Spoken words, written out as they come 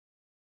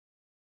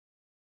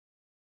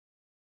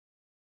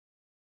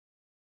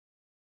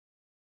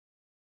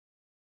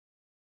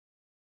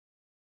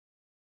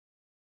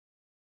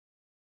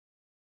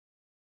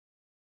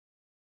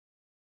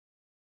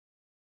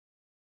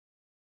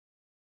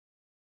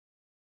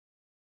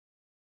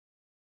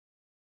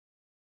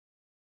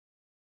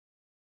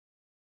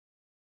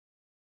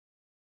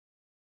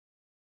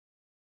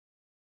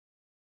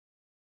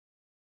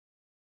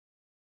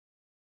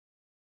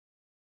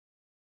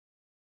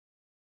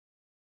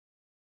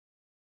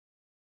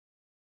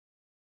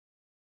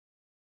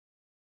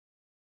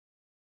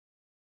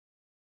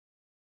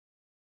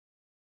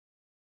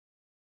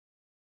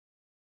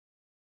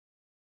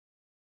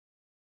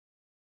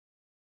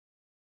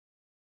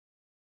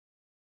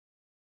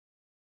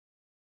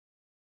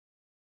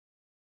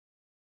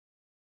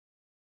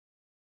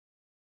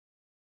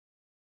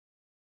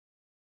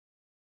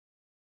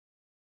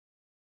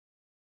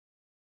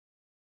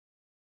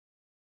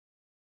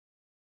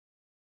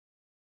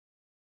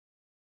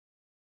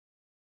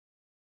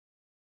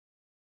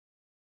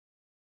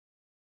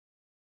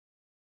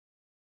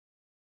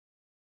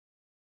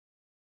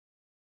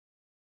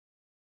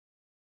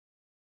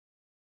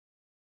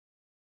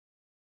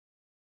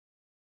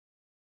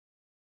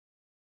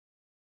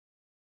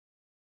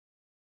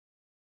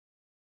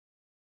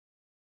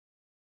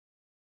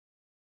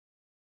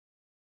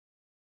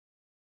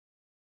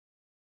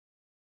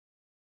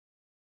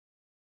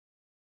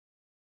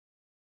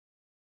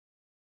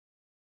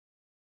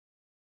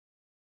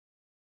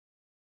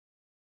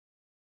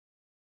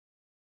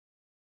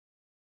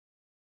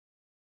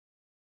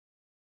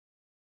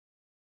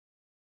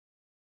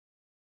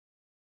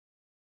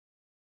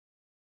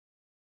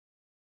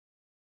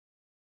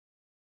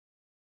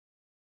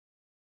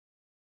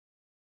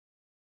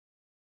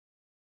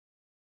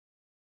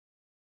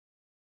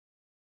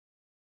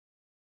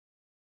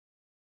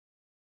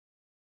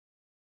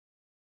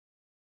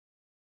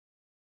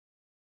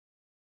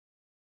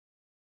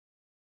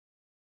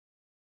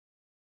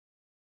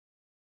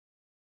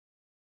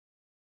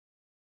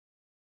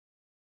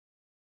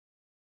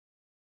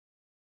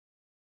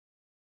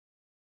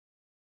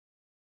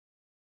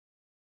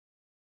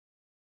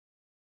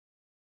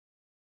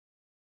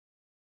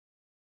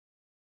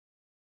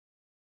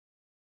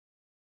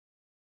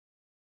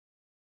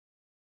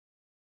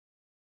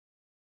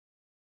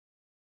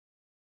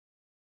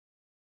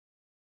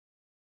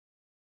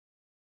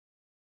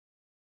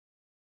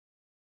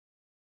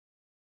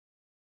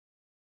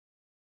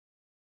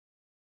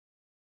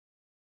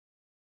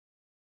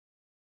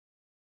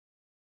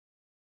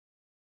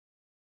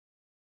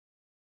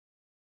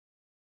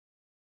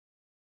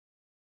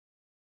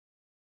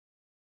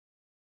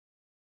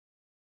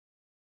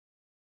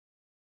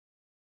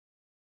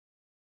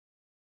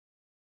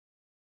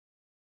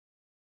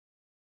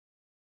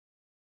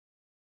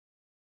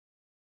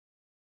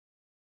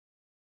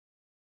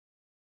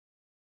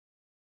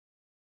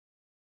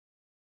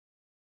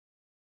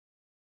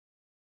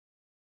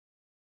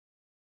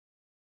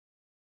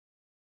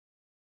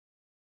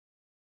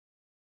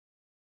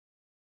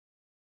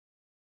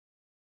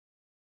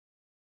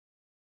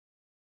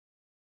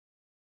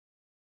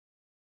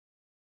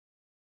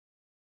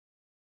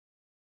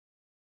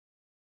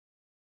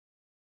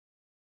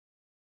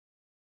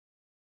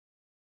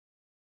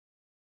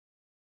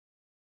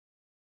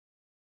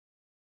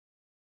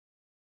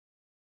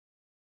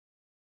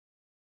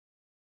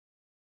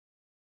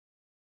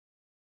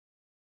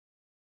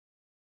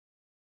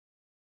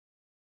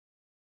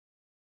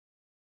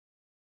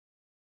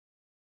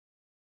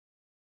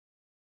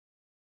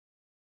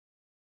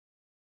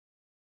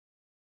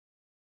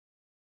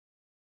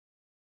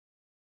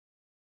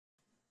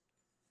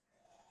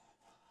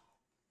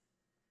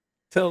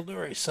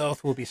Tal'dorei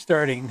South will be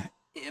starting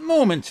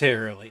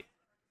momentarily.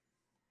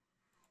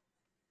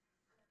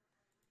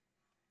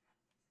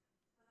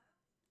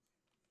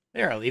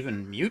 There, I'll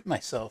even mute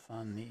myself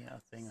on the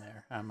thing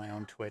there on my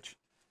own Twitch.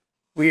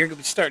 We are going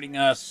to be starting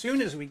as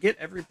soon as we get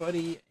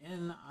everybody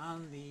in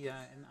on the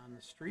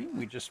stream.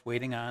 We're just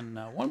waiting on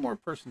one more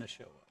person to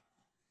show up.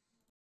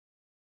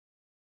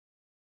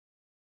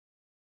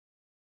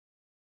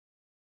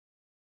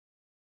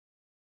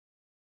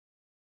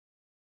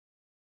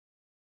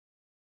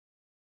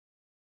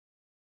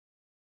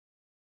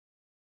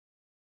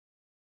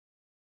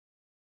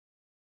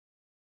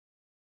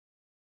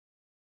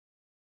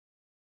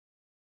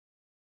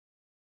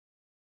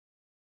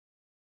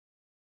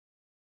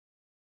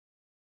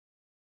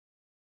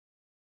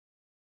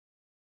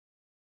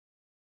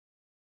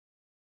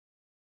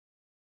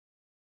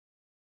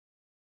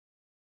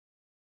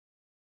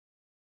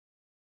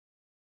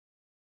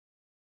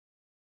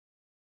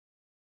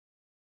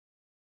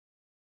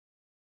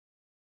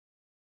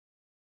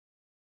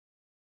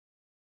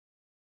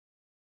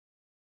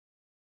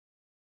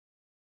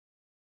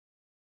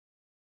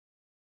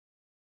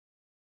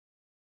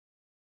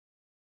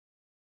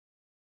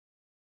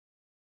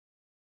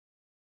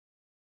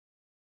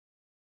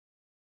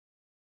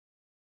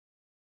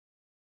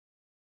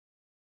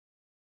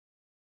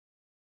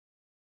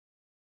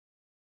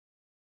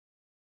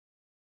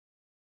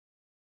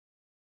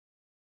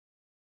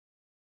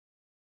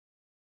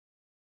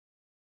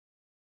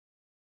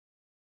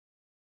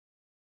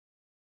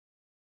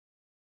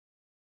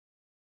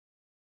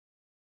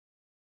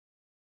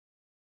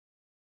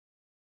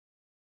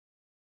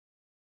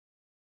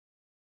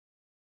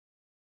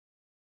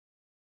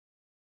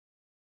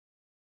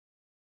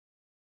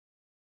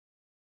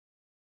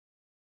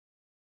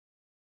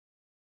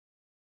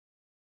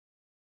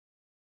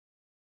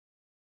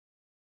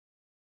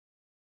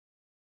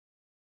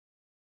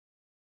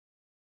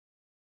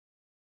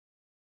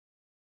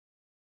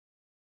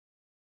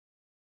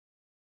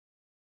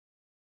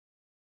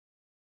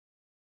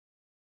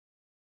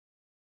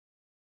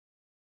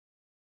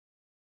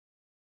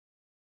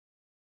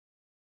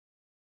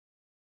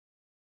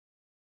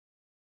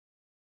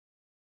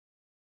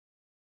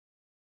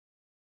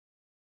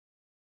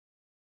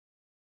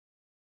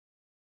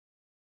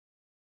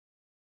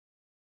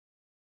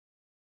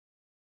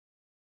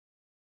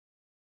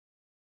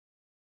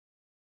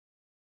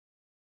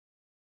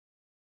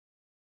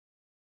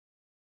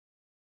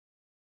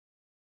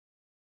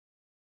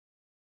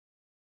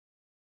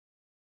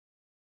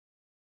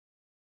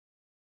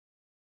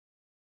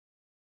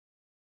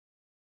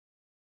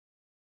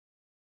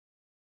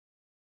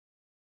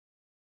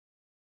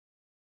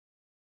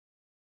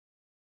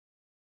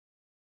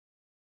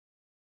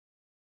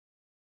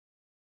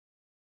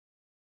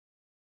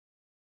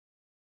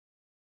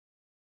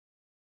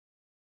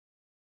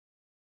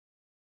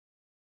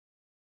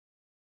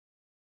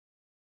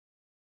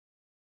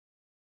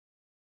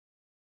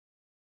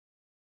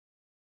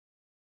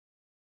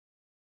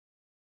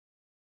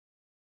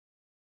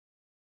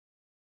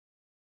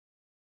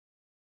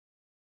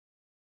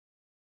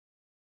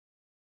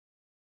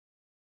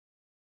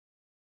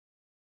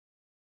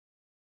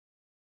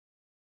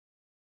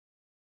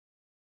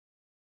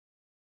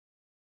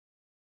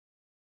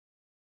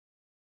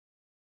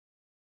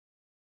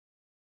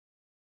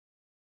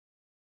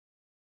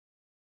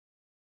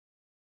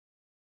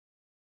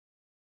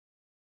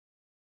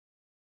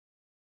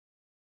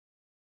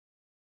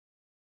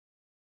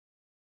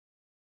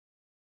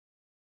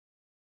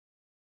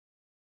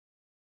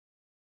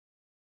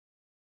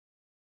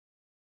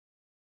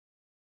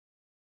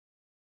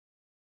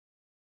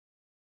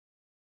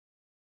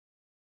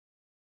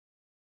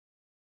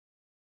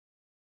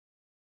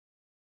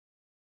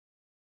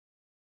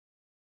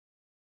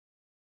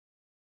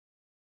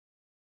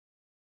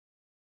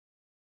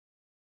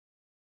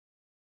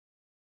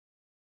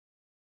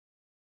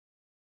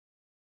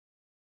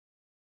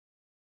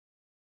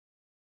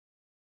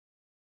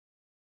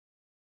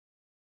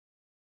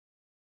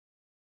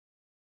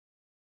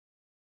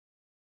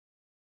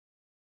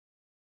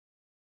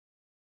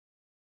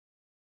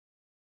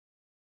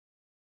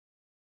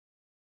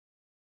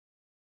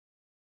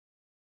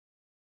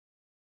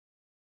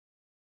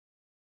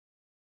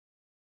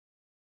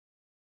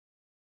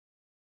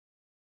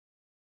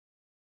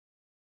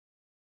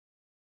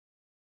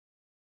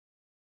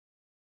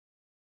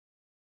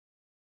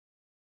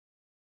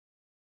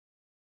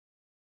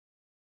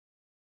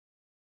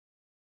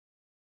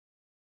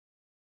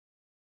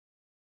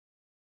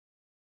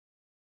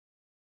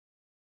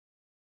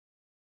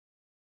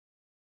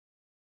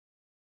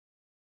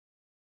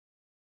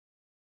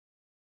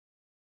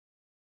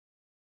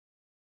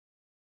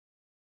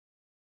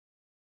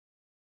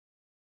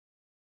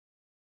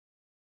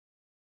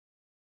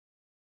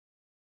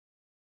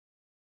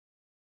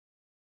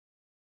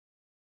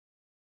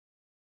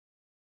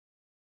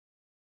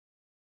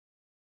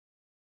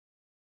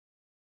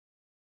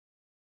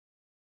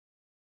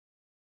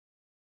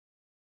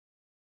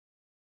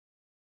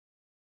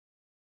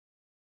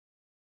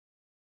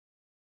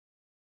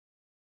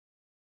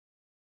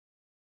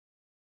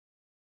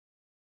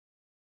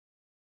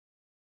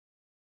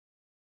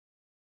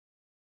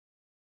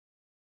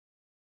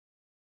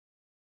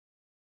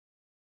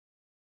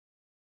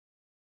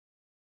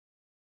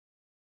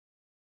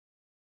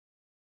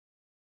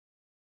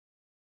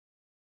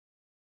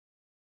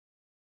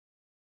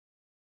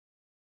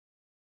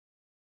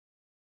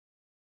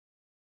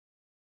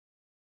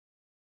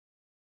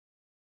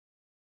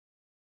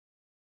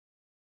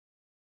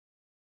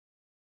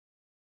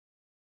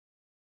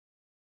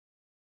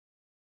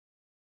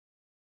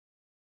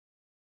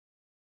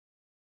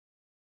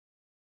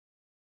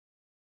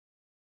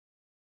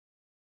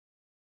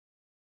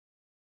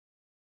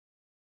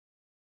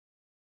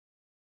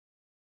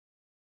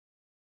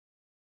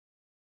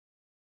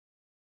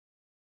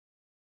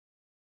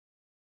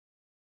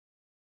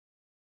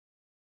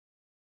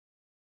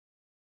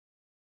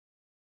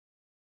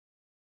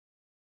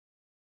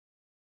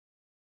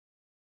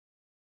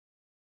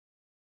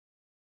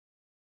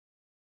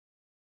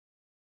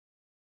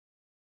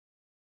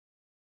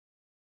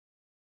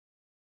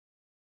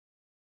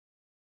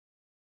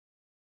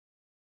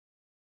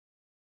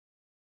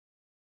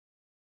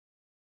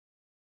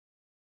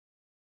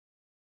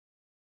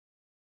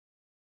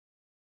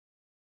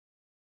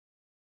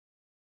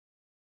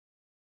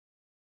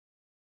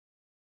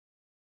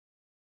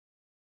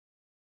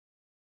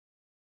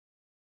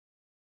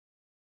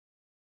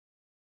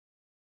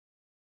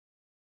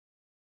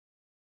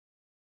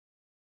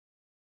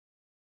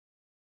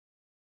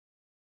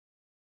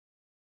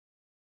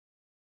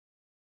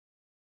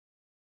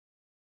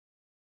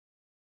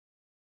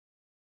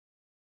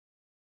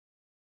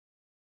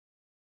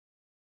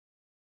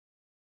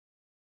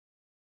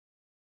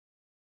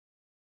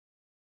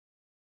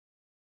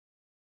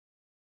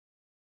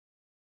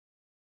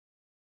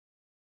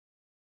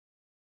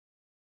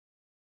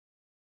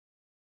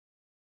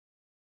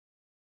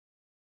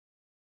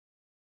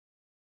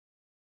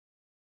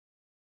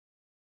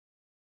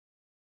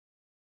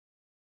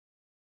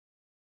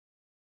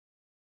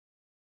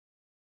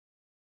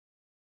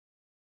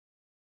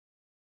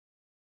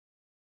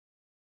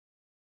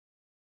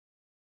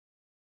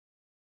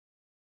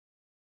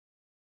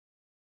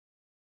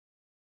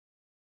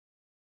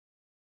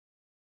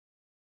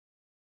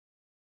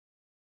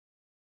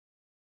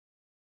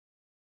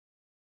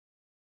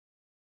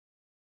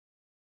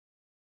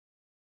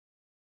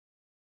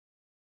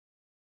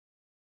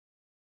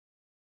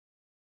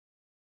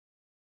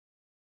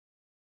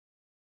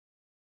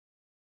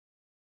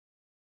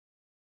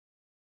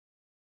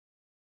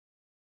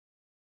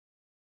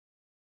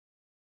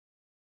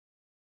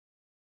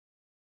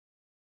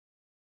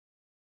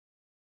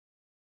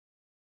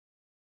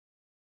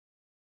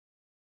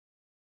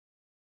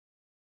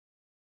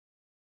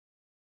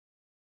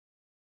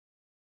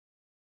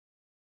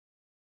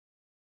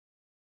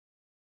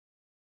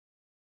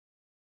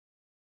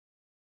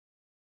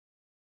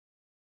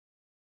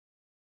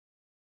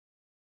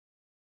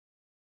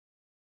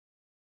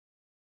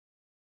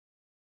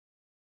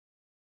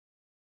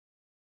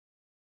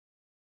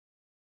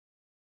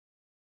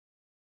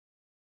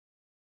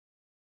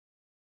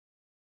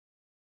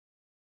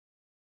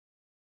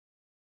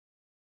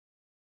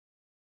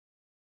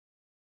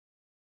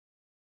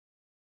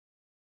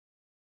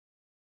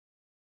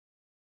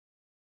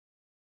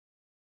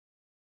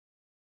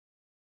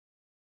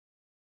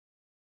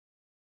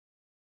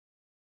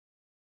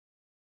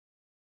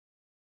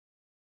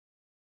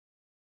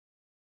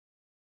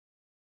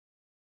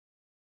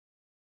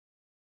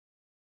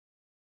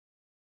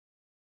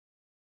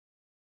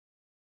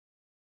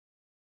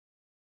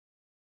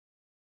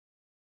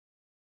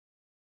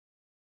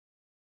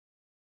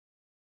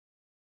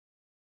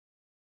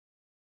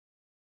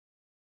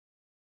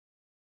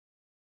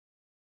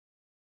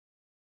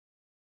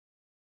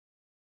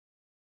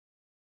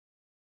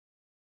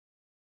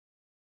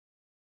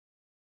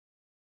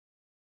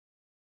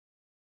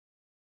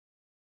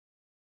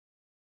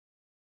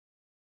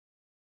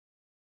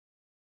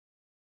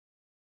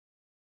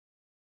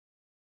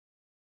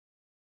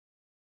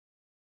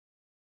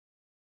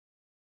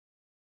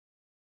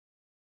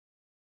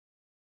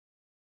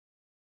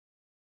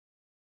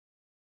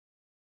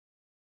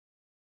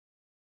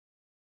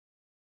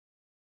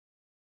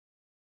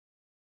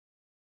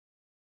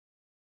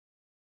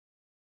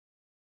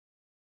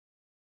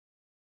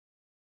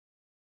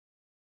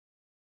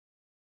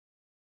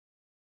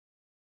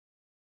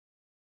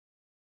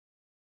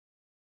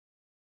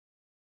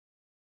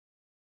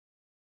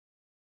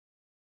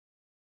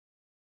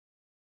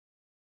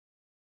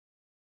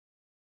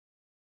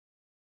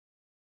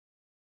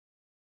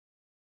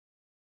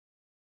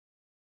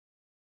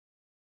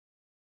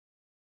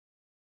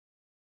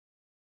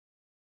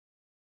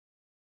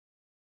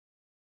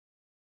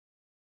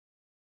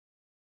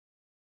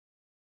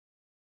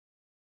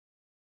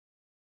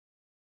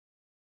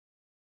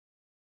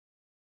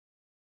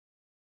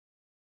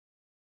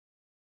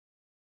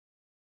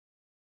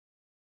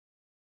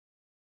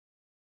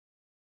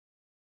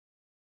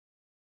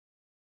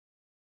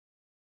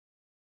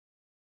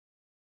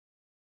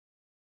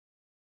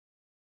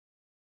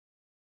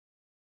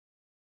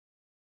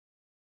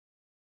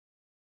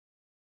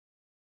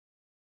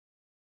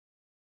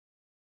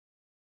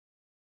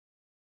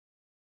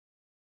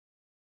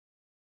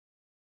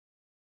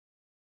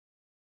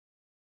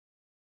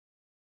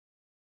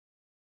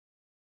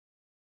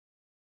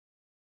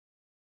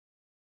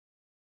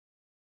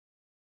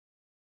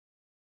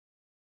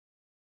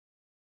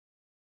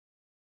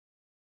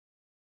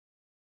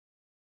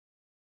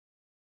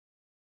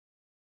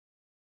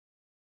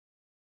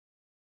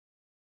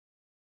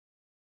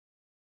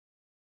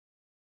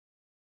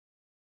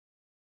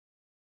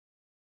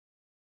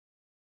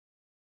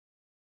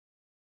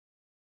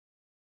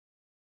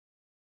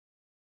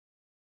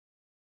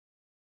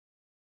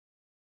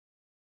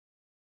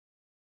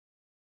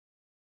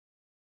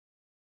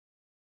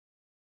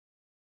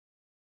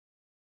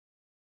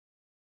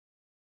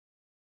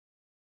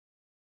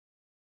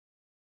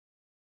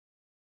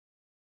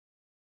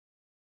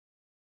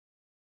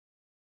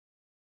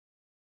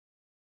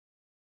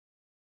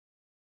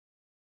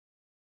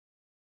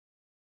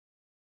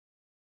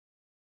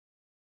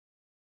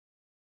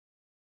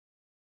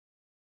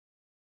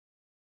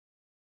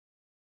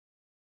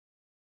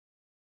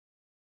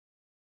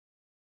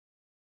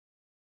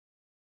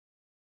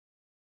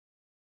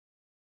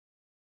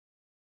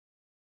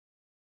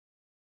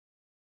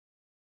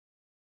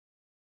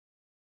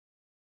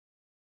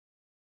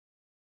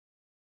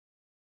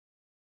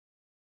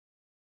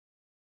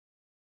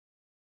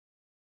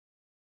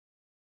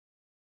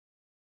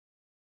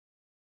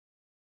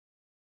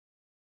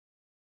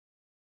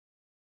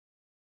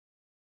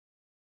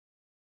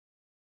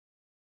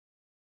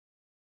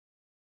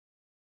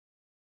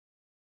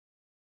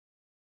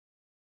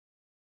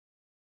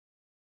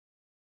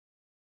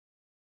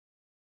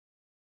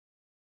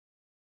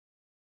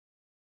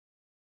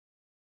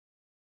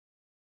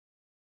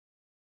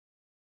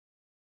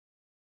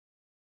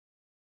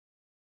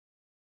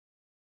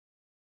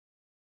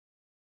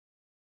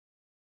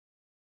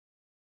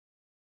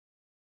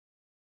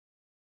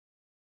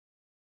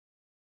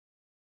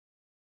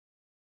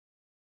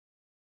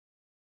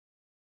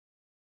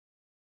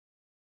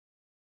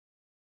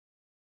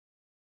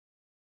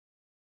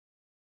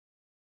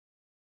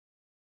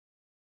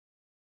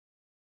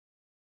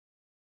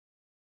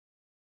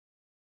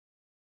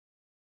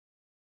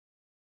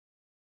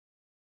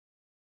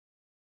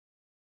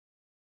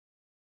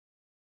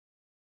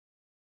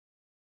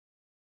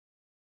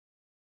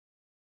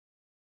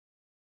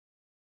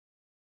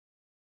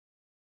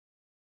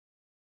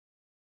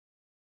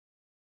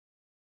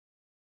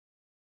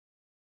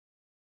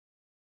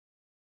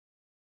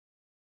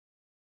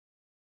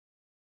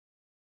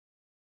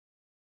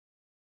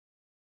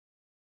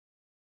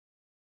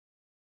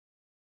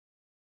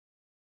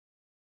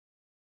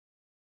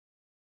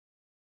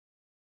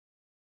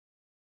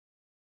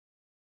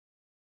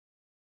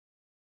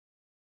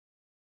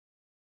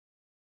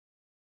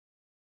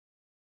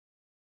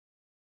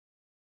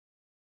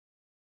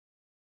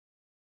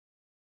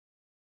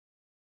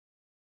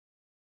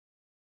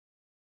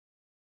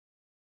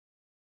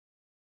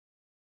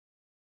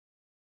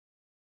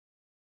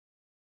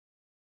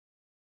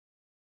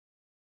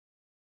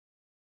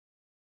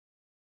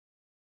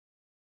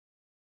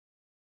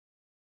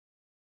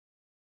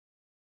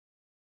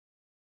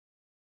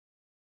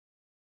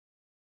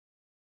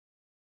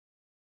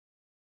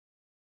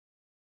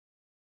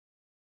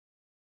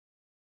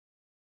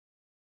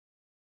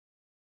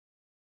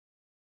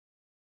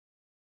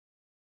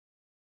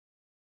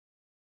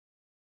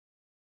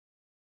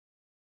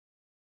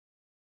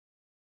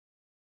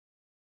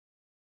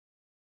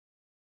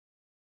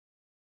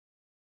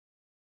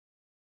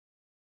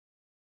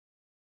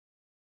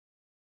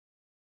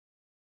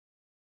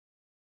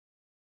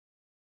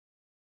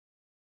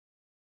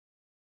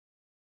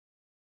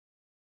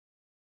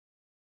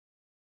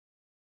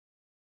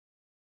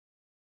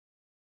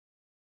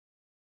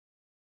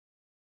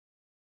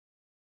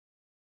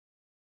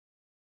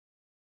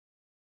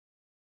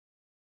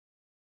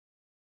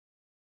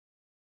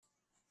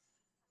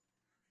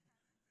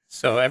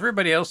 So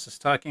everybody else is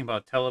talking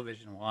about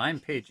television while I'm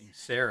paging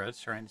Sarah,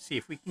 trying to see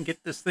if we can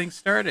get this thing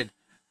started.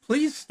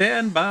 Please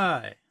stand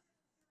by.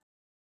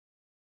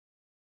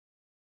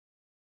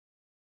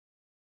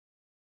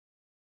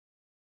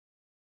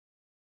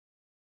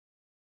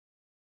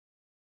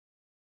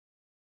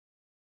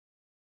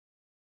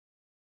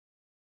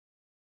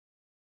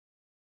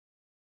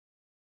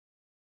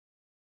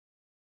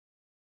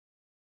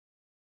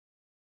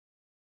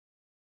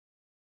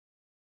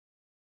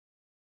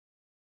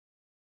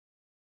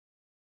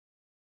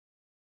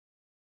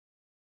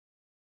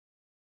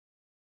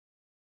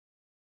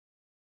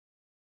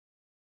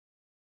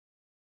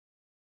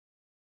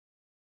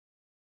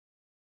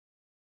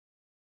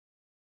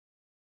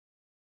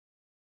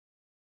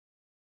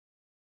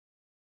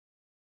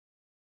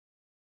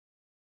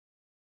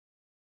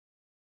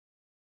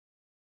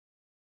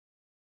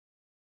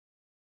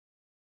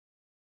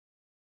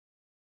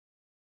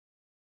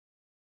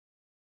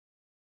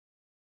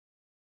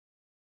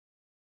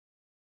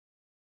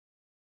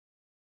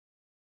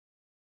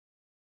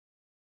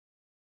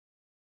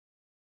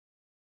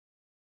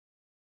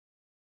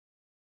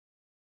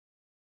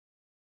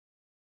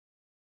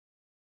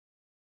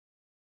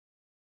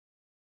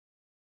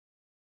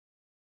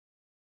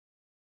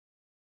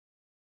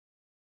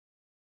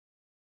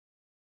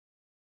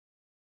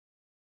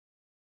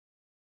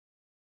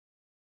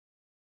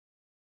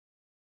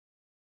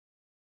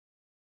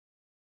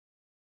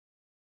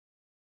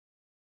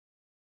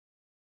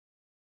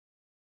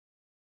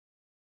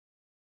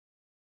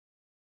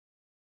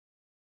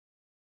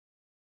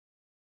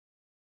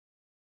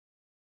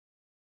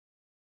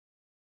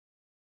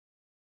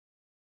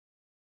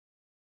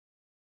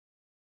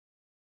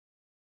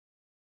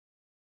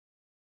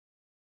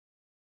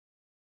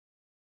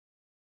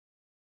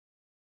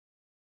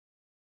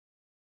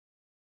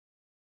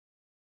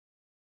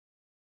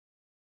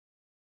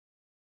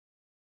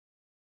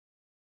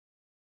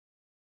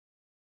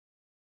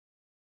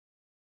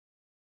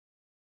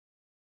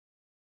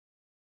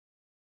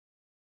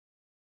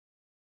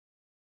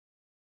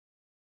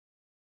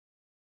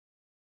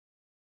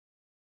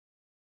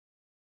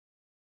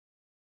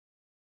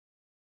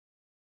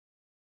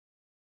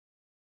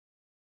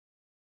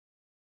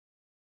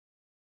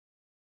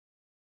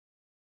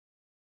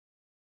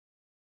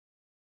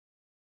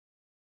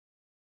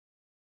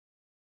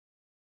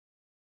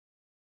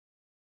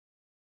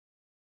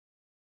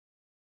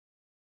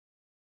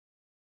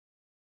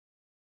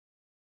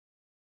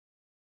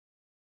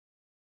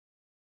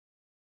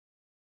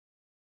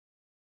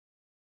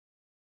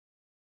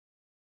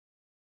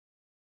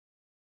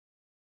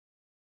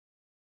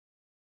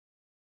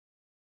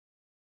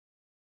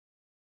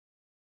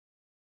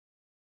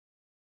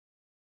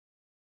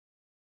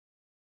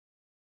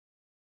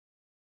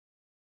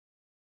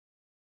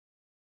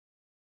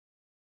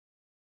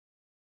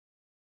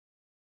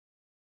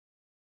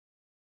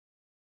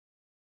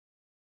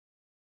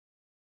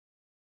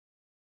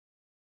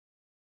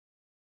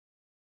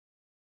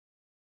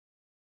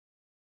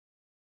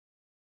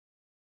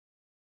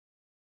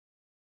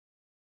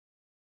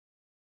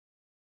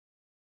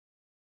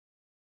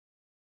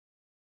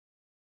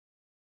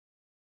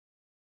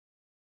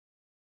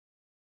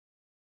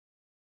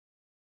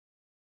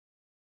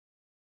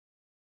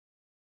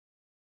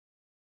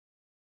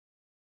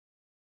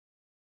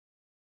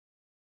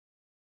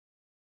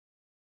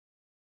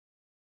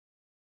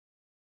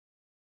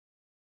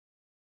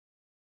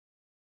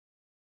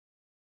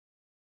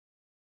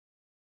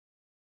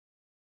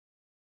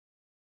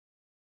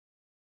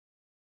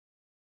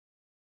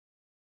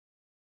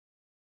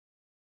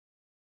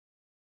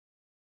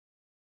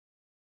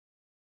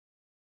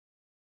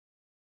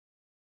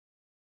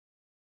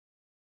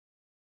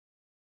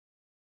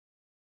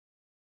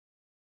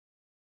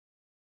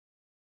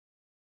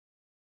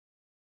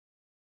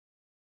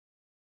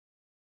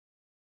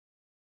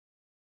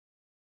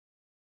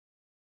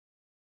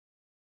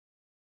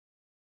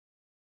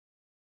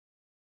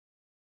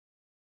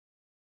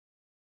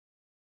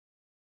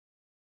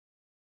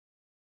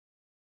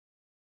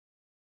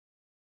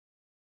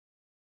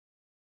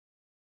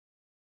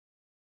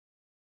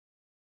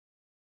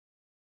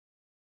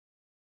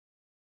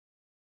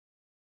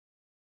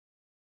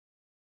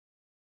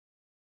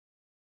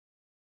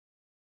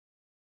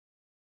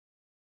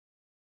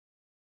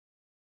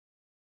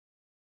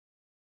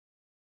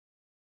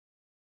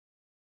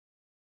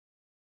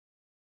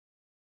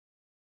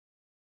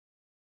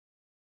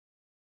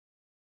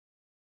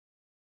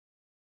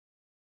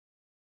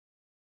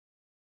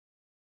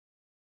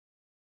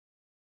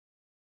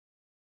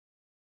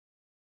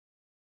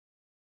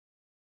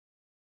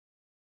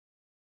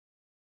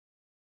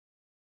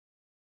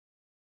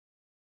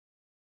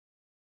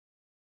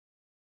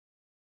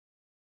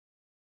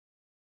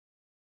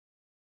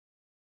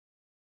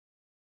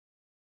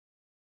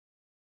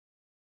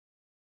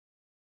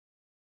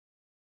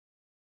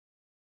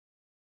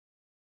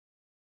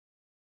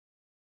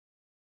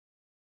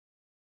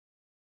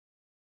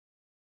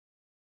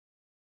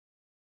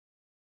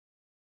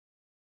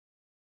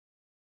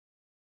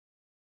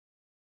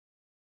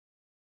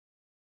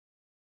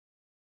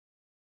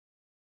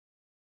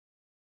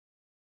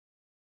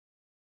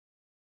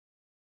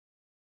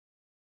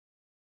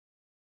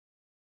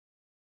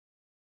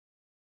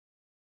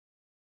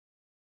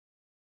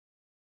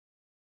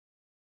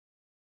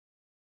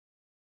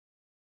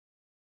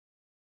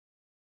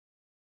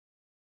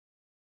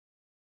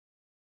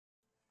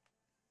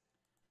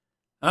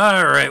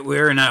 All right,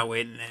 we're not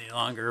waiting any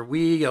longer.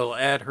 We'll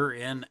add her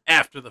in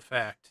after the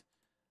fact.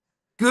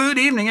 Good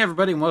evening,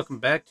 everybody, and welcome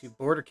back to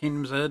Border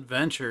Kingdoms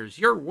Adventures,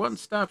 your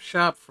one-stop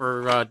shop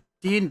for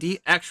D&D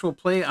actual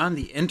play on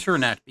the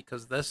internet,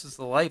 because this is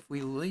the life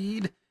we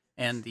lead,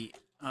 and the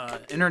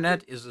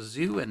internet is a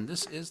zoo, and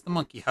this is the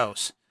monkey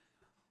house.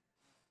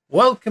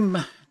 Welcome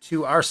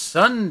to our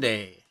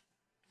Sunday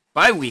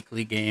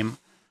bi-weekly game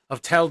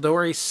of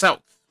Tal'dorei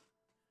South,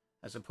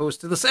 as opposed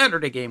to the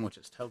Saturday game, which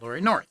is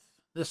Tal'dorei North.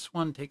 This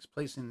one takes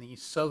place in the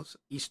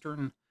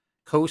southeastern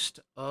coast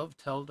of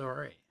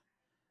Tal'dorei.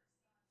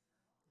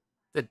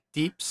 The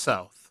deep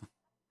south.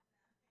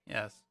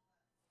 Yes.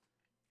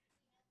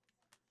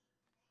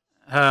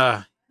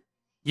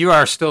 You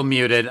are still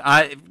muted.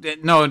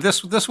 No,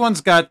 this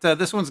one's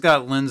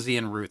got Lindsay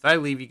and Ruth. I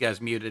leave you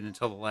guys muted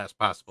until the last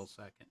possible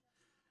second.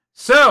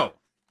 So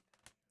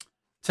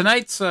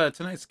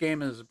tonight's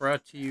game is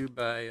brought to you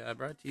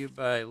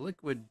by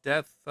Liquid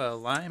Death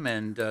Lime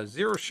and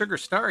Zero Sugar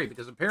Starry,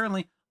 because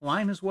apparently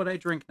lime is what I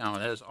drink now.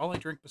 That is all I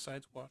drink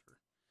besides water.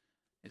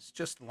 It's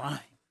just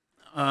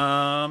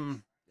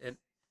lime.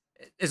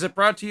 Is it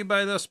brought to you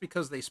by this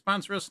because they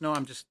sponsor us? No,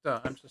 I'm just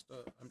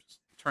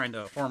trying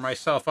to whore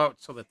myself out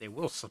so that they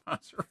will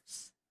sponsor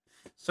us.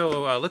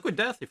 So Liquid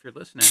Death, if you're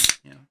listening,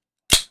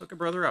 hook a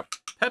brother up.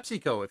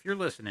 PepsiCo, if you're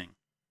listening,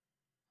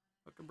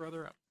 hook a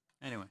brother up.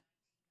 Anyway.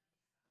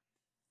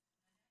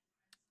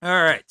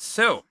 All right.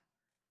 So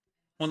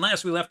when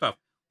last we left off,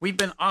 we've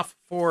been off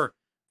for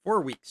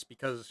 4 weeks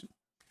because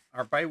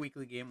our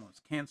bi-weekly game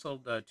was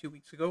canceled 2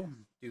 weeks ago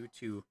due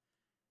to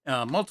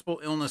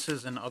multiple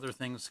illnesses and other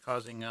things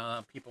causing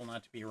people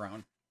not to be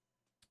around.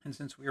 And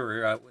since we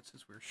were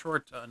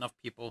short enough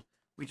people,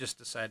 we just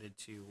decided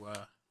to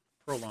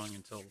prolong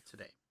until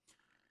today.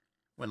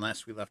 When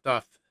last we left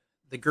off,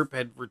 the group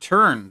had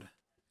returned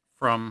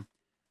from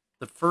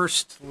the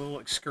first little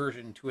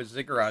excursion to a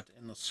ziggurat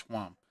in the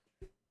swamp,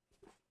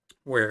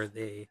 where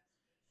they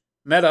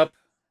met up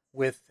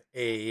with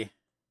a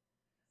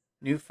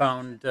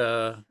newfound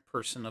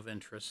person of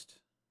interest,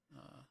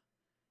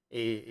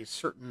 a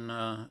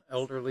certain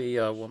elderly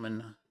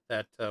woman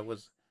that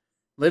was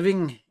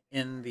living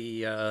in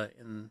the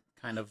in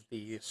kind of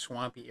the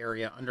swampy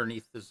area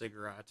underneath the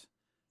ziggurat,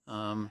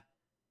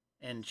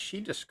 and she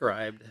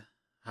described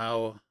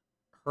how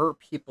her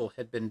people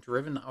had been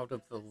driven out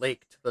of the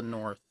lake to the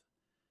north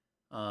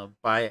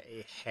by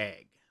a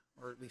hag,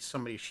 or at least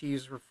somebody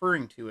she's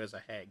referring to as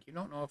a hag. You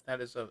don't know if that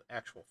is an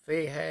actual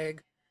fey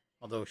hag,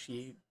 although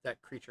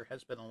that creature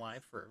has been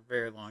alive for a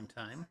very long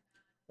time,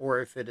 or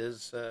if it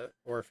is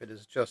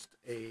just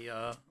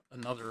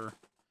another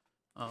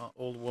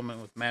old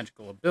woman with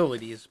magical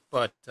abilities.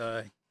 But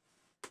that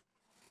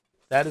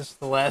is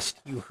the last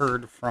you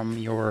heard from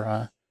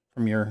your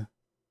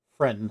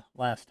friend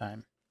last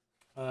time.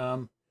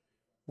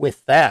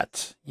 With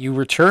that, you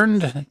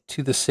returned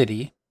to the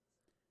city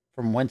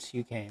from whence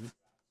you came,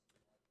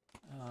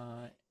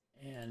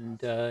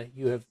 and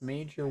you have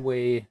made your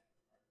way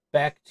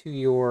back to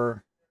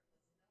your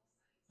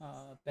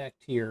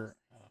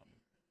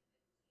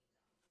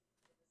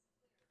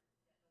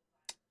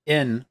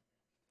inn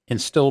in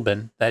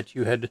Stilben that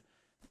you had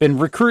been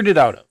recruited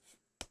out of.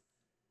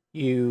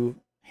 You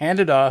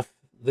handed off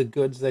the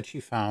goods that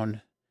you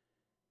found,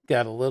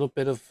 got a little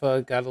bit of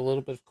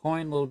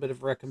coin, a little bit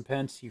of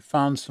recompense. You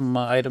found some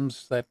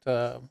items that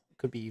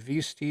could be of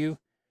use to you,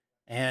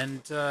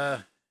 and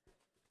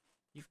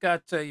you've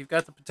got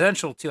the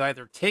potential to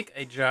either take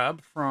a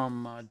job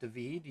from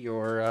David,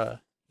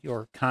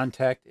 your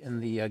contact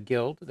in the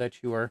guild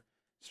that you are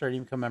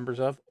starting to become members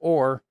of,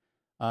 or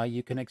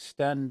you can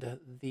extend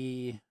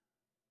the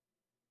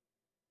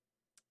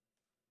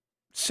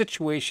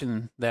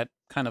situation that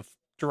kind of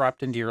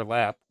dropped into your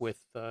lap with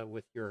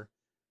your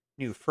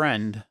new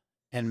friend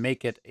and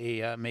make it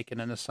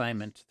an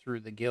assignment through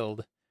the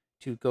guild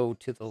to go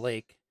to the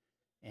lake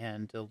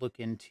and look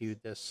into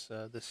this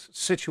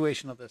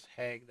situation of this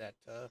hag that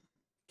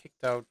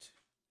kicked out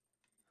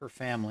her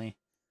family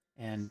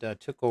and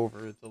took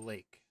over the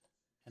lake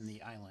and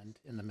the island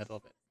in the middle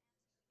of it.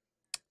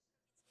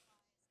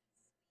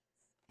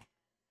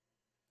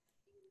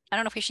 I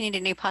don't know if we should need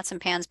any pots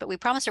and pans, but we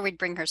promised her we'd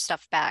bring her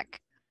stuff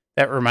back.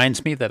 That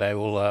reminds me that I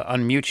will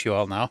unmute you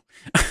all now.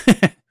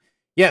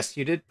 Yes,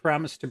 you did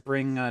promise to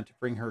bring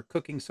her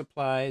cooking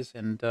supplies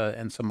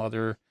and some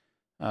other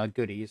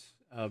goodies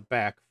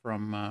back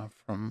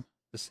from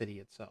the city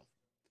itself.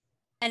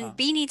 And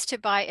B needs to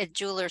buy a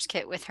jeweler's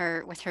kit with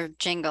her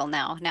jingle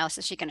now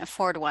so she can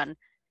afford one.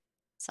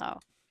 So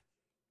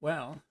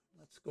Well,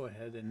 let's go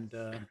ahead and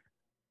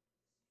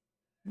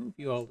move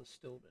you all to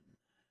Stilben,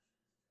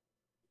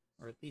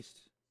 or at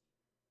least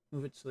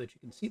move it so that you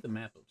can see the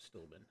map of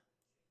Stilben.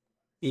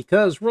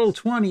 Because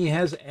Roll20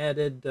 has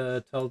added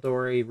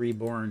Tal'dorei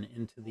Reborn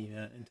into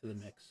the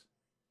mix.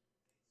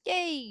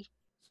 yay!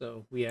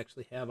 So we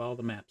actually have all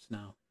the maps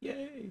now.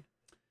 Yay!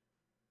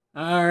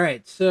 All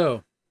right,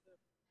 so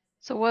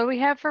what do we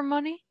have for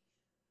money?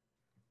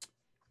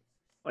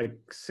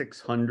 Like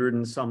 600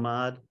 and some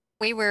odd.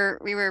 We were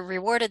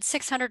rewarded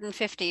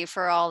 650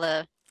 for all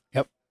the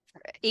Yep.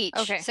 each.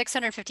 Okay.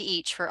 650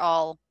 each for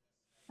all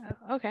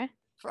Okay.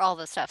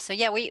 the stuff. So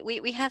yeah,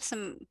 we have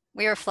some.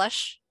 We are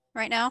flush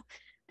right now,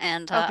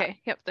 and Okay.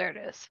 Yep, there it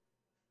is.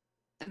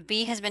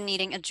 B has been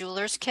needing a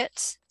jeweler's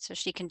kit so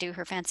she can do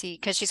her fancy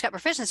because she's got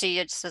proficiency.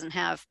 It just doesn't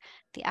have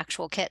the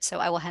actual kit. So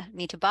I will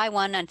need to buy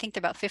one. I think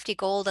they're about 50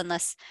 gold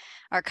unless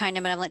our kind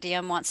and benevolent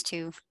DM wants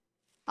to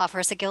offer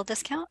us a guild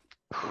discount.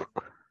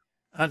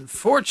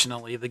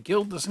 Unfortunately, the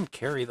guild doesn't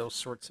carry those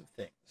sorts of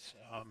things.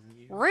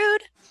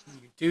 Rude.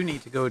 You do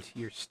need to go to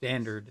your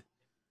standard,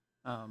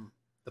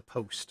 the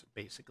post,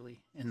 basically,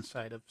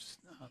 inside of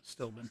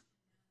Stilben,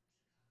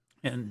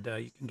 and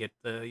you can get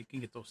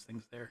those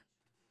things there.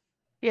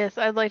 Yes,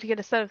 I'd like to get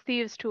a set of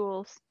thieves'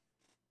 tools.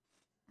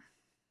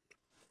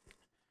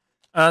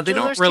 They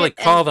Jeweler's don't really kit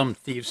call and- them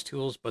thieves'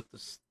 tools, but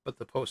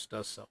the post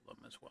does sell them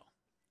as well.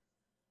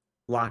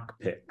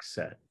 Lockpick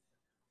set.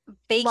 Lock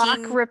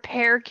Baking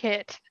repair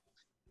kit.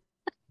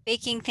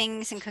 baking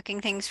things and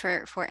cooking things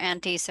for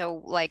Auntie.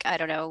 So like I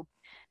don't know,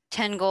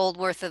 10 gold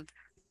worth of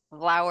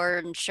flour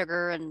and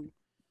sugar and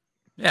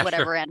Yeah,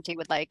 whatever sure. Auntie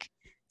would like.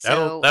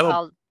 That'll- So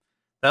that'll-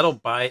 That'll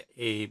buy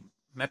a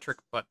metric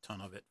butt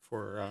ton of it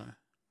for.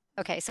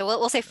 okay, so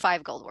we'll say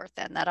 5 gold worth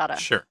then. That ought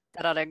Sure.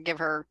 to give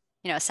her,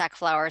 a sack of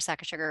flour, a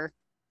sack of sugar.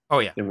 Oh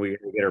yeah. And we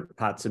gotta get our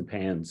pots and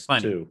pans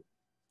Plenty. too.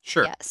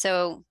 Sure. Yeah,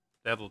 so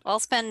That'll. I'll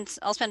spend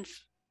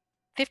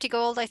 50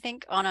 gold, I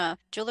think, on a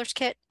jeweler's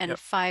kit and Yep.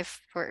 5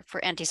 for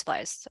Auntie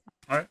supplies. So.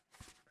 All right.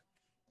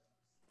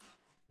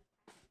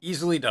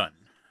 Easily done.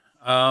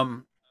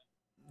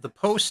 The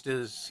post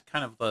is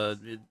kind of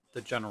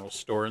the general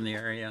store in the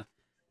area.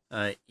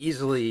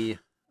 Easily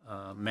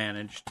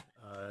managed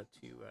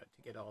to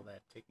get all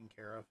that taken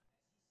care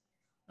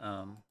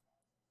of.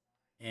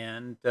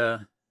 And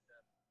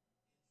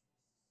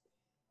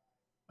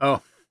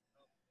oh,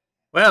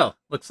 well,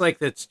 looks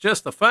like it's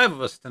just the 5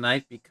 of us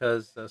tonight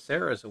because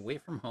Sarah is away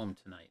from home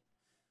tonight.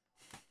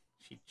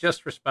 She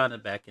just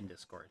responded back in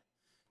Discord.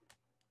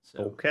 So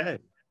Okay.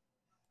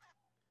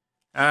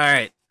 all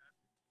right.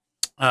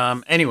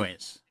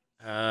 Anyways,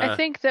 I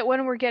think that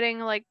when we're getting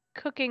like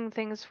cooking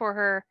things for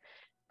her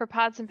for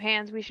pots and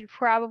pans, we should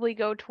probably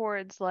go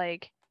towards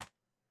like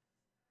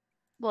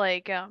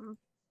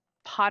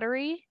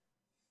pottery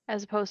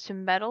as opposed to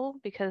metal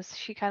because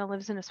she kind of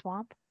lives in a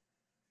swamp.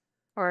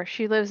 Or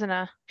she lives in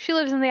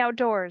the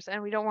outdoors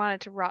and we don't want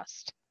it to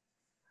rust.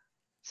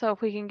 So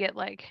if we can get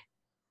like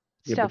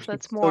Yeah, stuff but she's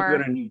that's still more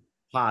gonna need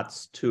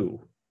pots too.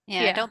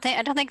 Yeah, Yeah.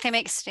 I don't think they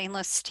make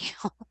stainless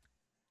steel.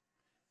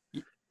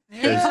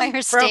 yeah, Fire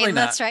probably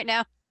stainless not. right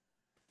now.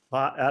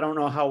 I don't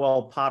know how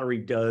well pottery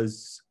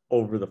does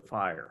over the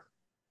fire.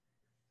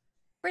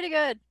 Pretty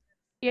good.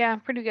 yeah,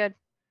 pretty good.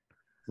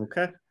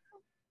 Okay.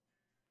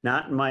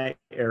 Not in my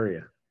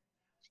area.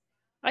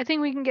 I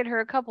think we can get her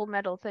a couple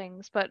metal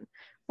things, but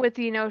with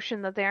the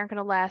notion that they aren't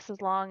gonna last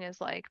as long as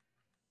like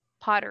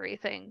pottery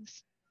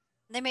things.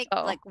 They make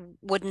Oh. like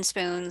wooden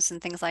spoons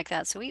and things like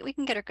that. So we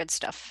can get her good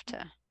stuff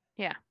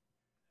Yeah.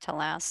 to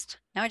last.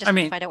 Now I just I have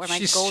to mean, find out where my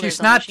she's gold is she's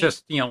on my not sheet.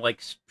 just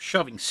like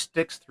shoving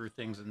sticks through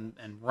things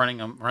and running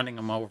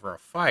them over a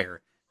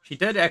fire. She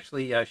did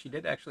actually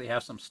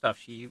have some stuff.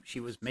 She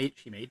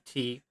made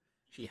tea.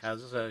 She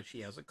has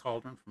a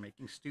cauldron for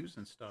making stews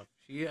and stuff.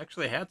 She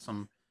actually had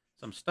some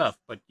stuff.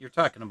 But you're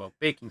talking about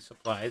baking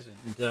supplies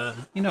and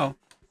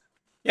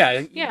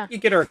Yeah. You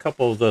get her a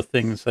couple of the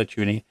things that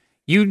you need.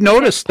 You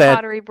notice that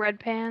Pottery bread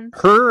pans.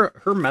 her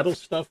metal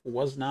stuff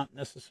was not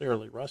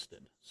necessarily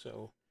rusted,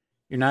 so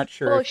you're not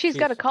sure. Well, if if she's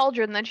got a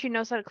cauldron, then she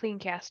knows how to clean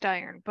cast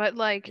iron. But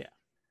like, Yeah.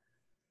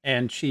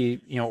 And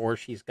she, or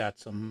she's got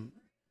some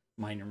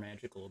minor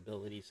magical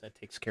abilities that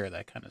takes care of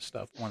that kind of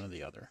stuff, one or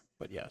the other.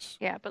 But yes.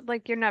 yeah, but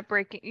like you're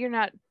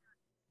not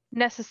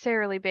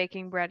necessarily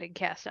baking bread in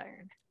cast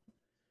iron.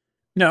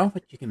 No,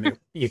 but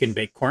you can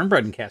bake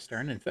cornbread in cast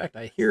iron. In fact,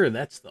 I hear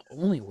that's the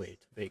only way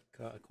to bake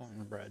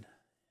cornbread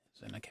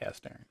is in a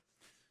cast iron.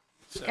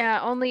 So,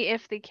 Yeah, only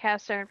if the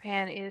cast iron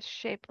pan is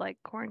shaped like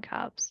corn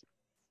cobs.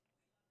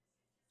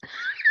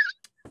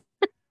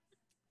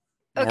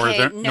 Okay,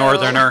 no.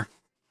 Northerner.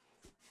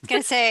 I was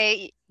gonna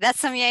say that's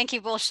some Yankee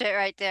bullshit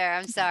right there.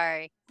 I'm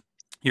sorry.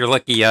 You're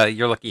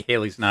lucky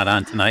Haley's not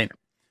on tonight.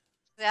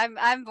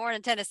 I'm born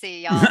in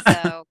Tennessee, y'all.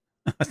 So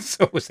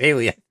So was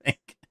Haley, I think.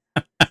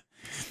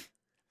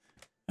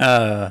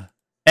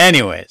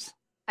 Anyways.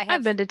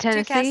 I've been to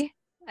Tennessee.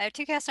 I have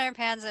 2 cast iron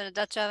pans and a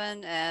Dutch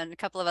oven and a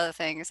couple of other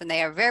things, and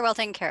they are very well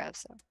taken care of.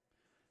 So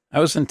I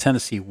was in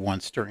Tennessee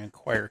once during a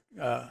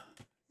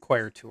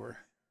choir tour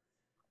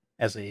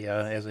as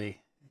a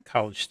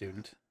college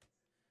student.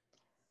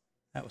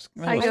 That was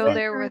I was go fun.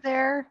 there with.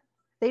 there.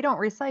 They don't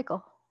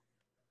recycle.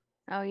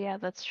 Oh yeah,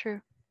 that's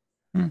true.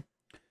 All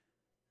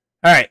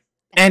right.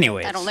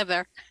 Anyways, I don't live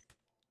there.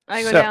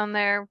 I go So- down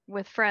there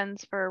with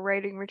friends for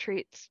writing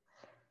retreats.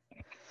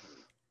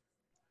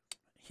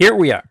 here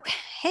we are.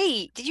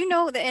 Hey, did you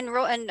know that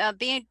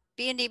in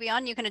B&D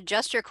Beyond you can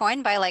adjust your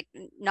coin by like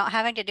not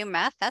having to do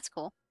math? That's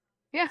cool.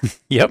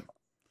 Yep.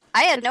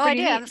 I had That's no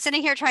pretty idea. neat. I'm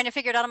sitting here trying to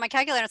figure it out on my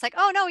calculator. It's like,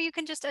 oh no, you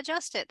can just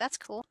adjust it. That's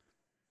cool.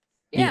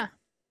 Yeah. Yeah.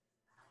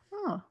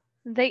 Oh,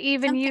 They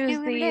even Something use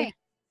new every day.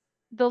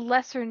 the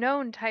lesser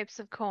known types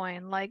of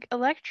coin, like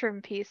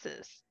electrum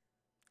pieces.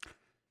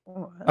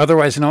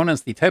 Otherwise known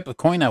as the type of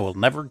coin I will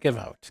never give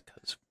out.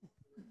 Because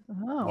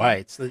Oh. why?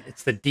 It's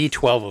the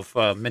D12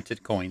 of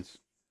minted coins.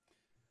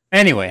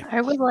 Anyway,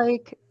 I would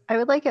like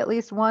at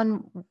least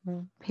one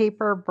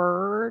paper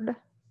bird.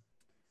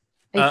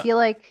 I feel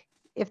like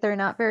if they're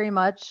not very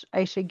much,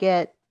 I should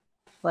get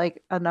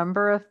like a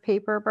number of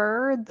paper the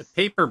birds.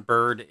 paper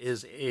bird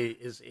is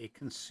a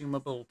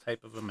consumable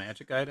type of a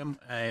magic item.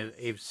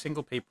 A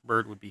single paper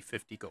bird would be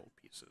 50 gold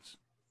pieces.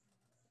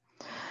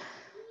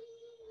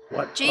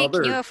 What Gee, can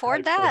you other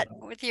afford type that of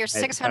with your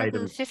magic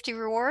items? 650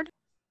 reward?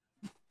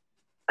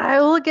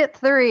 I will get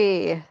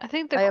 3. I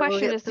think the I will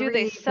question get is, do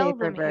they 3 sell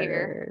paper them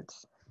here?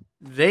 birds.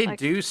 They Like-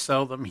 do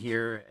sell them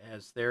here,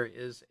 as there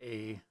is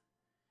a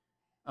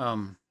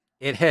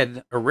it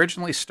had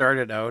originally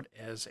started out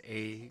as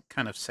a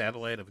kind of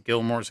satellite of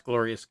Gilmore's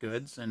Glorious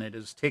Goods, and it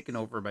is taken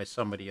over by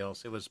somebody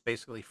else. It was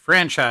basically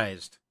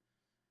franchised,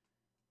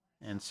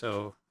 and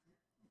so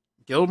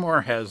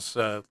Gilmore has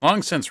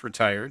long since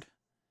retired,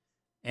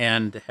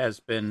 and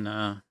has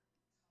been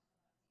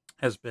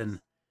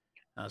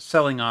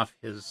selling off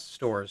his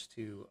stores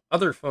to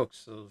other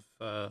folks of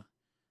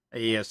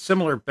a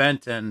similar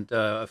bent and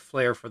a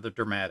flair for the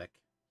dramatic.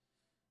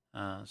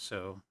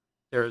 So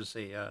there is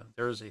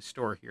a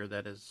store here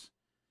that is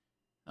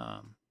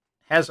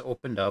has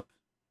opened up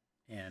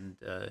and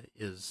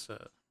is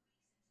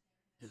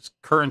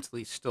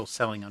currently still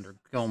selling under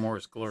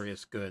Gilmore's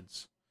Glorious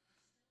Goods,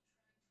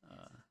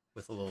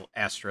 with a little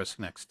asterisk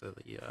next to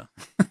the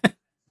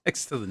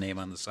next to the name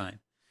on the sign.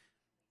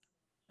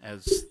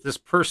 As this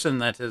person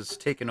that has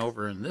taken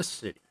over in this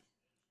city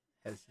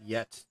has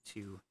yet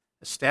to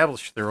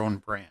establish their own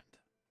brand.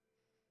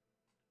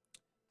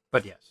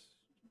 But yes,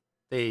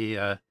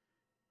 they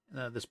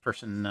this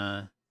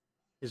person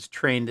is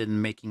trained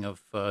in making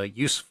of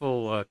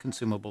useful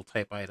consumable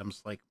type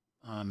items, like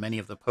many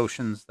of the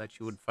potions that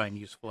you would find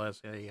useful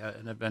as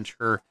an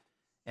adventurer,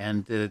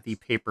 and the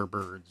paper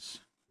birds.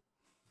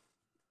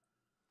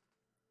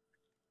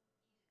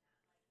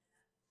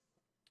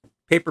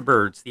 Paper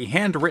birds, the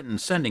handwritten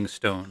sending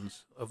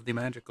stones of the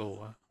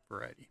magical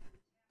variety.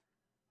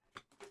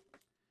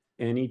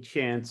 Any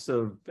chance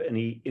of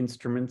any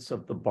instruments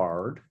of the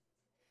bard?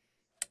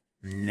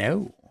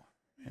 No,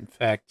 in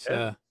fact,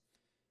 Yeah.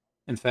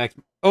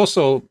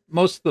 Also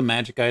most of the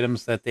magic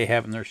items that they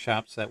have in their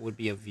shops that would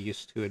be of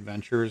use to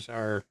adventurers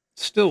are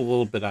still a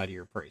little bit out of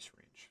your price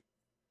range.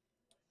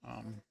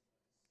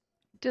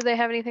 Do they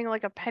have anything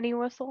like a penny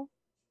whistle?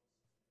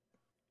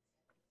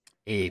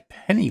 A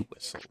penny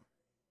whistle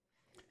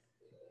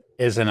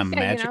is in a Yeah, you know.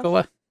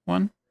 magical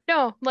one.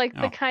 No, like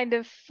Oh. the kind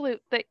of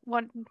flute that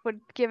one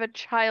would give a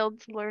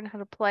child to learn how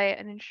to play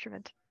an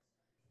instrument.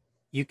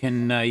 You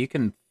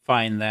can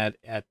find that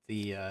at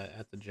the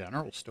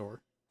general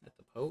store at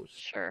the post.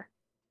 Sure.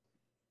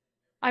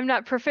 I'm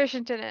not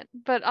proficient in it,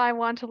 but I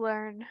want to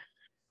learn.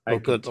 I Oh,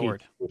 could good teach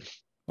lord! you.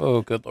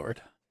 Oh, good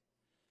lord!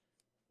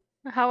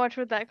 How much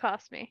would that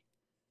cost me?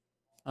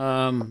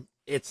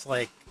 It's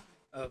like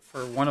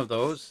for one of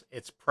those,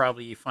 it's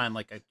probably you find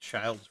like a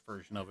child's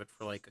version of it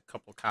for like a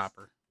couple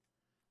copper.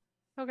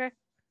 Okay.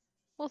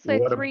 We'll say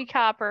What 3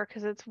 copper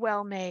because it's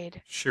well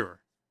made.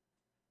 Sure.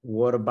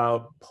 What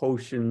about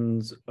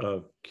potions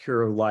of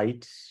cure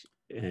light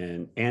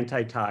and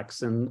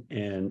antitoxin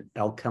and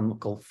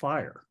alchemical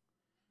fire?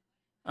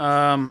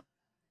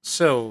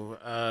 So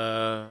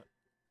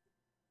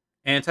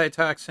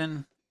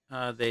antitoxin.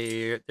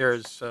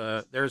 There's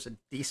a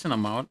decent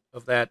amount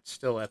of that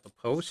still at the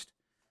post,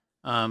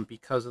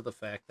 because of the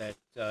fact that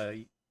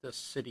the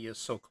city is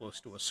so close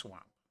to a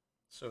swamp.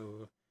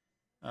 So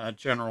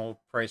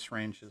general price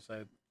range is,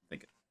 I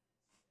think,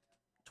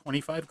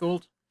 25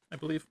 gold, I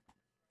believe.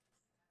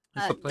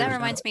 That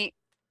reminds me,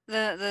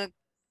 the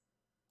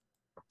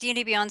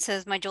D&D Beyond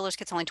says my jeweler's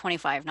kit's only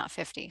 25, not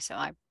 50. So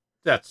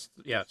That's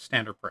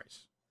standard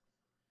price.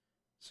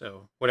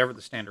 So whatever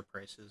the standard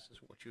price is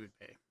what you would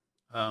pay.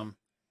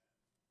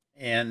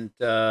 And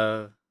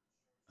I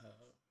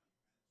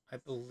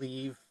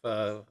believe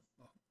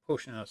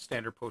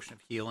standard potion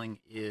of healing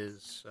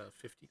is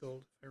 50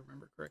 gold, if I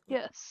remember correctly.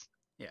 Yes.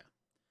 Yeah.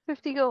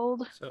 50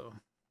 gold. So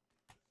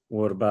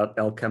What about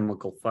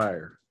alchemical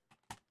fire?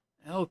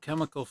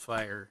 alchemical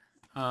fire.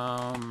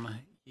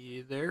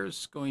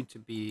 There's going to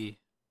be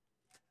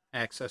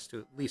access to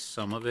at least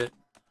some of it.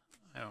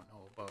 I don't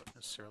know about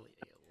necessarily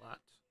a lot,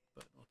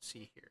 but let's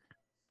see here.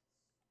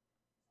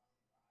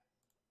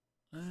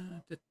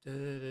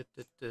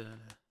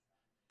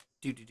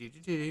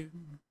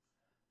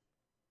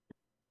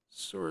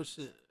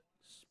 Sources,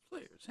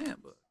 Player's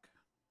Handbook,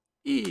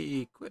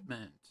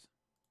 Equipment.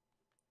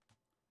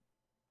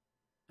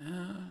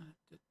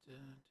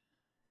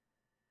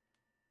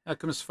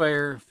 Alchemist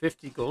Fire,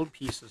 50 gold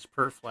pieces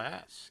per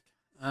flask.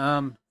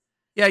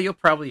 Yeah, you'll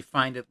probably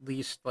find at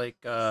least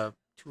like 2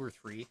 or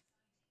 3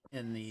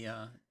 in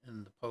the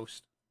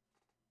post.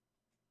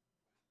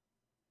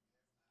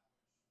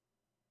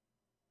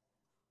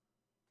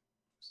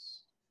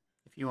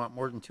 If you want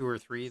more than 2 or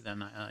 3,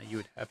 then you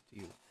would have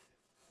to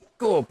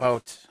go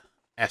about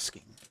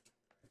asking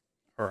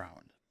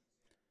around.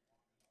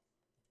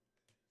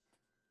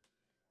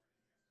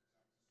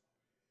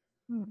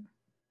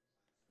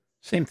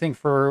 Same thing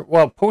for,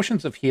 well,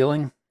 potions of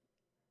healing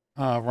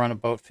run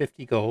about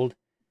 50 gold.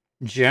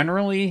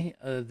 Generally,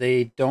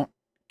 they don't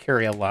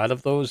carry a lot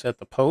of those at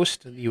the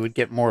post. You would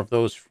get more of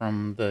those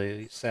from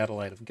the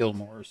satellite of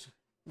Gilmore's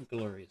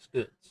Glorious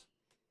Goods.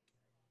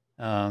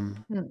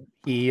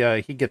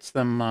 He gets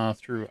them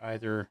through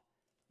either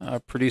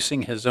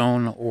producing his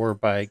own or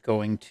by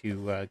going to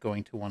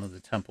one of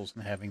the temples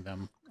and having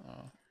them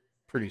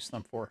produce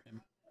them for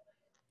him.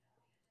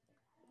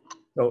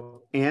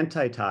 So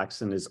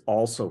antitoxin is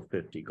also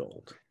 50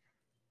 gold.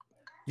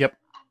 Yep.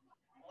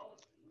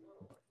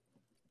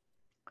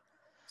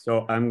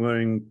 So I'm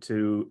going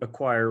to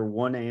acquire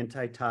 1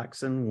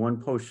 antitoxin,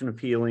 1 potion of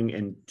healing,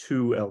 and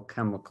 2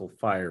 alchemical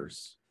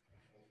fires.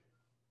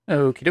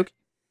 Okie dokie.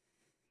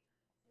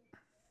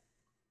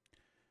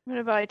 I'm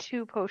gonna buy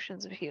 2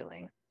 potions of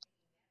healing.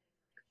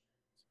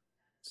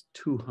 It's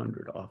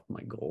 200 off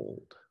my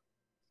gold.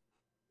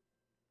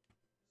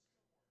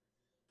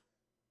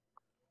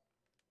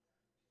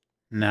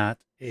 Not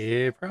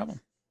a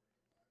problem.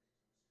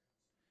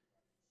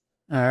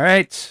 All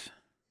right.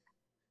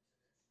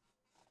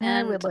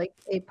 I would And- like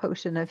a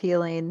potion of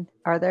healing.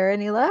 Are there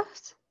any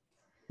left?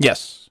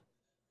 Yes.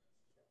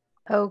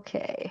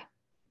 Okay.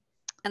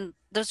 And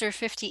those are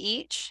 50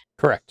 each.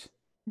 Correct.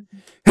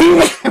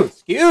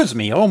 Excuse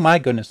me. Oh my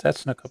goodness, that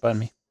snuck up on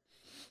me.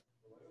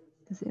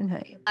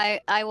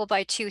 I will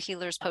buy 2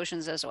 healers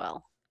potions as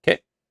well.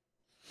 Okay.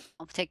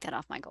 I'll take that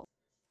off my gold.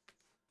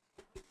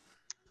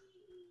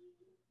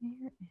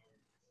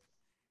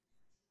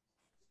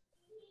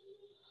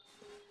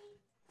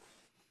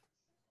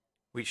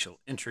 We shall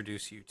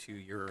introduce you to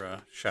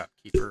your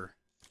shopkeeper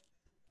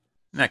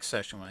next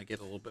session when I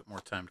get a little bit more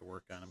time to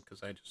work on him,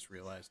 because I just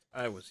realized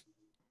I was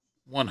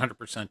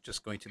 100%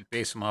 just going to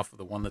base him off of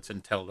the one that's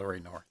in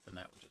Tal'dorei North, and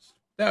that would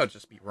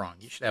just be wrong.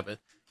 You should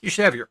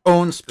have your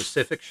own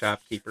specific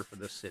shopkeeper for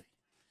this city.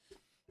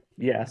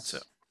 Yes. So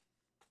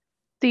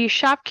The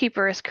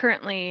shopkeeper is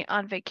currently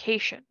on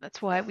vacation.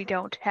 That's why we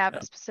don't have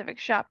a specific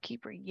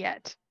shopkeeper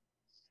yet.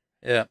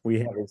 yeah, We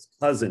have his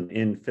cousin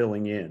in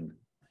filling in.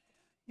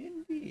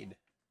 indeed.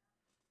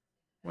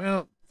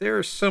 Well,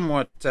 they're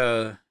somewhat,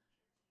 at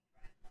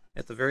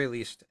the very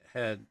least,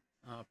 had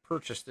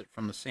purchased it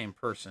from the same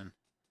person,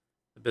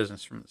 the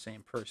business from the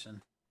same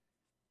person.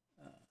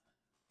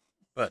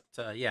 But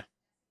yeah,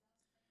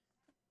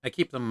 I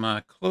keep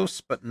them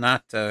close, but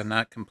not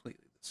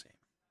completely the same.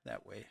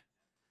 That way,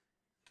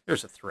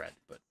 there's a thread,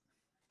 but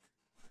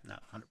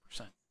not 100%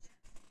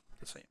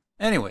 the same.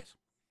 Anyways,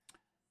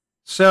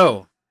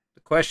 so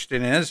the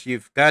question is,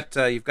 you've got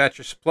your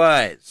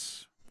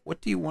supplies.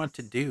 What do you want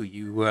to do?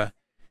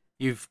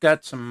 You've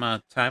got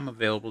some time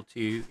available to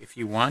you. If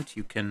you want,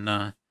 you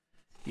can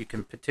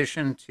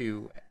petition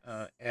to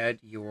add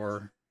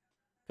your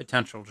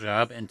potential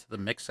job into the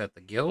mix at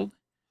the guild.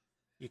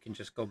 You can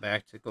just go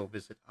back to go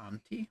visit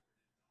Auntie.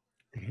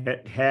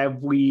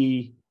 Have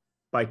we,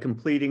 by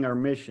completing our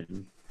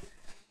mission,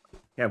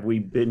 have we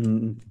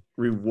been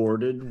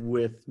rewarded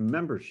with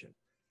membership?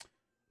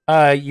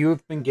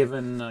 You've been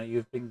given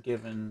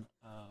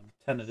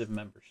tentative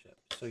membership,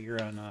 so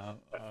you're on a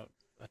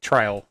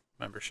trial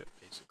membership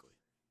basically.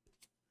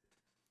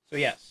 So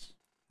yes,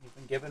 you've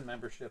been given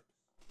membership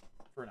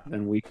for now.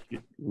 Then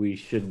we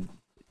should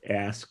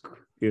ask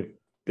if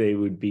they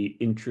would be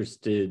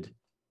interested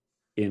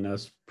in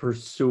us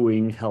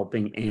pursuing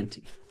helping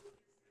Auntie.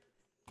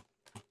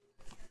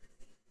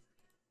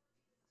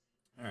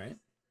 All right.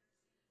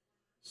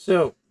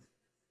 So,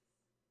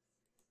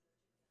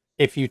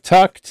 if you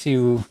talk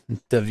to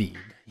David,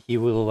 he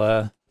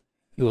will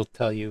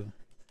tell you.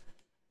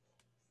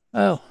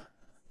 Well,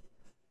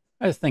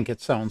 I think it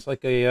sounds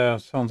like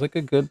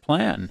a good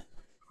plan.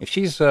 If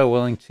she's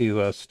willing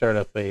to start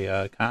up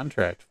a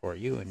contract for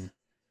you, and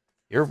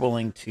you're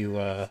willing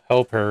to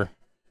help her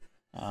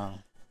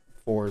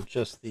for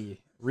just the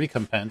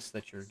recompense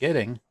that you're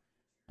getting,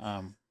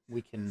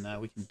 we can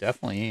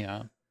definitely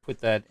put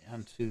that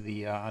onto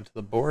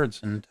the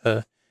boards and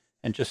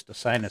just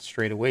assign it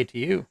straight away to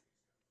you.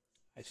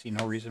 I see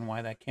no reason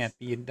why that can't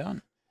be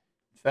done.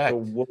 In fact, So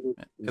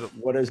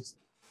what does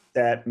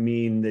that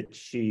mean that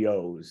she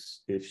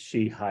owes if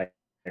she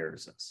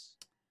hires us?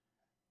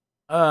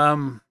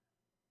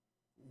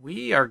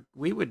 We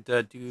would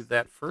do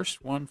that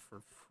first one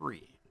for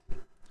free,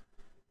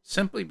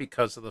 simply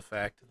because of the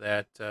fact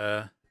that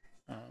the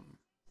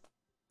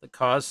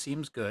cause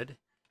seems good,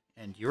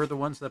 and you're the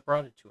ones that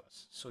brought it to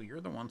us. So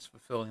you're the ones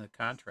fulfilling the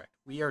contract.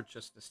 We are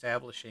just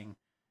establishing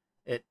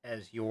it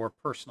as your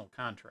personal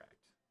contract,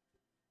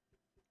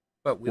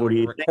 but we'll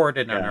record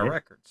it on our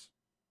records.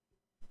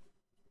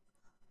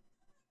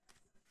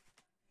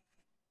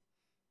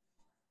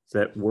 Does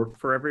that work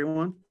for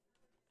everyone?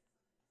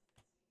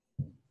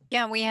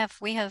 Yeah, we have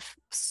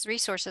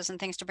resources and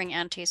things to bring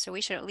Auntie, so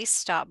we should at least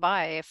stop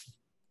by if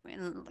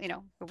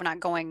we're not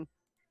going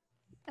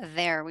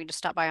there. We just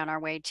stop by on our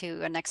way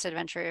to a next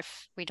adventure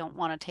if we don't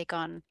want to take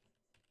on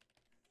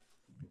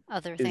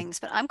other things.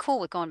 But I'm cool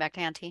with going back to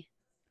Auntie.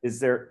 Is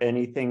there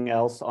anything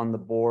else on the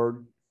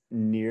board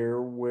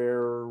near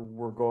where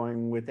we're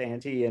going with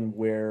Auntie and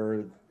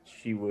where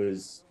she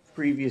was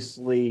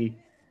previously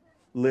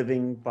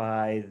living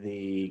by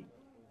the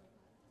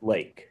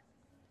lake?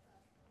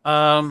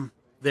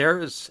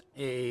 There's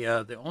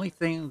the only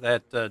thing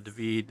that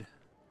David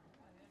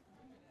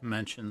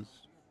mentions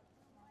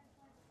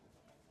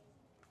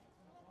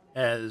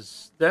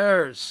as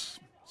there's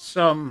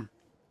some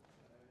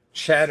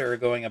chatter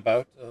going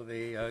about of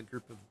a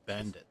group of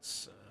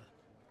bandits,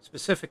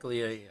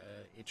 specifically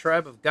a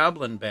tribe of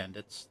goblin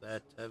bandits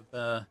that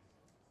have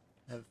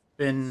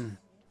been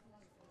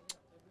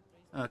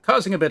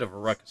causing a bit of a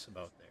ruckus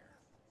about there.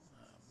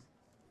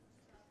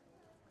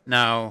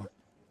 Now,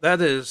 that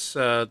is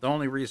the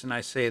only reason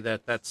I say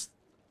that that's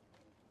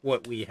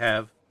what we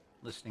have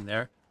listing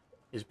there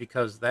is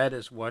because that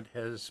is what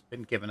has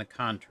been given a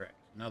contract.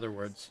 In other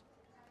words,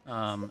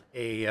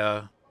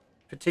 a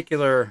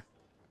particular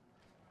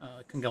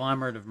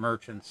conglomerate of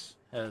merchants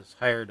has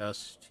hired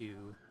us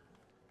to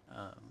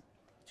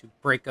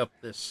break up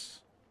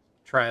this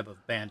tribe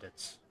of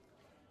bandits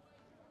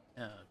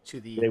to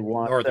the They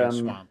want northern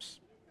them swamps.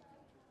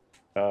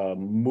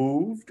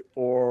 Moved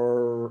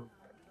or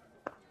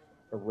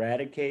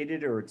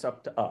eradicated, or it's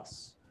up to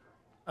us?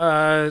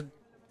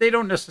 They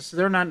don't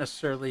necessarily. They're not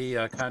necessarily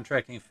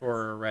contracting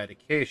for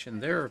eradication.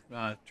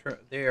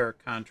 They are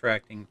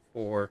contracting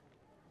for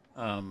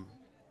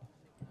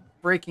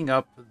breaking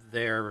up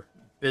their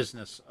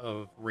business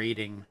of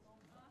raiding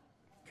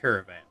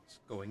caravans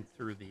going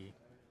through the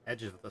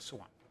edge of the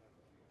swamp.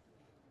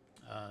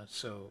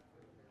 So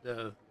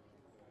the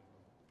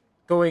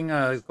going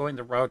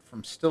the route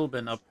from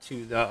Stilben up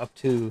to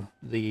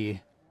the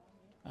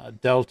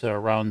delta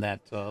around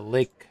that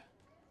lake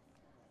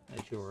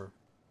that your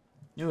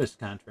newest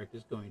contract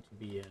is going to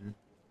be in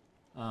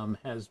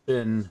has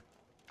been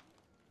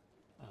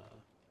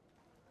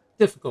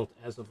difficult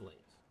as of late.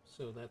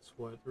 So that's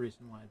the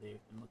reason why they've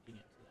been looking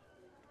into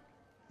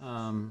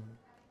that.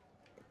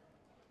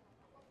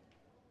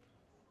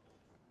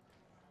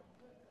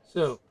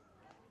 So,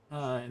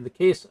 in the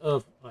case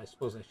of, I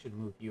suppose I should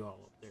move you all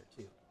up there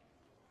too.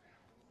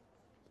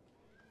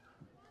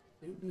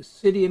 The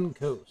Lucidian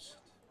Coast.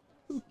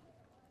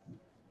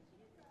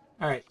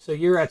 All right, so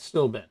you're at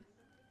Stilben.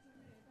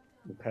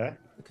 Okay.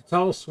 The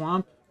Catal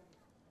Swamp,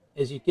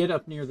 as you get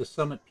up near the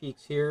summit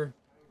peaks here,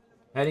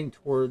 heading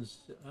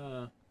towards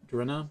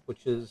Drina,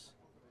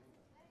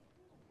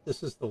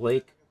 this is the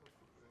lake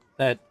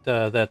that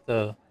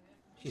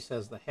she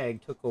says the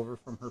hag took over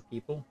from her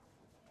people.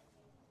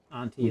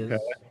 Auntie's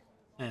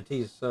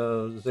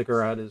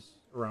ziggurat is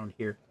around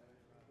here.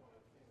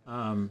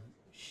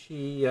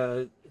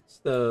 It's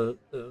the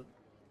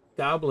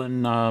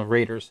goblin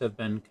raiders have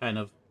been kind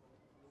of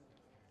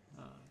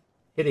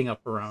hitting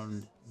up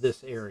around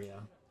this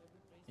area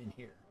in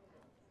here.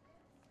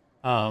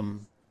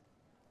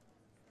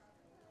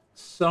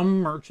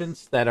 Some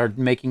merchants that are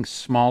making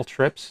small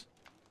trips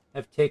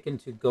have taken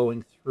to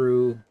going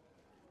through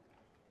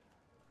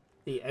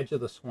the edge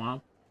of the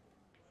swamp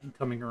and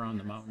coming around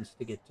the mountains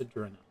to get to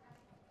Drina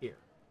here,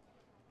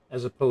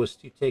 as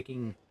opposed to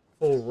taking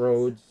full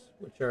roads,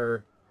 which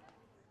are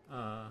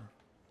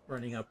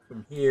running up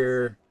from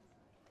here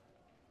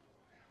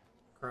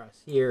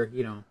across here.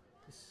 You know,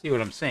 see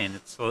what I'm saying?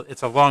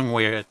 It's a long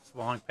way. It's a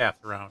long path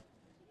around.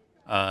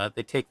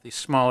 They take the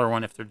smaller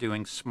one if they're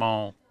doing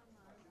small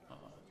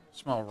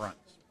runs,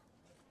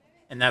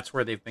 and that's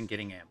where they've been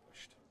getting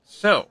ambushed.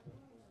 So,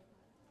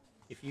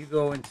 if you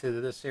go into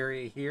this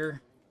area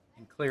here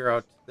and clear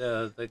out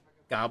the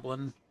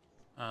goblin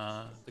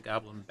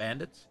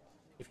bandits,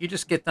 if you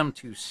just get them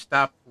to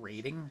stop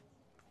raiding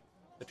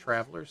the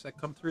travelers that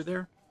come through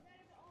there,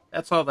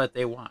 that's all that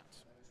they want.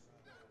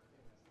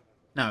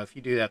 Now, if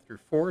you do that through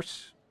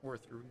force or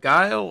through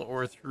guile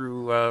or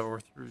through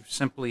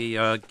simply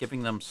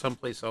giving them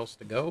someplace else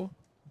to go,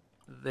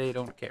 they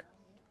don't care.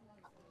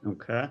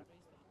 Okay.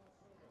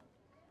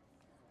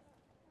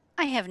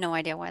 I have no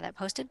idea why that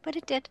posted, but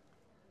it did.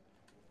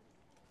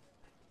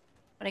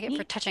 What I get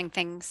for touching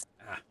things.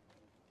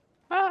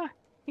 Ah,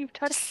 you've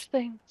touched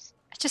things.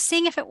 Just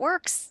seeing if it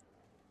works.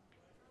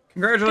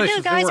 Congratulations,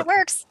 Good guys, it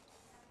works.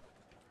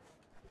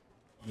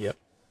 Yep.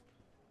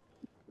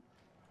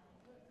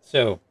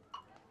 So,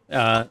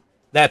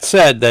 that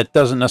said, that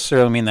doesn't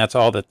necessarily mean that's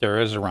all that there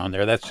is around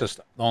there. That's just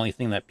the only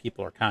thing that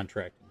people are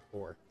contracting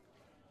for.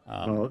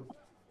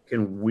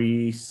 Can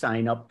we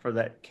sign up for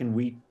that? Can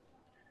we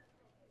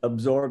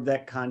absorb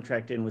that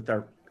contract in with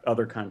our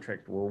other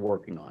contract we're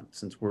working on?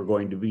 Since we're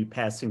going to be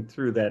passing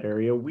through that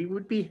area, we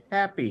would be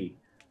happy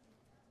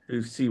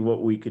to see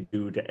what we could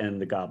do to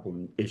end the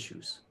goblin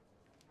issues.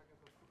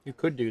 You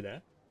could do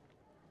that.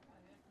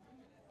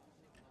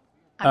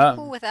 I'm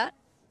cool with that.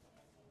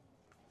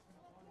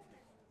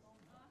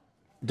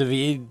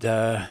 David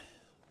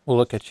will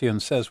look at you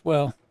and says,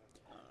 well,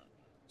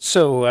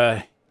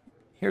 so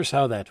here's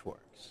how that works.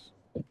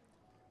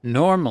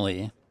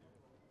 Normally,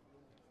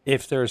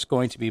 if there's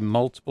going to be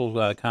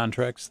multiple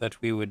contracts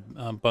that we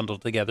would bundle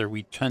together,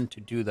 we tend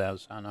to do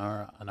those on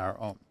our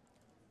own.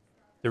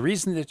 The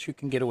reason that you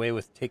can get away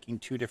with taking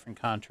two different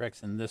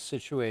contracts in this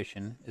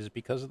situation is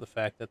because of the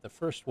fact that the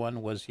first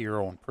one was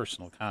your own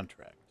personal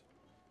contract.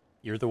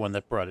 You're the one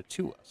that brought it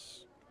to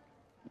us.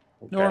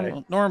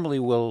 Okay. Normally,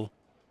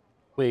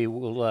 we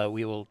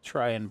will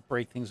try and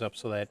break things up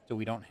so that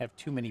we don't have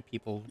too many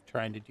people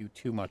trying to do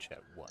too much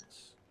at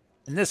once.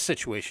 In this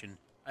situation,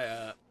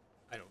 I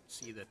don't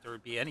see that there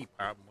would be any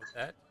problem with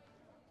that.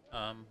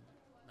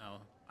 Now,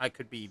 I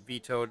could be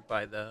vetoed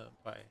by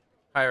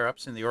higher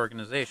ups in the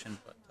organization,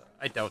 but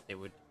I doubt they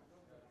would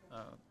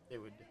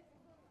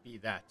be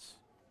that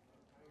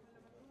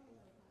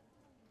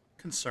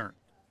concerned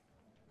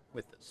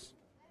with this.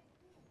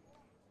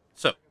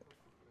 So,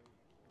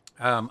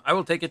 I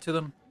will take it to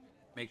them,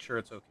 make sure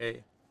it's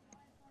okay,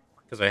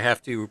 because I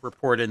have to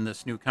report in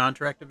this new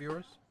contract of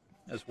yours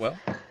as well.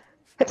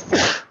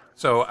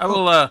 So I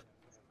will.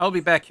 I'll be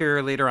back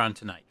here later on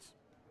tonight.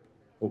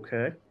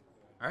 Okay.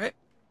 All right.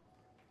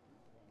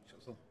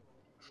 So,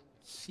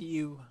 see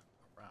you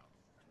around.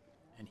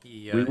 And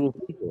We will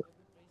be here.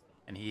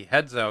 and he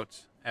heads out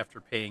after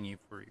paying you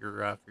for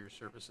your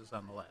services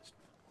on the last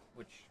one,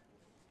 which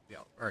we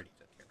already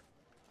took care of.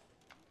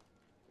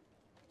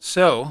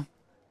 So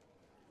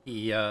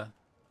he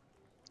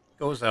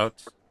goes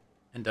out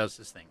and does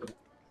his thing.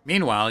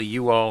 Meanwhile,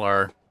 you all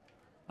are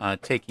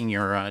taking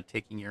your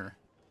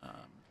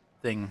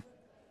thing,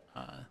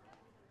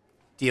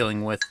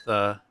 dealing with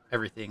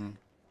everything,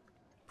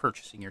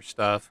 purchasing your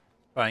stuff,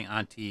 buying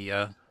Auntie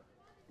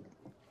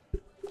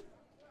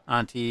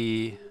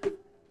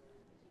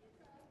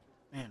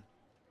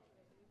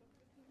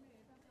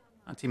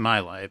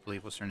Mila, I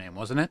believe was her name,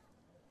 wasn't it?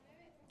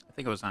 I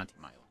think it was Auntie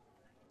Mila.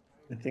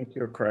 I think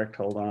you're correct.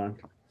 Hold on.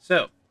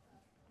 So,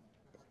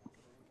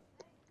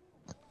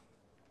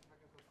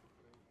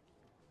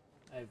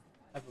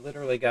 I've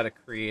literally got to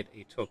create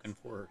a token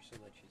for her so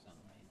that she's on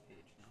the main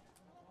page now.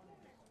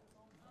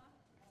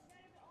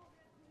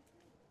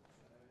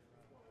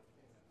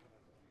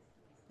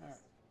 All right.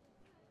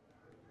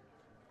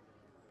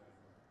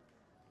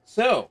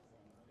 So,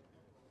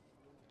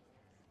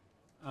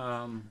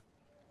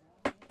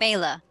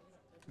 Mela.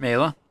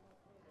 Mela.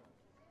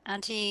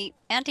 Auntie,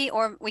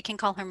 or we can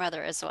call her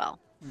mother as well.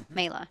 Mm-hmm.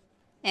 Mela.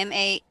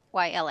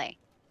 Mayla.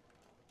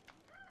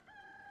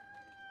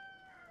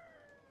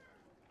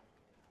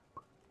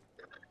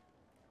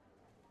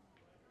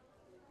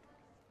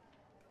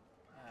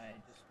 I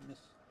just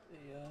missed the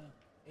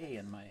A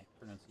in my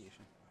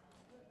pronunciation.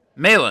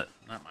 Mela,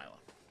 not Mila.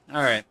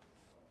 All right.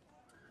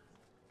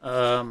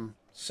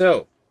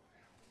 So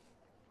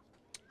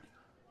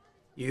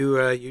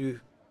you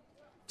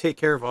take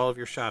care of all of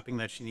your shopping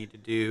that you need to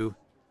do.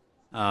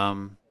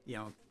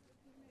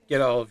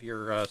 Get all of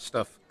your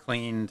stuff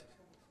cleaned,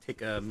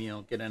 take a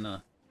meal, get in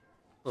a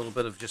little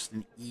bit of just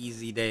an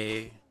easy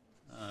day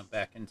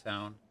back in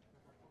town.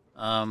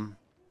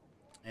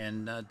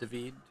 And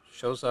David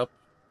shows up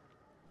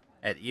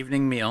at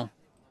evening meal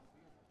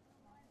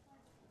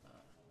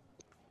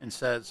and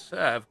says,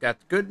 I've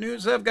got good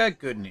news, I've got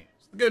good news.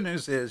 The good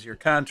news is your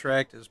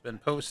contract has been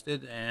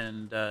posted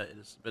and it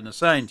has been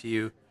assigned to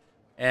you.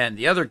 And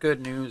the other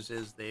good news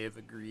is they have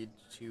agreed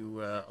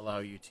to allow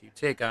you to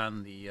take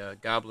on the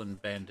Goblin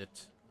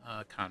Bandit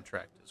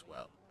contract as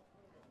well.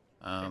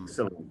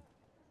 Excellent.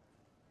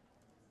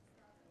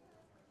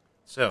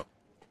 So,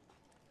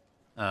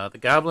 the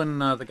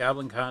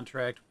Goblin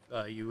contract,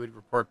 you would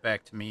report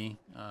back to me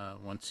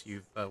once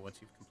you've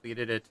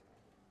completed it.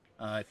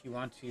 If you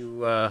want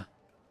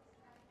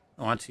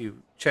to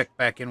check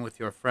back in with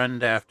your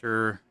friend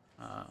after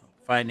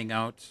finding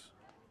out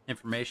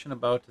information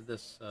about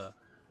this.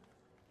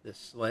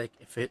 Like,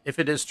 if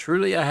it is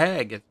truly a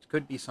hag, it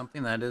could be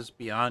something that is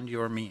beyond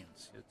your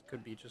means. It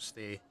could be just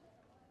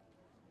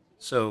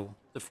So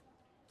the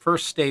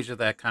first stage of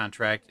that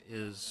contract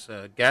is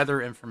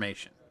gather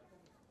information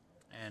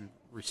and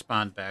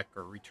respond back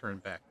or return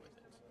back with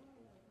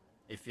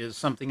it. If it is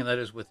something that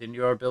is within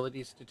your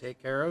abilities to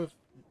take care of,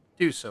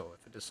 do so.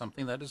 If it is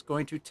something that is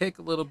going to take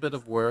a little bit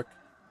of work,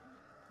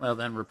 well,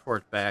 then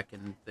report back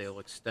and they'll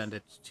extend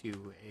it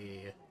to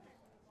a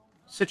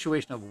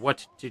situation of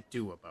what to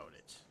do about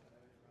it.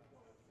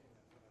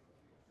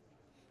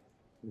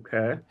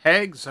 Okay.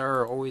 Hags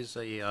are always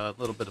a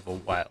little bit of a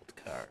wild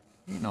card.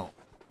 You know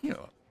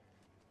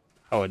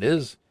how it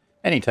is.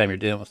 Anytime you're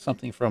dealing with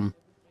something from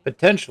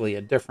potentially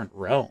a different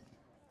realm,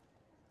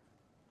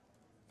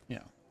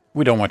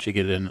 we don't want you to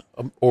get in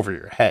over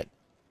your head.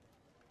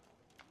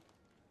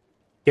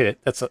 Get it?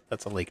 That's a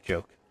lake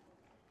joke.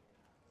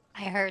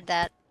 I heard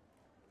that.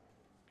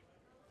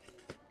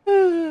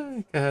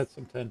 God,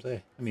 sometimes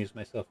I amuse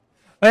myself.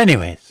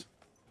 Anyways,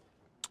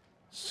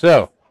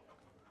 so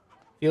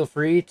feel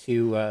free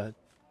to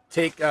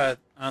take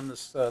on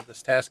this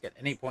task at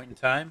any point in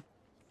time.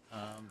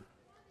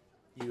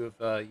 You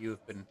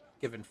have been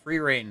given free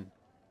reign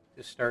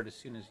to start as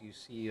soon as you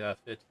see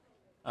fit.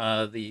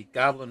 The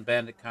Goblin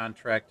Bandit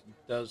contract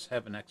does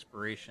have an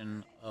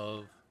expiration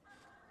of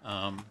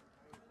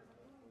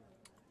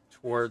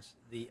towards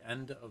the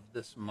end of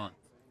this month.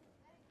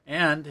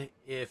 And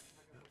if,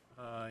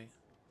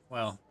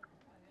 well,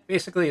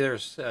 basically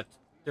there's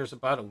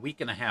about a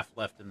week and a half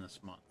left in this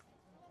month.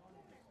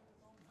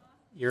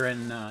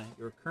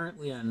 You're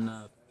currently in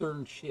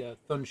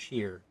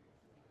Thunshir.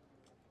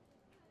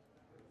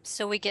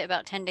 So we get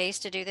about 10 days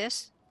to do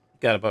this?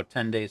 Got about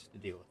 10 days to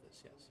deal with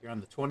this, yes. You're on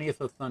the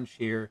 20th of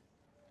Thunshir,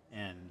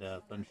 and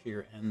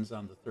Thunshir ends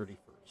on the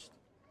 31st.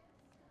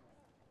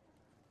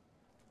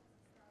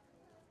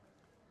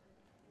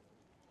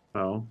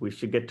 Oh, we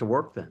should get to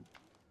work then.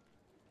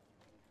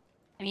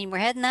 I mean, we're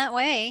heading that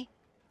way.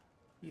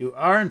 You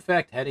are, in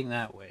fact, heading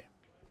that way.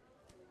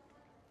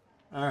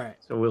 All right.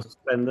 So we'll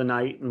spend the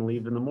night and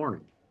leave in the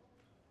morning.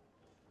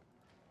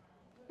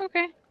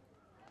 Okay.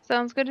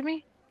 Sounds good to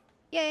me.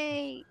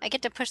 Yay! I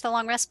get to push the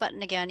long rest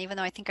button again, even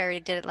though I think I already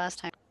did it last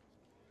time.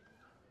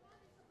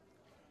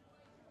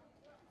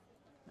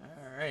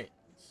 All right.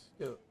 Let's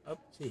go up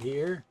to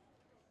here.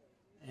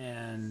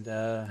 And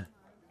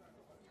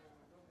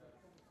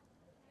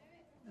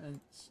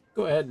let's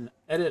go ahead and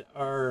edit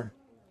our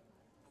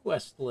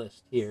quest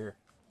list here.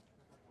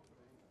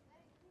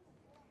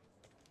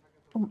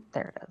 Oh,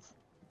 there it is.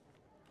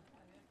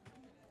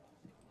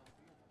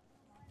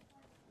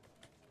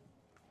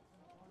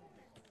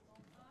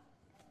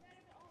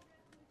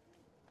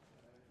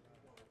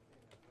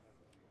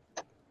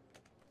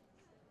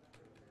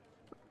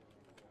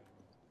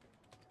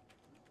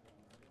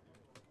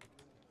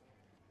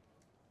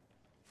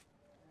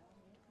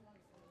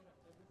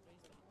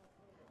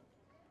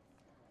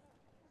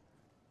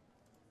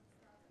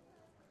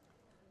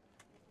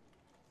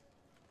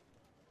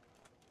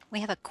 We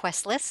have a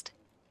quest list.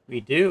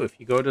 We do. If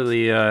you go to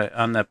the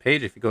on that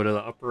page, if you go to the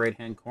upper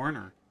right-hand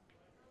corner,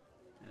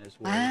 that is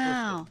where it is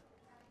Wow. listed.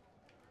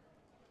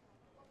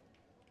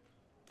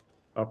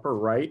 Upper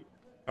right.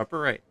 Upper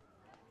right.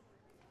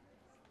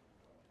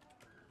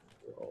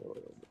 Over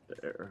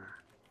there.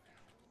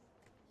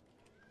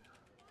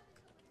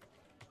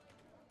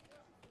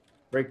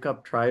 Break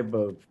up tribe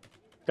of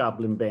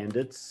goblin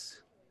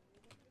bandits.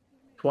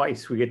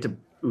 Twice. We have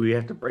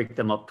to break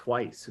them up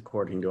twice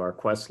according to our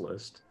quest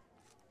list.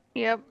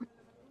 Yep.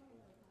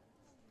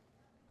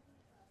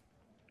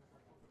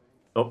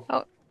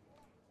 Oh,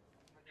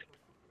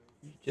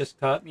 You just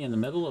caught me in the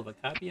middle of a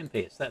copy and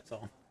paste, that's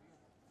all.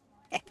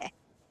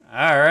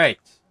 All right.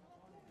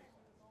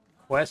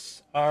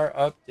 Quests are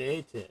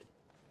updated.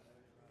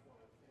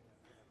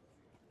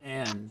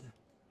 And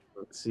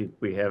let's see if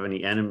we have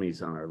any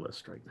enemies on our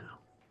list right now.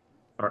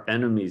 Our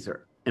enemies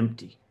are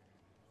empty.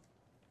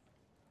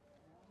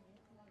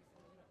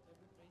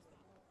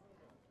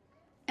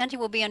 And he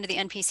will be under the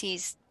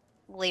NPCs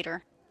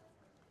later.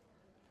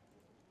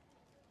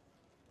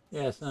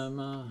 yes,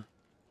 I'm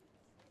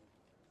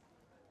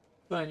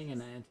finding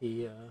an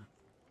anti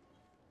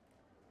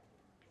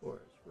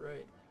forest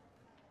right.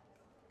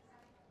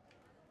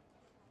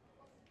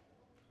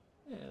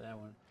 Yeah, that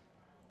one.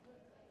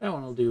 That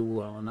one will do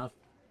well enough.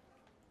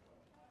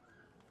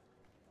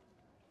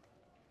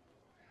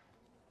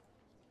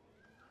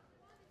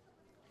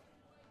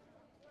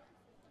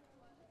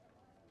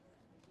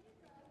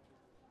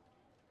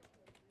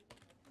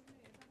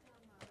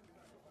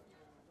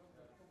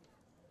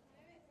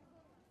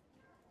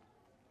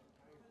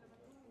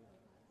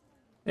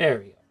 There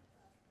we go.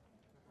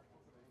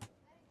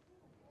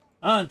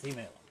 Auntie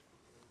Mela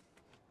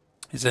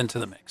is into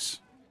the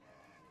mix.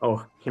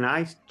 Oh, can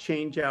I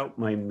change out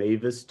my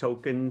Mavis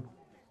token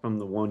from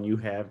the one you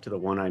have to the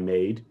one I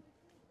made?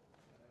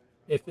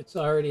 If it's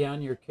already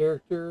on your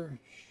character,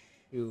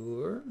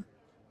 sure.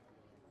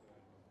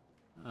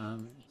 It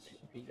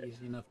should be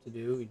easy enough to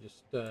do. We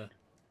just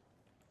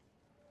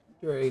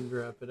drag and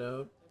drop it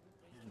out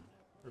and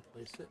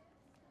replace it.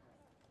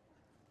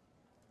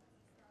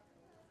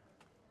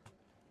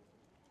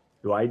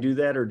 Do I do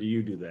that or do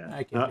you do that?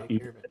 I can take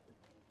care of it.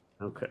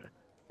 Okay.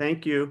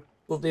 Thank you.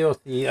 We'll deal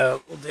with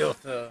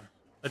the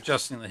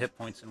adjusting the hit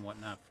points and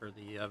whatnot for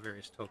the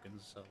various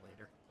tokens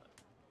later.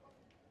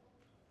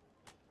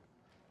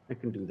 I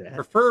can do that.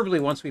 Preferably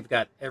once we've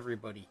got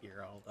everybody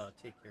here, I'll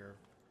take care of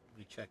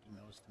rechecking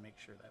those to make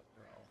sure that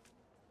we're all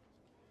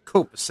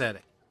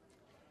copacetic.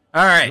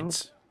 All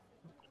right.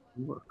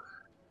 Look.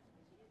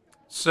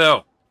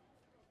 So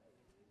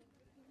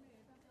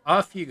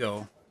off you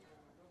go.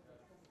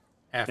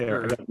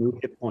 There, I got new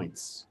hit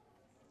points.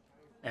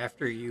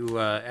 After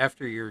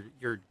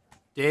your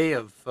day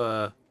of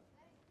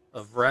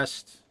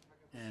rest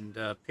and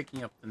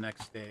picking up the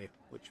next day,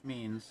 which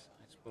means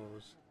I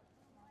suppose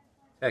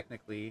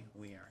technically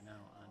we are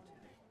now on to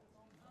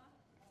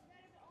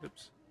the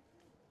oops.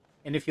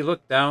 And if you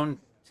look down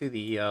to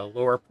the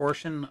lower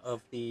portion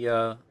of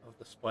the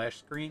splash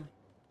screen,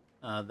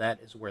 that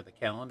is where the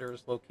calendar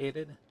is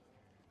located,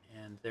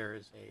 and there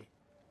is a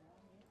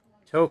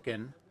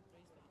token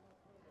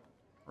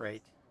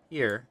right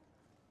here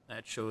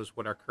that shows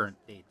what our current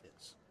date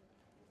is.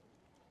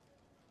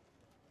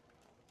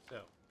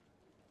 So,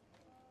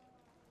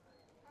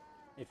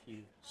 if you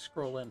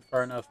scroll in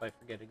far enough, I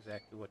forget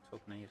exactly what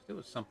token I used. It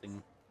was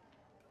something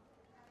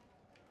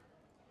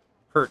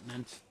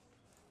pertinent.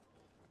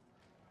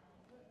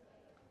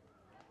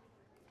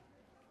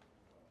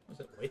 Was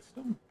it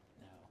Whitestone?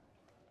 No.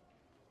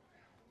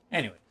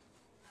 Anyway.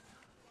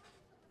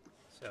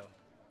 So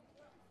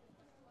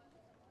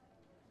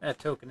that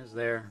token is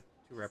there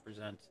to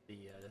represent the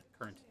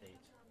current state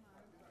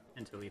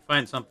until we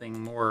find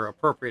something more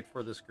appropriate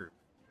for this group.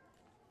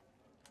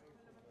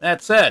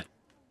 That said,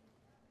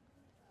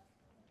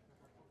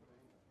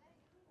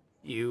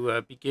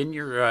 you begin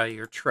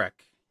your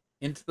trek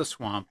into the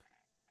swamp,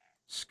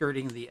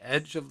 skirting the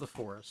edge of the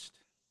forest,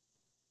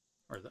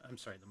 or the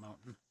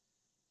mountain,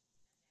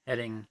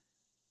 heading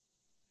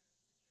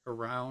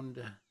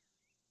around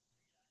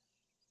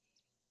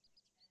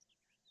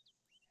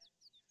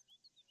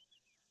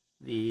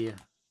the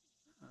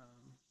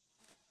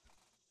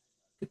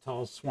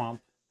Catal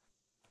Swamp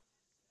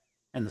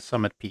and the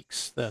summit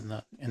peaks,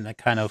 in the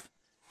kind of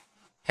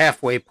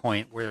halfway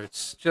point where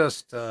it's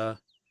just a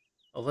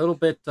little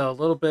bit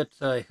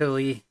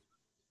hilly,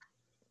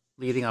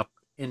 leading up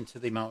into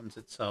the mountains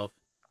itself,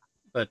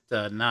 but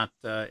not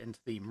into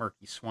the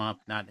murky swamp,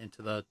 not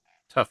into the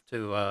tough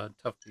to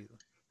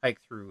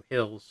hike through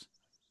hills,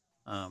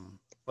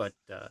 but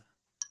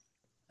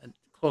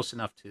close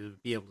enough to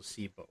be able to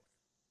see both.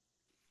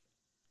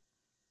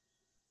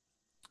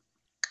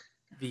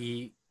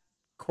 The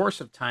course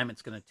of time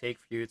it's going to take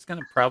for you, it's going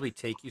to probably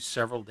take you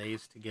several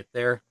days to get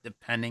there,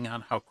 depending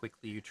on how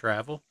quickly you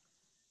travel.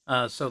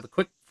 So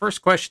the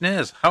first question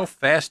is, how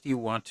fast do you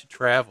want to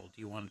travel? Do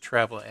you want to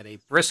travel at a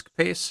brisk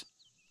pace,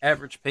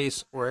 average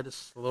pace, or at a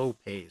slow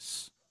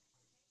pace?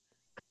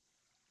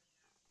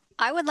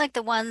 I would like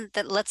the one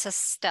that lets us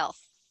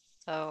stealth.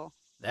 So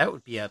that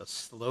would be at a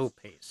slow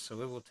pace.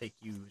 So it will take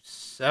you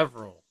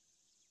several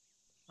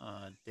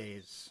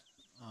days.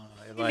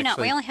 maybe not.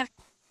 We only have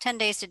 10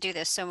 days to do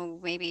this, so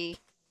maybe.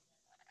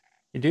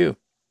 You do.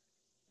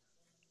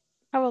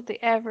 How about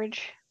the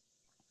average?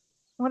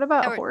 What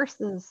about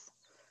horses?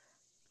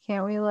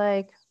 Can't we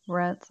like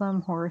rent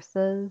some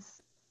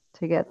horses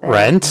to get there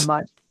Rent?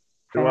 much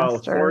faster? Well,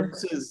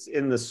 horses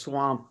in the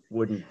swamp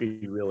wouldn't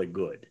be really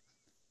good.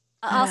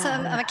 Also,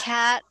 I'm a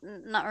cat,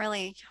 not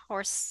really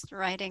horse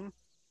riding.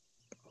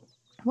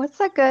 What's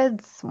a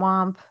good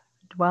swamp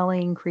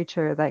dwelling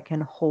creature that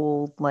can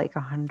hold like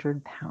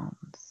 100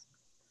 pounds?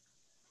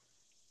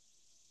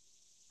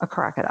 A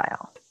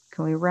crocodile.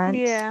 Can we rent?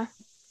 Yeah.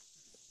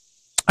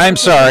 I'm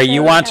sorry,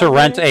 you want to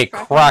rent a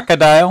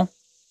crocodile?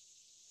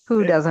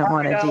 Who doesn't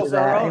want to do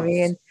that? I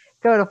mean,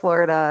 go to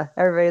Florida.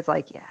 Everybody's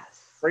like,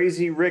 yes.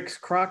 Crazy Rick's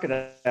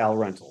crocodile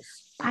rentals.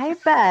 I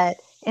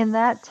bet in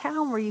that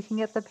town where you can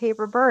get the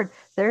paper bird,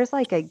 there's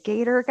like a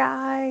gator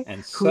guy.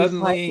 And suddenly,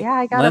 like, yeah,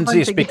 I got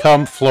Lindsay's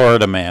become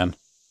Florida man.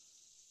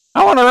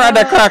 I want to ride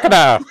a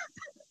crocodile.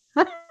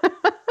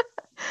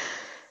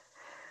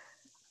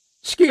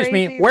 Excuse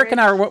me, where can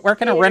I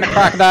rent a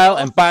crocodile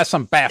and buy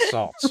some bath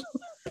salts?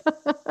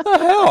 The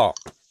hell?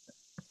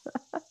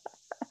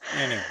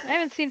 Anyway. I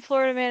haven't seen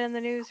Florida Man in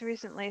the news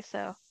recently,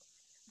 so.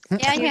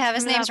 Yeah, you have.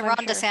 His name's I'm Ron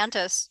sure.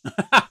 DeSantis.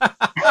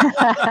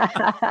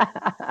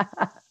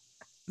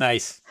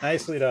 Nice.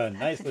 Nicely done.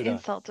 Nicely done.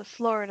 Insult to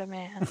Florida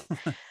Man.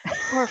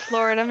 Poor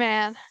Florida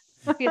Man.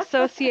 Be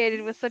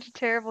associated with such a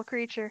terrible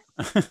creature.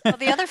 Well,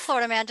 the other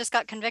Florida man just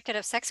got convicted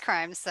of sex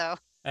crimes, so.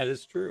 That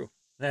is true.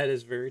 That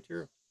is very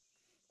true.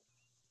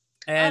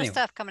 A lot Anyway, of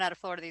stuff coming out of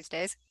Florida these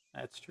days.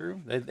 that's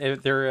true.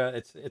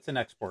 It's an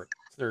export.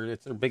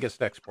 It's their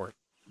biggest export.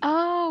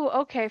 Oh,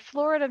 okay.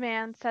 Florida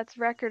Man sets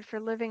record for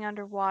living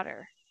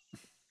underwater.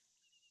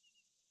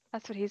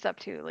 That's what he's up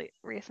to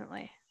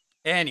recently.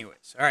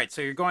 Anyways, all right.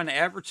 So you're going to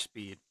average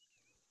speed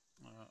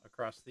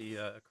across the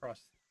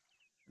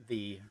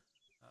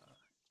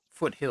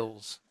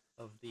foothills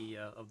of the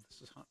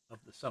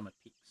summit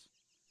peaks.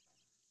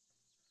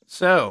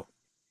 So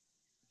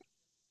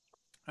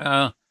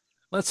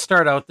let's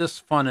start out this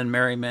fun and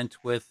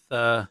merriment with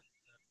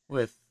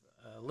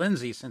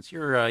Lindsay, since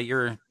you're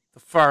the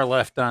far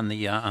left on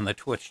the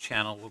Twitch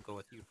channel. We'll go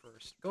with you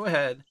first. Go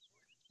ahead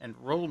and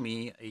roll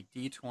me a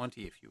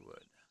d20 if you would.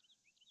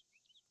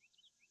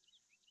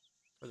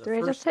 Do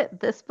I just hit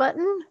this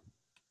button?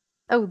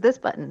 Oh, this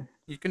button.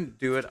 You can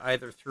do it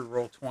either through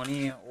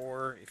Roll20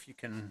 or if you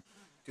can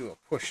do a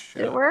push.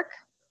 Did it work?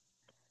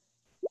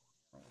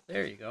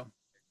 There you go.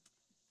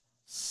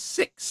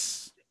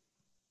 6.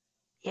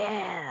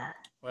 Yeah.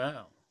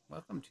 Well,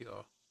 welcome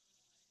to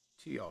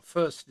your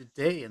first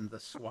day in the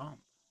swamp.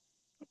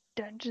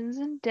 Dungeons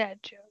and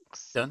Dad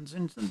Jokes.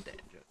 Dungeons and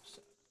Dad Jokes.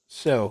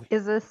 So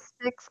is a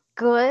 6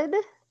 good?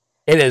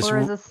 It is. Or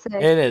is a 6?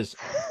 It is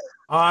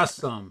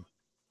awesome.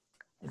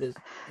 It is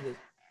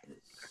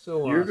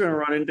so You're awesome.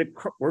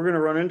 We're gonna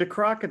run into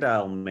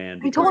Crocodile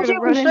Man. I told you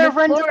we should have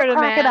run into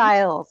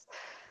crocodiles.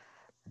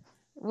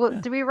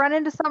 Well, do we run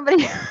into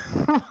somebody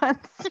who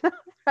wants to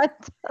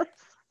rent us?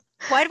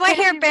 Why do I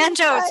hear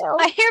banjos?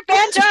 I hear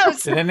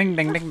banjos. Ding, ding,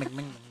 ding, ding, ding,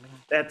 ding.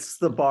 That's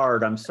the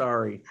bard. I'm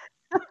sorry.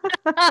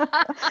 What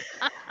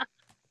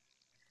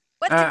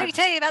did we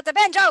tell you about the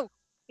banjo?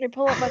 I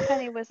pull up my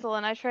penny whistle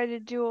and I try to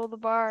duel the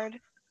bard.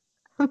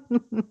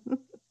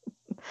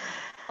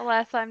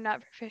 Alas, I'm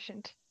not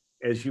proficient.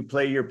 As you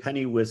play your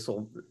penny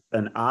whistle,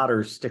 an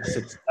otter sticks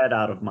its head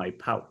out of my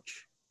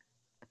pouch.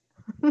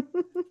 I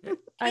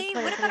Hey,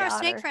 pray what for about the our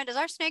snake otter. friend? Is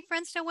our snake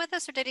friend still with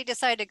us, or did he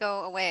decide to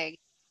go away?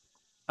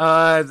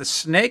 The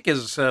snake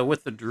is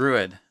with the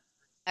druid.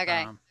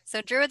 Okay,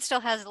 so Druid still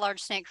has a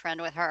large snake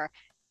friend with her.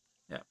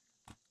 Yeah.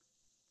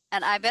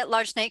 And I bet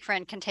large snake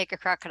friend can take a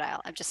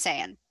crocodile. I'm just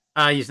saying.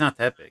 He's not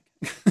that big.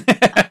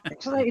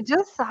 Actually, I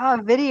just saw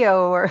a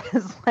video where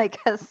it's like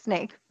a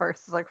snake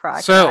versus a So,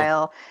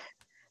 crocodile.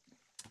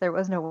 There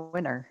was no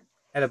winner.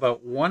 at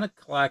about 1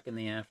 o'clock in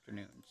the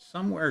afternoon,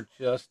 somewhere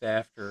just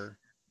after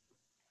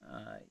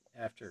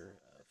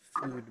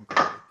food break,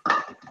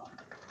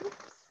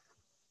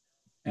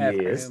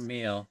 afternoon Yes.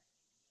 meal,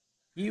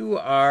 you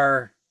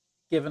are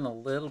given a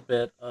little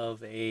bit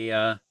of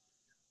a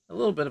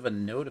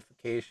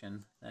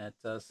notification that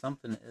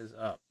something is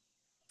up,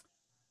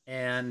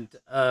 and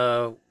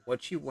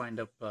what you wind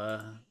up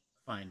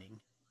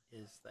finding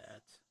is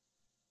that,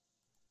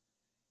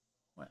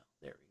 well,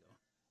 there we go.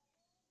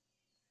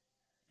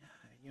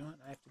 You know what?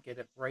 I have to get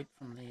it right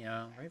from the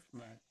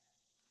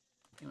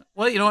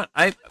Well, you know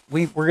what?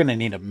 We're gonna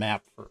need a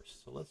map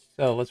first, so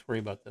let's worry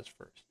about this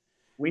first.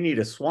 We need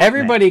a swamp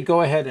Everybody, map.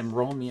 go ahead and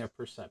roll me a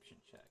perception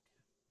check.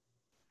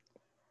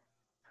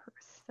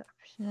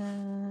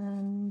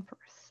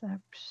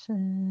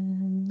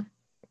 Perception.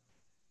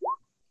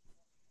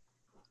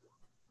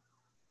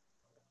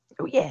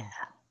 Oh yeah.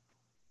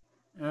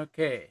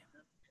 Okay.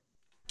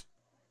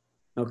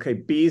 Okay,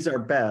 B's are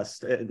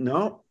best.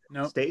 No,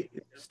 Stacy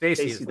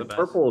Stacy, is the the best.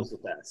 purple is the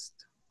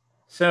best.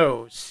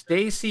 So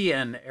Stacy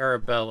and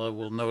Arabella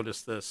will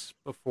notice this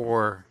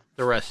before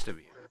the rest of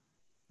you.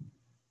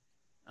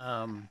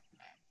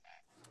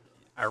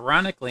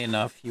 Ironically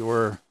enough, you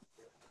were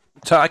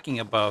talking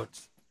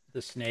about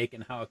the snake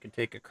and how it could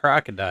take a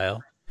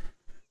crocodile.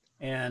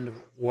 And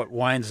what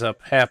winds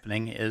up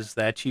happening is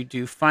that you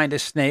do find a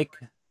snake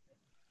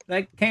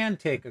that can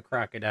take a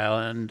crocodile.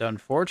 And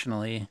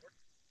unfortunately,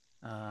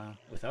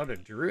 without a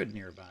druid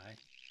nearby,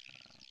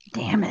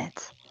 Damn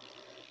it.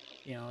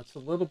 it's a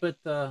little bit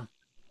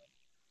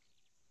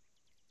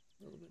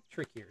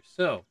trickier.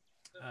 So,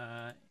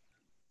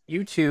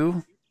 you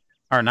two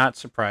are not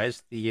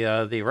surprised.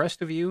 The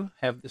rest of you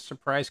have the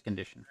surprise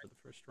condition for the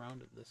first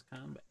round of this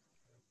combat.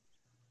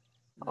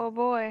 Oh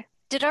boy.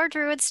 Did our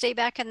druid stay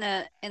back in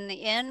the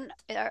inn?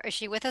 Is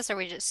she with us, or are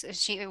we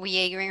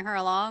Jaegering her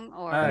along,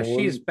 or?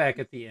 She's back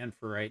at the inn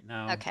for right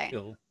now. Okay.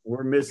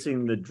 We're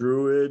missing the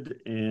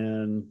druid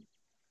and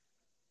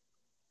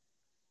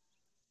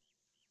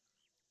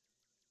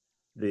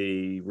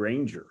the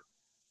ranger.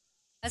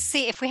 Let's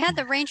see. If we had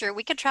the ranger,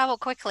 we could travel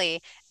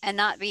quickly and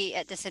not be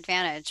at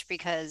disadvantage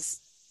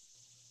because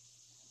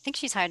I think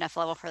she's high enough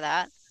level for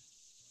that.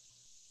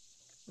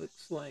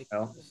 Looks like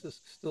this has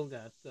still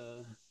got.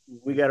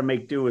 We got to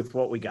make do with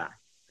what we got.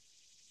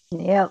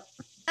 Yep.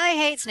 I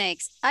hate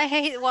snakes. I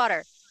hate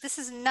water. This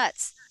is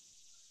nuts.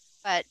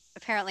 But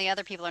apparently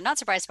other people are not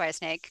surprised by a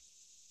snake.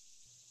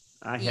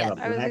 I have Yeah. a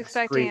black I was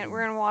expecting screen. it.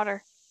 We're in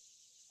water.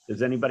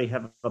 Does anybody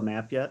have a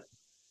map yet?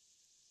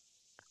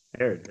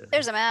 There it is.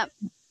 There's a map.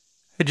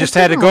 It just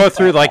had to go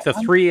through like the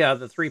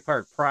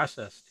three-part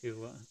process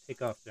to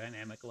take off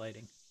dynamic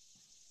lighting.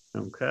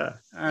 Okay. All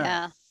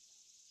Yeah. right.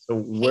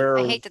 So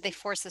I hate that they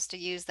force us to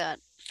use that.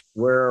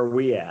 Where are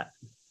we at?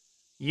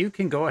 You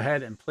can go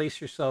ahead and place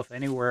yourself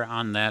anywhere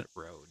on that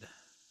road.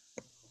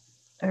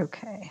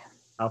 Okay.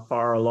 How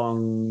far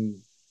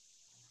along,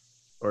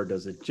 or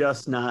does it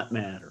just not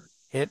matter?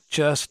 It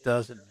just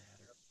doesn't matter.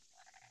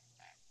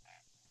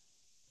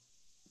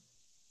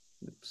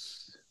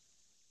 Oops.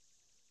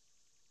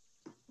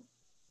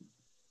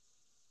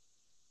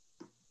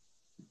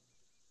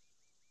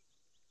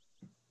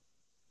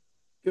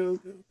 Go,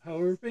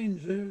 Power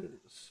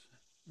Rangers.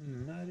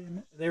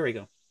 There we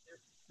go.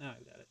 Now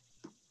I got it.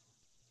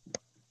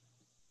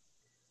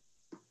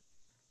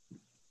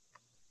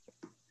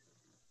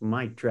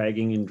 My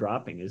dragging and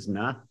dropping is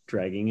not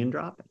dragging and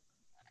dropping.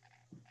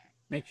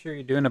 Make sure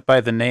you're doing it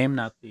by the name,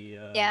 not the.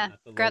 Yeah,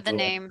 grab the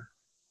logo. name.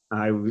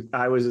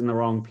 I was in the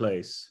wrong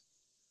place.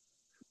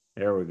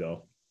 There we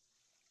go.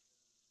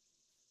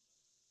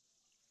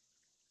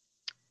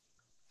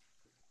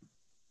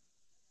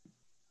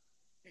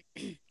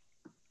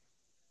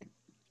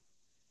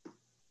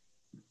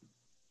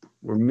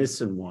 We're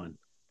missing one.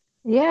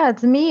 Yeah,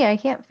 it's me. I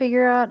can't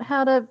figure out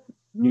how to.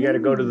 You got to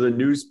go to the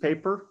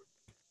newspaper.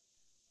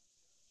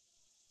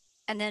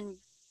 And then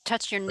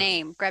touch your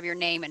name. Grab your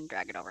name and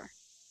drag it over.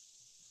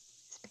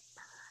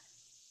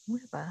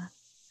 Where the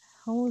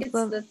hell is It's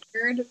the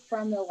third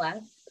from the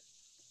left.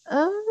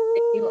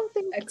 Oh, You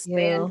thank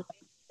expand.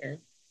 you.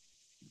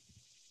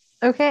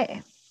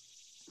 Okay.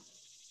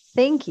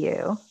 Thank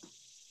you.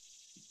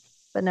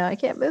 But now I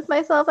can't move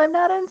myself. I'm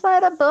not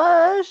inside a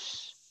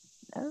bush.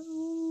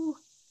 No.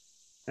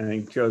 I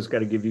think Joe's got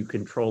to give you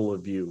control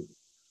of you.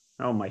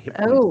 Oh, my hip.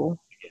 Oh.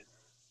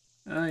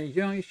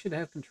 You should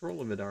have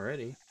control of it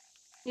already.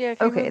 Yeah.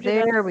 If you Okay, moved it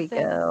up there the we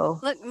thing. go.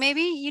 Look,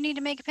 maybe you need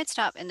to make a pit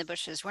stop in the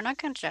bushes. We're not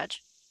going to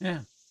judge.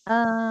 Yeah.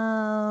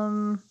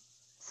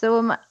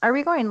 So are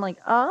we going like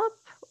up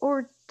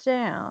or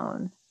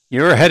down?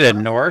 You're headed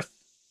north.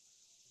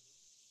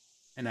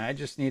 And I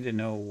just need to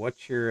know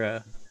what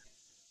your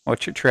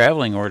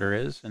traveling order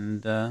is,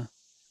 and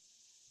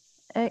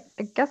I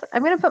guess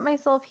I'm gonna put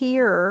myself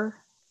here,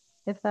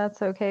 if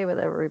that's okay with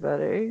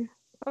everybody.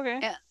 Okay.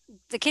 Yeah,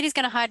 the kitty's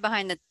gonna hide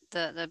behind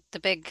the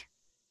big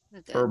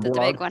Or the big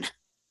blog. one.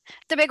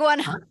 The big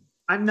one.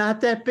 I'm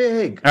not that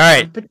big. All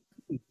right. I'm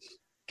petite.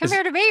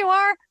 Compared to me, you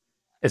are.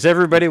 is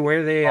everybody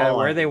where they Oh,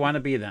 want to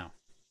be now?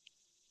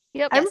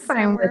 Yep. I'm Yes.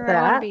 fine with where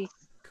I wanna that. be.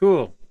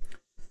 Cool.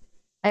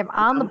 I'm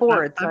on the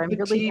board, so I'm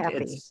really petite.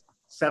 happy. It's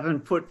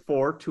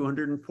 7'4",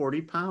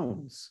 240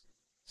 pounds.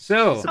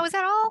 So Oh, is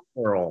that all?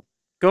 Girl.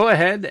 go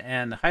ahead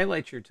and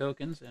highlight your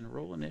tokens and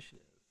roll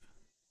initiative,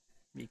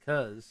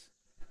 because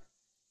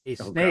a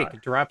Oh, snake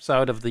God. drops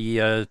out of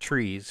the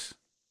trees.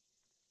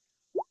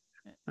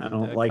 I and,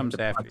 don't like comes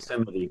the after you.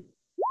 proximity.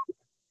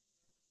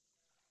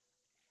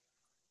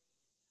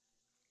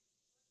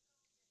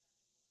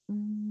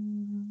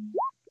 Mm,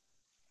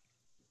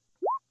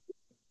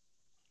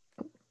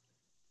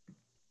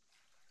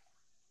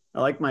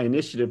 I like my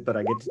initiative, but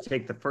I get to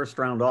take the first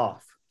round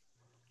off.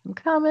 I'm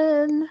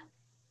coming. I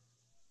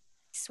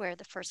swear,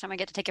 the first time I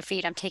get to take a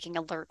feed, I'm taking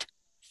alert.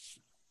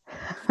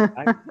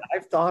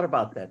 I've thought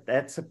about that.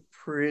 That's a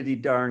pretty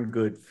darn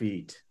good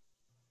feat.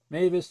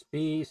 Mavis,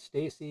 B,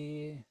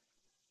 Stacy,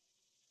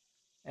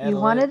 You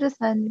wanted to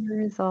send your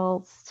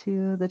results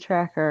to the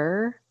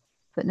tracker,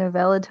 but no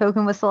valid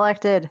token was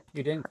selected.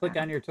 You didn't click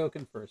on your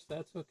token first.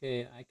 That's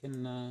okay. I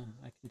can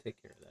take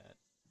care of that.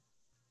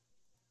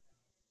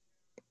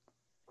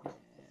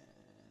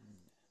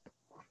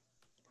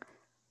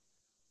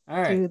 All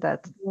right. Dude,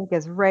 that snake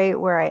is right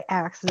where I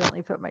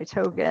accidentally put my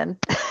token.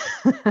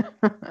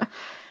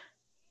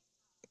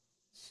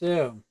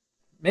 So,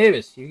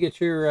 Mavis, you get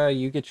your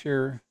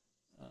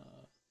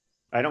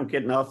I don't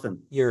get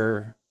nothing.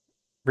 your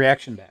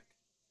reaction back.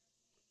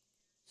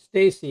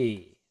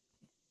 Stacy,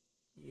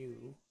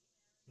 you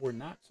were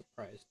not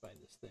surprised by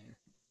this thing.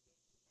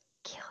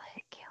 Kill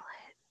it, kill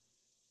it.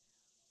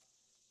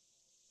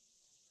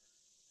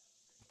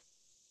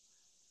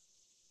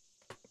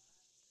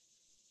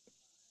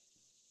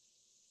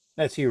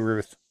 That's you,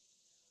 Ruth.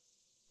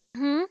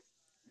 Hmm.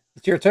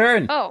 It's your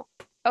turn. Oh.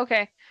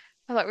 Okay.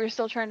 I thought we were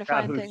still trying to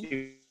Forgot find who things.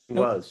 she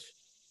Nope. was.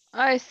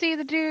 I see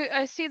the dude.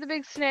 I see the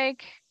big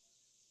snake.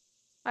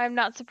 I'm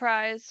not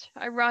surprised.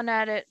 I run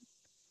at it.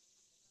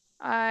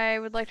 I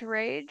would like to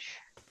rage.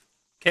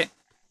 Okay.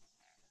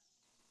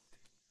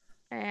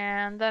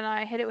 And then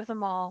I hit it with a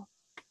maul.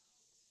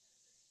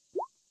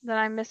 Then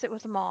I miss it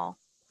with a maul.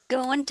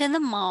 Going to the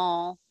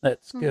mall.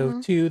 Let's go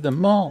Mhm. to the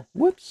mall.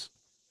 Whoops.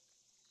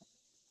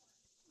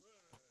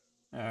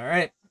 All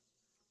right.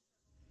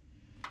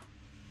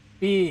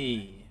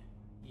 B,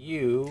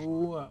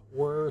 you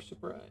were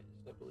surprised,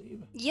 I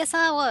believe. Yes,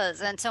 I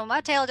was. And so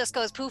my tail just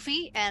goes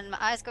poofy and my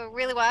eyes go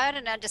really wide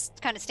and I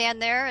just kind of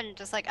stand there and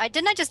just like,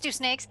 didn't I just do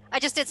snakes? I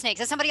just did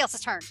snakes. It's somebody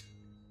else's turn.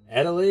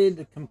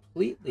 Adelaide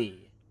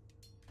completely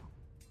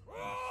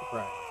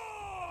surprised.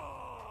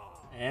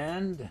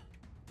 And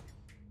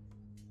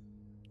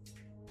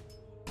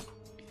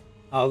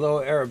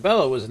although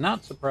Arabella was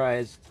not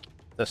surprised,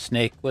 the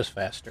snake was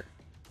faster.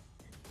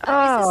 Is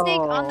the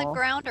snake on the Oh.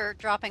 ground or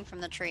dropping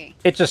from the tree?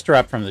 It just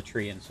dropped from the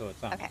tree, and so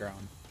it's on Okay. the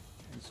ground.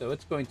 And so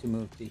it's going to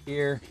move to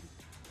here,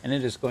 and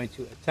it is going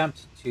to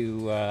attempt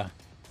to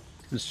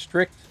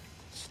constrict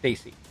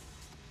Stacy.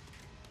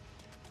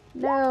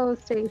 No,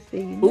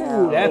 Stacy. Ooh,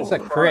 No. that's a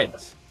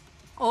crit.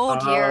 Oh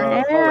dear. Hold it.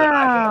 I get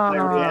my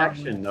Yeah.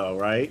 reaction though,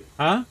 right?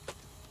 Huh?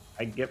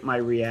 I get my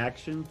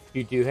reaction.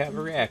 You do have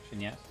a reaction,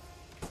 yes.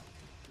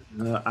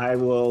 I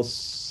will.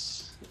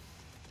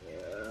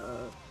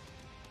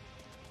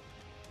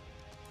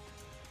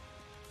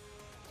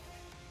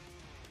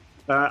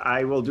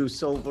 I will do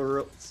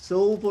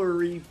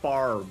silvery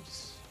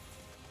barbs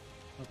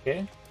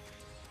Okay.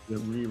 to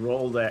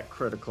re-roll that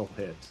critical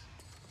hit.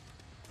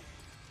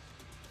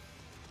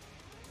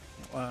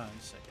 1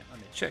 second. Let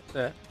me check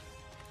that.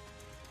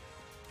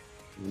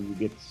 And you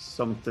get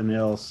something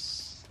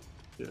else.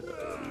 You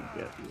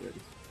get here.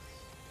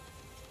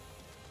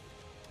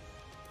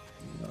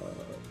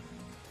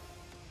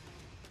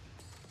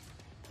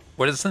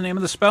 What is the name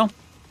of the spell?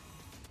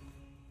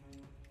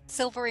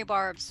 Silvery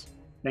barbs.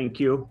 Thank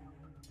you.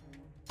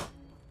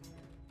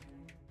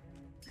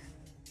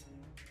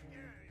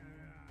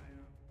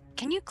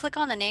 Can you click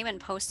on the name and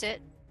post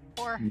it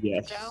for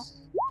Yes. Joe?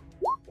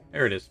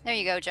 There it is. There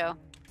you go, Joe.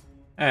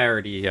 I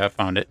already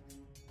found it.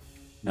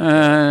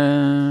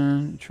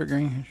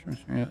 Triggering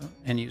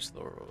and use the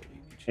roll.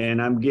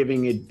 And I'm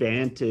giving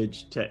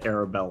advantage to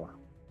Arabella.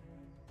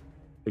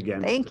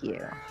 Against Thank her.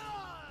 you.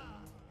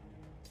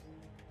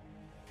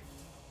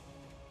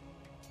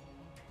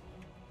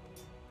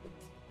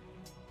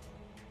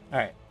 All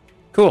right.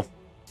 Cool.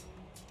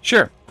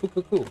 Sure.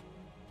 Cool.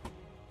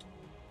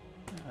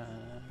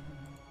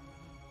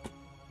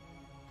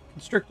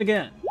 Constrict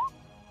again.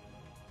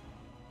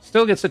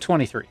 Still gets a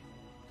 23,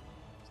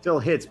 Still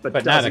hits, but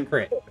but not a doesn't.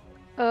 crit.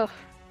 Ugh.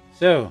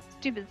 So,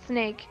 Stupid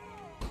snake.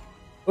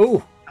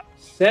 ooh,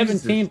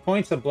 17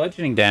 points of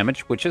bludgeoning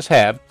damage, which is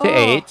halved to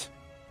Oh. 8.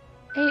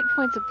 8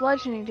 points of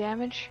bludgeoning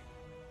damage.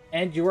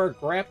 And you are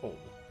grappled.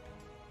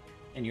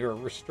 And you are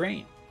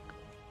restrained.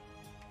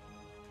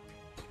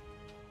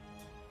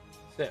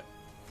 So.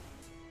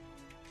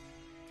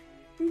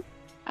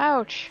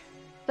 Ouch.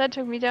 That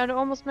took me down to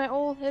almost my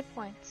old hit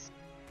points.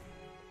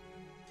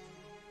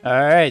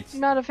 Alright.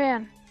 Not a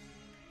fan.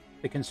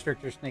 The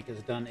constrictor snake has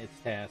done its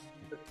task.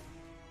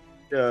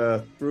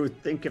 Ruth,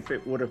 think if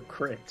it would have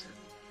crit.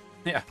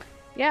 Yeah.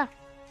 Yeah.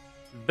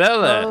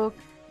 Bella. Oh,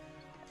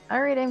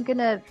 all right, I'm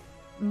gonna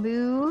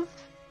move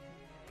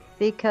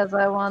because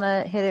I want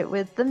to hit it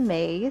with the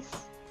mace,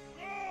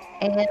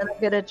 and I'm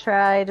gonna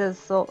try to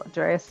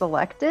do I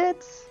select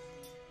it?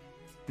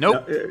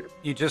 Nope. No,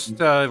 You just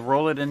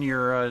roll it in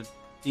your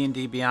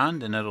D&D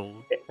Beyond, and it'll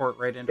port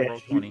right into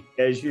Roll20.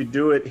 As you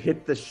do it,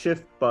 hit the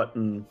shift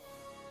button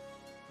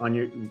on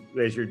your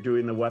as you're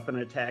doing the weapon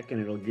attack,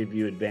 and it'll give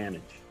you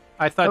advantage.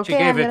 I thought Okay, you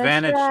gave I'm gonna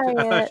advantage. I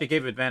try thought it. you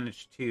gave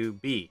advantage to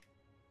B.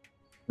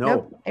 No,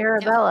 Nope,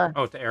 Arabella.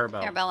 Oh, to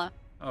Arabella. Arabella.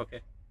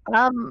 Okay.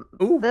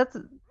 Ooh.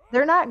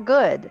 They're not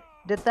good.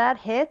 Did that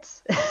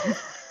hit?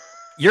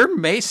 Your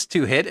mace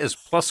to hit is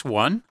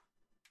 +1.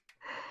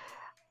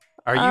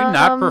 Are you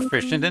not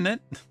proficient in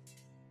it?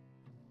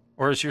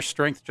 Or is your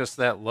strength just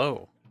that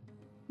low?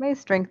 My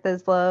strength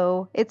is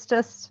low. It's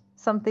just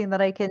something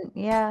that I can.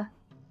 Yeah.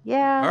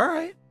 All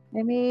right.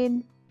 I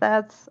mean,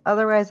 that's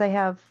otherwise I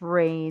have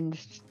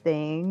ranged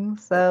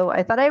things, so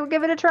I thought I would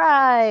give it a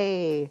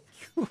try.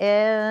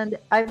 And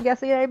I'm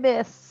guessing I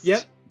missed.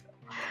 Yep.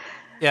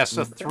 Yeah.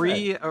 So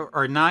 3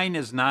 or 9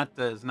 is not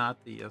the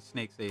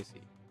snake's AC.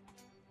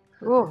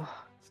 Ooh,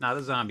 It's not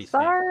a zombie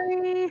snake.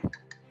 sorry.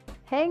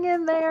 Hang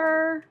in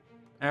there.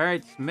 All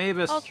right,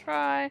 Mavis. I'll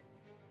try.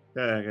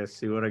 Okay, I gotta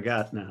see what I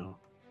got now.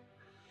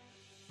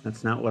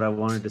 That's not what I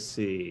wanted to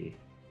see.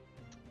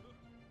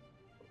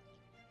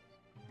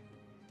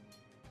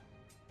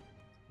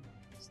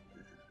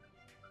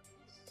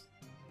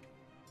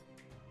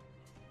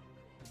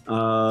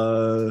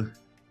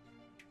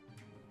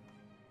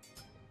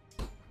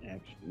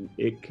 Action.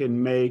 It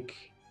can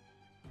make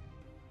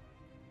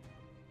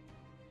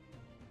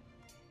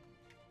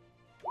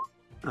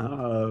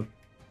a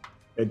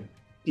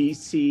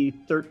DC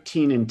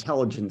 13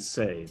 intelligence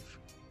save.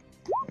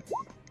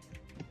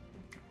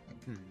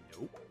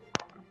 Nope.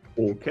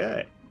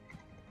 Okay.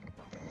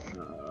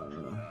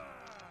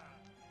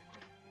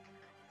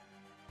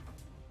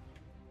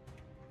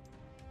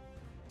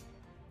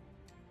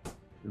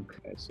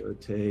 Okay, so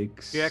it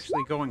takes. If you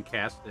actually go and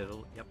cast it,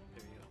 it'll. Yep.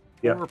 There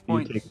you go. Yep,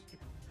 4 you points. take-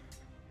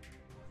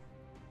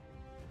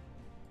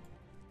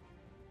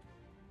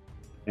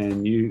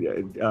 And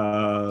you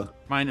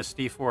Minus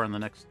D4 on the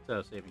next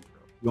saving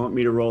throw. you want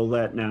me to roll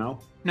that now?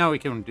 No, we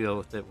can deal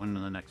with it when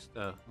the next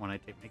when I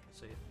make the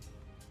save.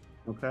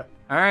 Okay.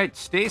 All right,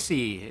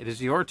 Stacy, it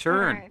is your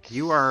turn. Alright,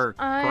 You are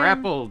I'm-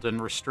 grappled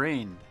and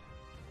restrained.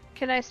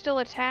 Can I still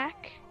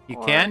attack? You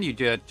Or- can. You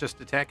do just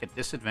attack at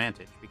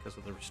disadvantage because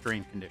of the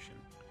restrained condition.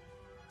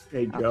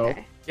 Hey, Joe.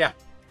 Okay. Yeah.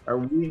 Are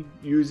we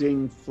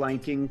using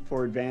flanking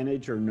for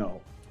advantage or no?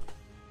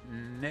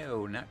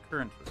 No, not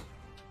currently.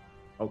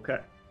 Okay.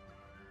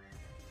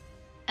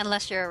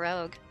 Unless you're a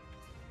rogue.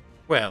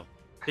 Well,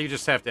 you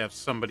just have to have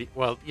somebody.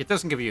 Well, it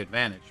doesn't give you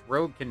advantage.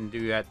 Rogue can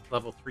do at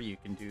level 3. You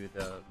can do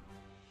the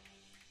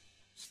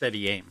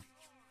steady aim,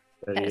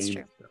 That is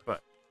true.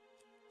 but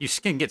you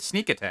can get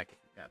sneak attack if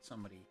you've got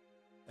somebody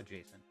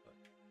adjacent, but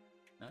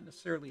not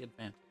necessarily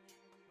advantage.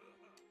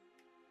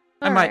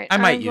 I might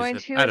I'm use going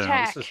it. to I don't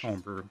attack. know. This is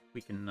homebrew.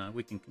 We can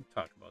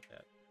talk about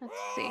that. Let's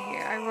see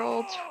here. I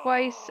roll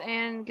twice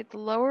and get the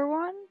lower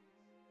one.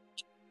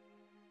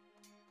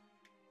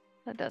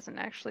 That doesn't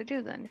actually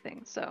do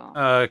anything,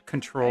 so.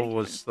 Control Right.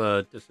 was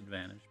the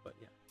disadvantage, but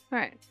yeah.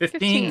 Alright.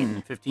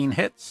 15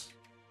 hits.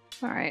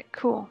 Alright,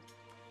 cool.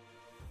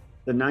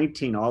 The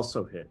 19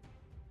 also hit.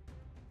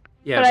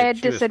 Yeah, but I had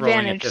she was rolling at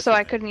disadvantage, so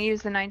I disadvantage. couldn't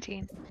use the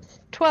 19.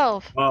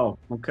 12. Oh,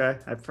 okay.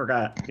 I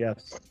forgot.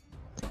 Yes.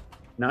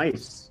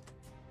 Nice.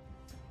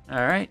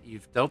 All right,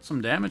 you've dealt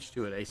some damage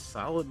to it. A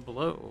solid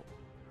blow,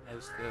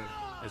 as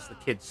the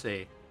kids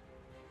say.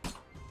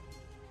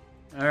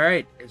 All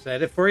right, is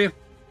that it for you?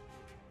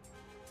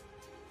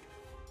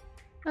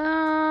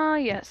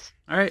 Yes.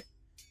 All right,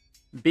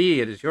 B,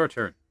 it is your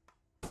turn.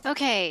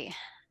 Okay.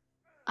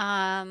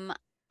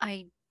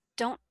 I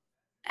don't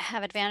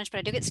have advantage, but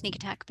I do get sneak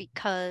attack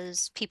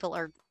because people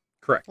are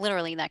Correct.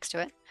 literally next to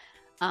it.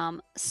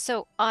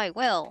 So I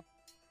will.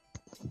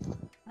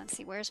 Let's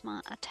see, where's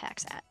my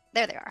attacks at?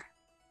 There they are.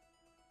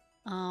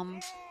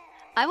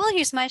 I will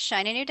use my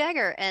shiny new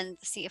dagger and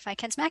see if I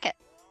can smack it.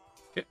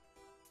 Okay.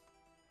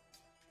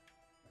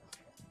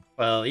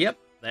 Well, yep,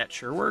 that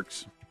sure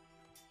works.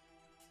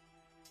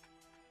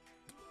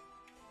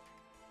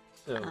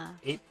 So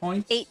 8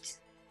 points.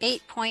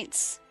 8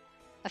 points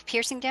of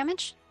piercing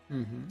damage,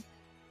 Mm-hmm.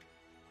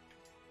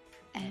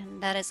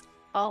 and that is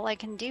all I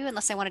can do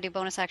unless I want to do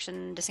bonus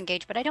action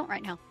disengage, but I don't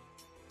right now.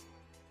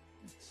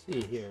 Let's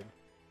see here.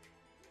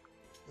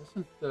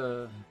 Doesn't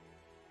the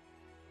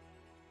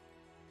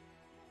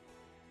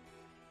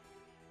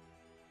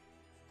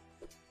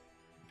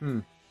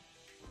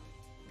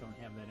don't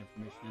have that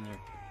information in there.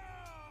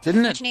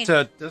 Didn't What you it?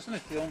 need? Doesn't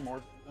it deal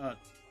more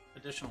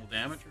additional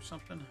damage or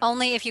something?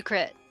 Only if you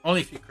crit.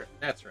 Only if you crit.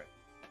 That's right.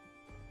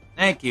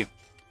 Thank you.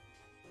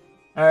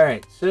 All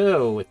right.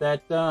 So with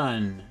that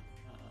done,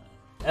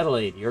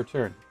 Adelaide, your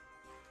turn.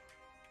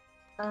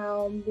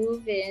 I'll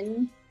move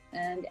in,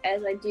 and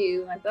as I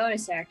do my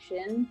bonus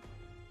action,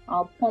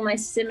 I'll pull my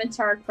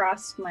scimitar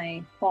across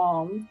my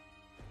palm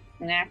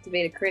and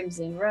activate a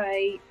crimson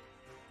right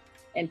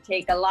and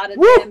take a lot of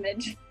Woo!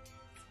 damage.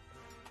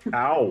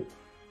 Ow.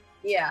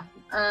 Yeah,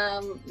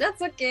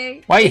 that's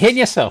okay. Why are you hitting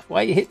yourself?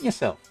 Why are you hitting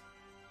yourself?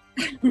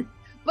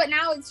 But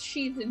now it's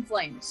sheathed in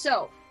flames,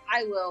 so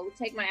I will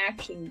take my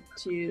action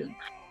to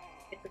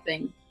hit the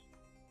thing.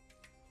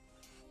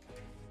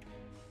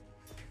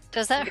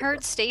 Does that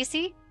hurt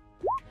Stacy?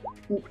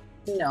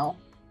 No.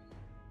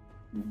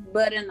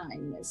 But a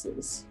 9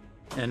 misses.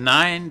 And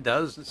 9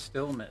 does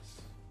still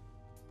miss.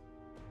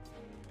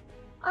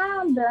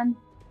 I'm done.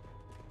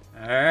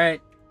 All right.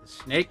 The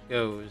snake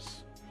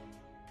goes.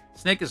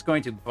 Snake is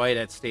going to bite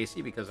at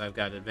Stacy because I've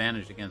got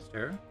advantage against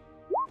her.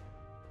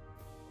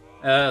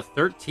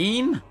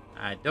 13?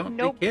 I don't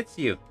Nope. think hits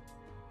you.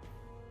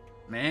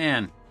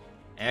 Man,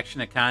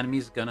 action economy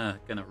is gonna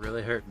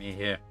really hurt me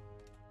here.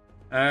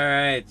 All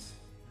right,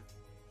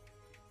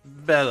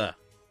 Bella.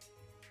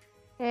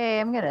 Hey,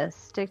 I'm gonna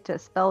stick to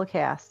spell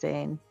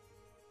casting,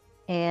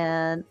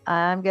 and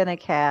I'm gonna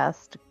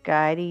cast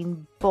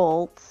Guiding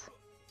Bolt.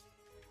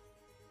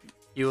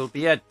 You will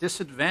be at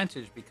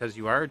disadvantage because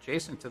you are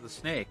adjacent to the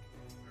snake.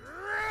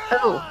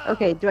 Oh,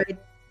 okay.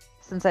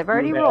 Since I've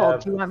already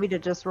rolled, do you want me to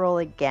just roll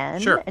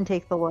again Sure. and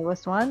take the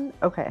lowest one?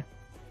 Okay.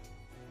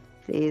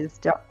 Please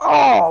don't.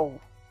 Oh!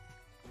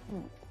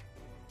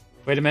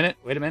 Wait a minute.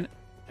 I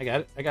got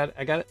it. You got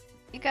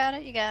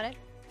it. You got it.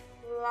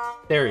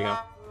 There we go.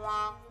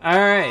 All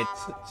right.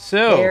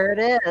 So There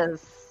it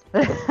is.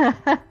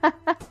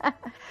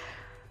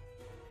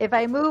 If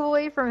I move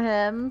away from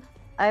him,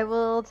 I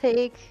will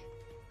take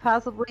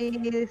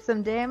possibly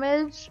some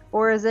damage,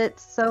 or is it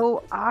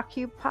so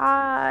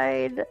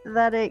occupied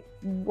that it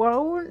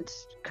won't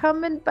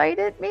come and bite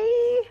at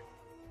me?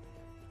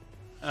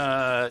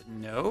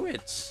 no,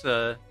 it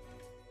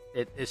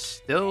is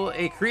still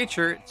a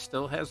creature. It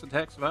still has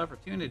attacks of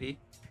opportunity.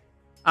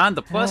 On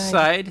the plus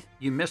Right. side,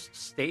 you missed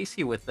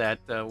Stacy with that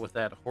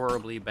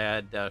horribly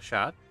bad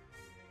shot.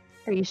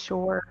 Are you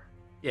sure?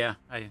 Yeah,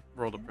 I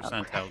rolled a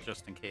percentile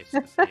just in case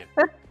to see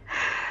it.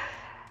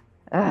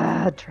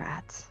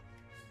 Drats.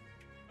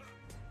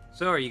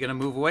 So, are you gonna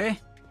move away?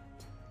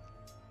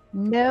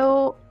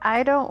 No,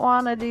 I don't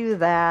want to do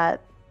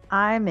that.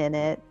 I'm in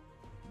it.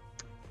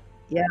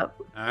 Yep.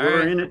 All We're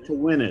right. in it to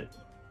win it.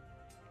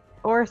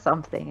 Or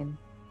something.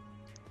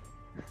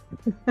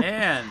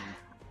 And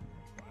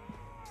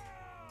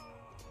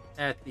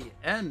at the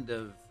end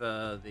of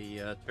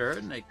the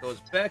turn, it goes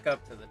back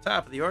up to the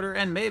top of the order,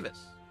 and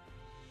Mavis.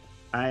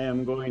 I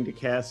am going to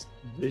cast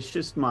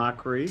Vicious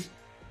Mockery.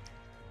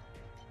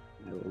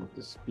 I will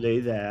display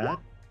that.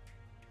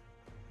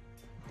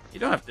 You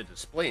don't have to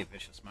display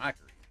vicious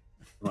mockery.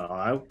 Well,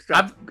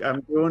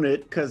 I'm doing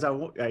it because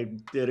I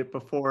did it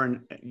before,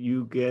 and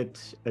you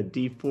get a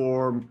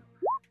D4.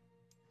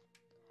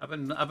 I've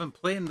been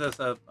playing this.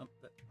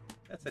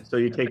 That's it. So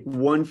you take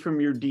one from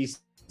your DC.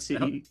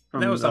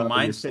 That was a your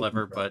mind saving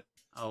sliver, throw. but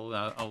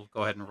I'll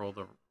go ahead and roll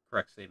the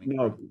correct saving.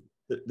 No,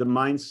 throw. the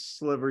mind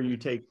sliver you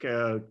take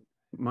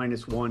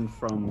 -1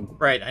 from.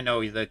 Right, I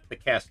know the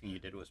casting you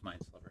did was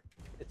mind sliver.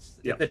 It's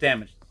Yep. the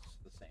damage is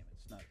the same.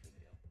 It's not a big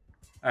deal.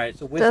 All right,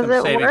 so Does wisdom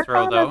it saving work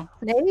throw on though. a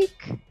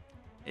snake?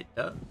 It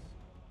does.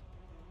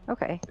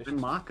 Okay. Then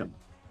mock him.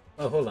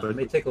 Oh, hold on. But- Let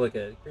me take a look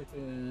at it. If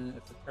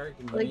the target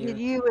can Look be- at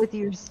you with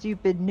your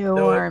stupid no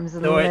Though it- arms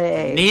and though it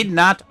legs. need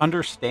not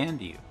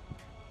understand you.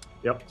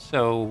 Yep.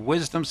 So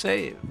wisdom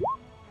save.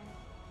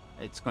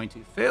 It's going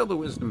to fail the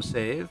wisdom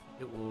save.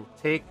 It will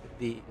take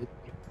it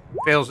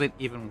fails it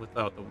even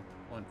without the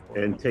 1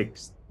 And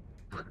takes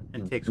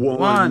and takes one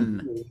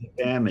one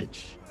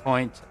damage.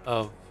 point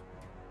of.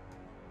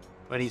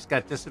 But he's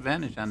got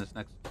disadvantage on his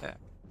next attack.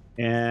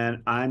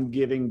 And I'm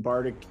giving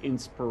Bardic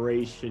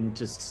Inspiration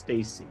to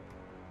Stacy.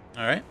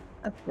 All right.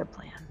 That's a good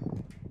plan.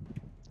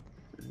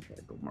 I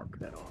gotta go mark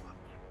that off.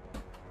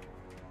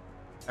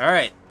 All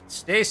right,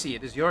 Stacy,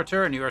 it is your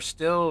turn. You are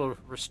still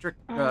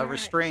All right.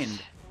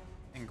 restrained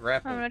and I'm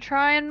grappled. gonna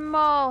try and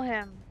maul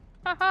him.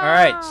 All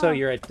right, so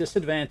you're at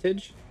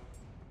disadvantage.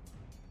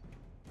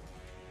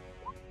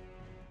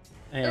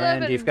 And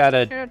 11. you've got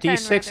a You're a 10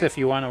 D6 rather.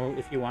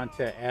 if you want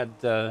to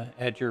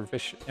add your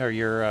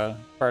your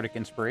bardic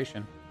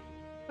inspiration.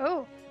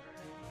 Oh,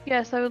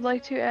 yes, I would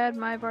like to add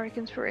my bardic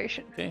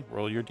inspiration. Okay,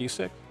 roll your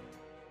D6.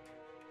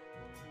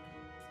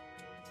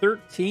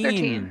 13.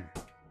 13.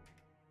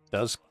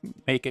 Does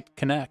make it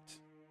connect.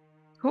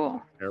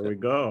 Cool. There we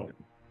go.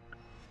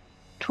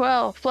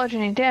 12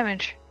 bludgeoning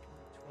damage.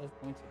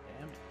 12 points of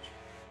damage.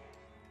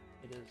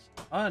 It is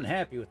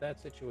unhappy with that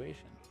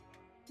situation.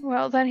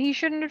 Well, then he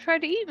shouldn't have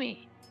tried to eat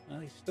me. Well,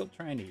 he's still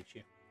trying to eat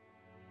you.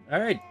 All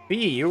right,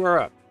 B, you are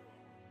up.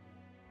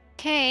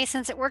 Okay,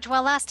 since it worked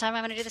well last time,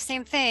 I'm going to do the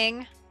same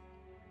thing.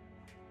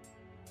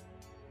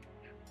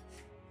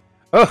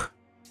 Oh,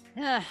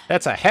 Ugh,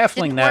 that's a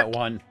halfling, Didn't that work.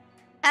 one.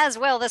 as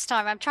well this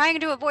time. I'm trying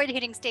to avoid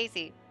hitting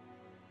Stacy.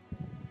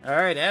 All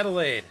right,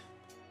 Adelaide.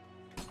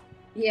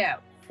 Yeah,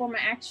 for my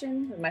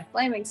action with my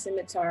flaming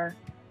scimitar,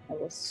 I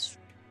will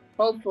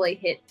hopefully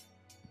hit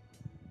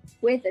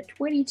with a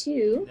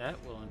 22. That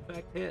will, in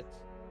fact, hit.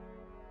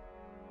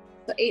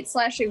 So 8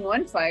 slashing,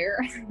 1 fire.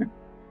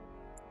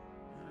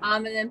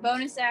 And then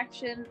bonus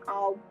action,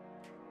 I'll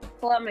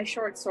pull out my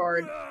short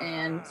sword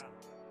and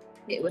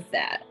hit with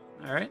that.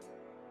 All right.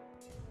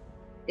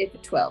 If a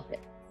 12 hit.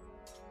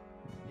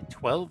 A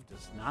 12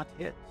 does not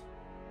hit.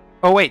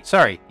 Oh, wait,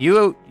 sorry.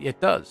 It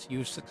does.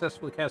 You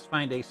successfully cast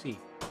Find AC.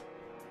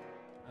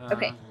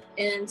 Okay,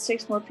 and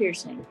 6 more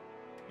piercing.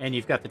 And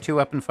you've got the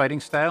 2-weapon fighting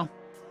style?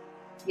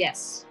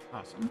 Yes.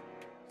 Awesome.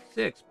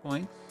 6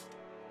 points.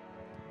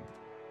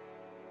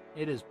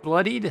 It is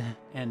bloodied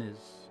and is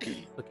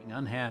looking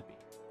unhappy.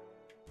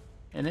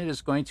 And it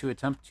is going to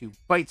attempt to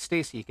bite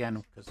Stacy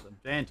again because of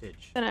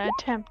advantage. Gonna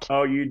attempt.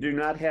 Oh, you do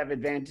not have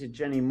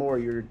advantage anymore.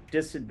 You're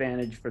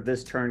disadvantaged for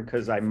this turn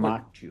because I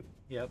mocked you.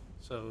 Yep.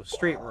 So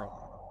straight roll.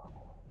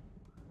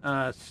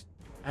 I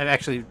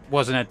actually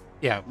wasn't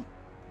at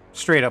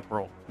straight up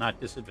roll, not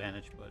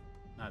disadvantage, but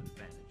not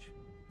advantage.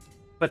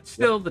 But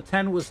still, the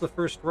 10 was the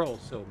first roll,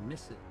 so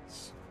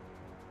misses.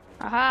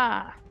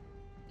 Aha!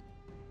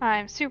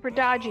 I'm super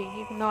dodgy,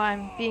 even though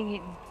I'm being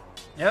eaten.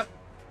 Yep.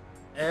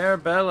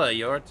 Arabella,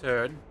 your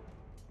turn.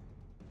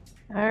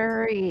 All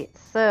right.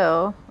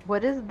 So,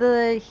 what is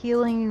the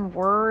healing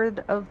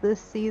word of this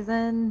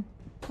season?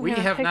 We We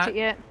haven't have picked not it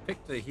yet.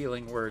 picked the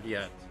healing word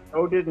yet.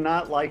 Oh, did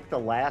not like the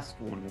last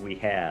one we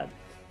had.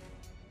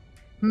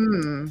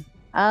 Well,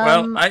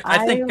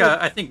 I think would-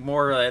 I think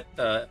more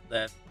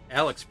that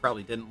Alex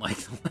probably didn't like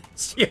the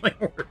last healing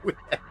word we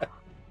had.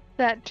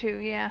 That too,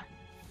 yeah.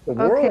 The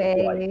world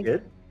Okay. liked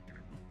it.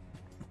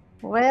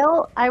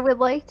 Well, I would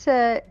like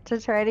to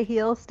try to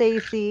heal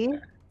Stacy.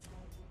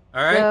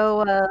 All right,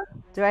 So,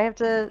 do I have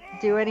to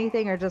do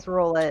anything or just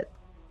roll it?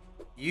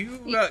 you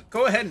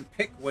go ahead and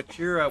pick what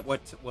your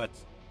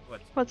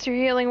What's your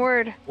healing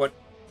word?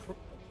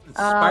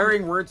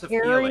 inspiring words of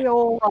healing.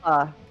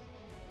 Areola.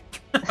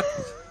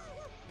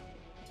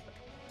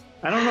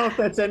 I don't know if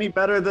that's any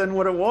better than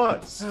what it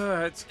was.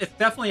 It's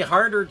definitely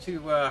harder to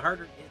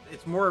harder.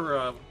 It's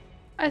more.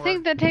 I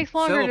think that takes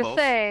longer syllables,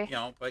 to say. You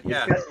know, but It's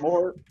yeah, got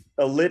more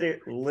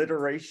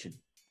alliteration.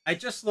 I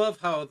just love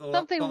how the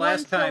Something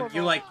last one time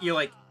syllable.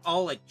 you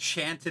all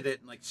chanted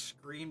it and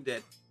screamed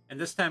it, and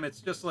this time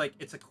it's just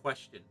it's a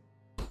question.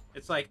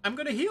 It's like, I'm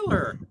gonna heal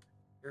her.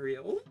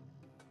 Ariel.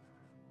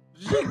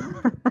 Zing.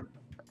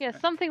 Yeah,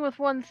 something with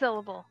one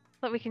syllable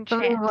that we can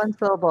Something chant. with one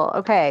syllable.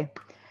 Okay.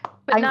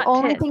 But I'm not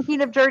only tits.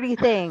 thinking of dirty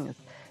things.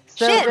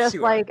 So Shit. just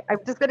You are. I'm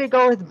just gonna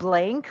go with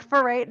blank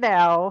for right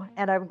now,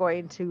 and I'm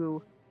going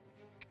to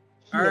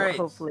heal, All right.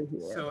 hopefully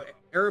here. So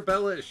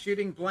Arabella is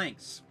shooting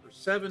blanks for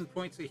 7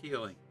 points of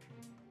healing.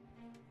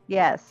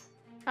 Yes.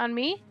 On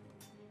me?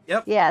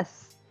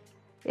 Yes.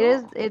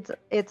 It is.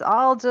 It's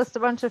all just a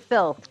bunch of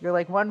filth. You're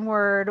like one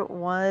word,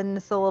 one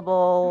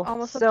syllable.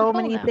 Almost up So to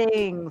full many now.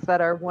 things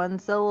that are one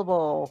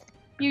syllable.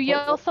 You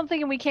yell something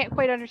and we can't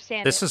quite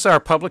understand This it. is our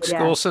public Yeah.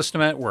 school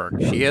system at work.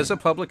 She is a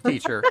public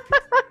teacher.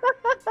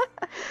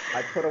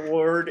 I put a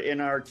word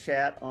in our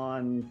chat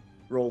on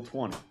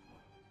Roll20.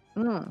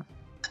 Mm.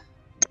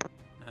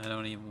 I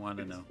don't even want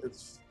to know.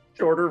 It's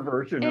shorter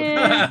version of Eh.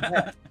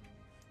 that.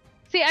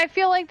 See, I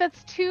feel like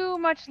that's too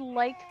much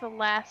like the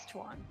last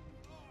one.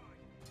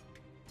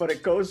 But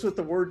it goes with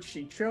the word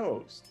she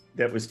chose.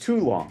 That was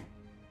too long.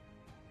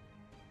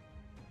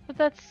 But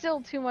that's still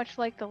too much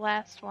like the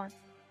last one.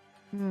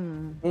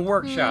 Hmm. We'll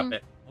workshop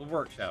it. We'll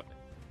workshop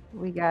it.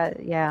 We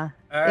got yeah.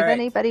 All If right.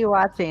 anybody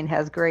watching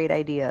has great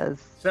ideas.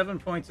 7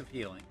 points of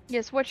healing.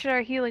 Yes, what should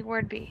our healing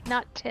word be?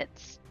 Not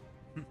tits.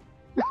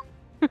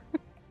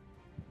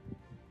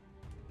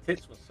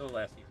 Tits was so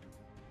last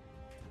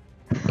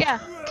season. Yeah,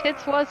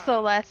 tits was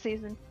so last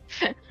season.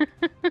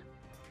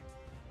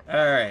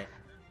 All right.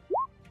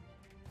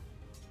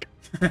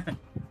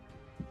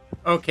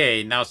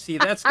 Okay, now see,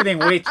 that's getting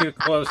way too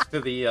close to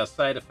the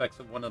side effects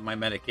of one of my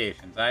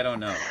medications. I don't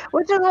know.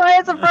 Which is why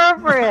it's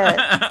appropriate.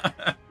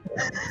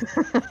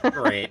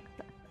 Great.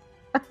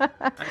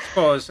 I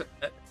suppose.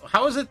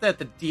 How is it that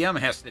the DM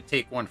has to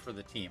take one for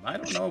the team? I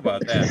don't know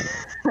about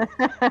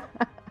that.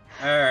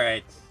 All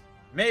right.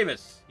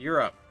 Mavis,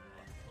 you're up.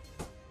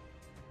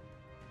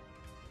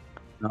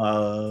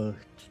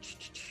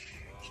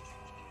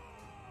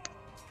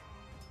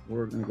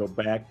 We're going to go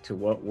back to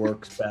what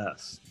works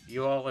best.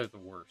 You all are the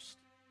worst.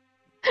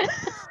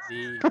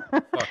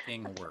 The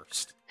fucking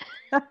worst.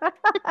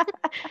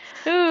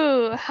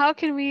 Ooh, how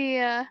can we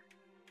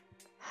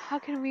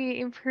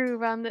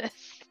improve on this?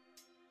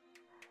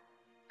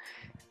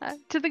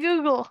 To the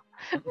Google.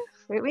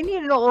 Wait, we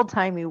need an old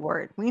timey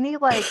word. We need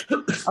like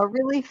a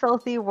really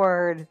filthy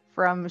word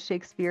from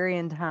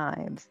Shakespearean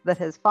times that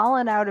has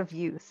fallen out of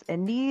use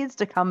and needs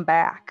to come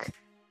back.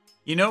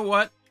 You know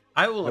what?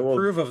 I will I will-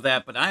 approve of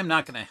that, but I'm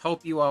not going to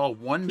help you all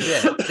one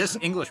bit. This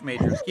English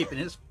major is keeping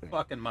his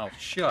fucking mouth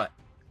shut.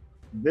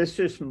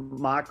 Vicious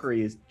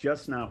Mockery is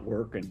just not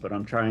working, but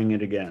I'm trying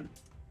it again.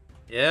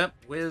 Yep,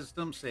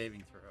 wisdom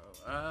saving throw.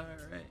 All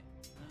right.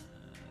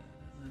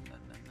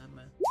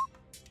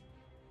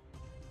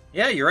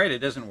 Yeah, you're right.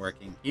 It isn't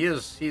working.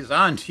 He's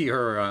on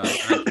to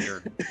onto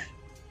your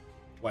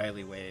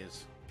wily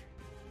ways.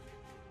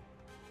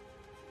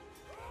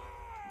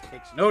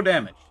 Takes no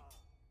damage.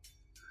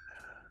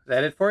 Is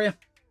that it for you?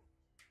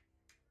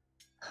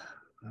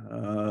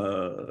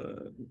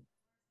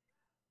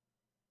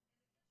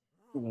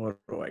 What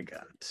do I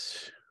got?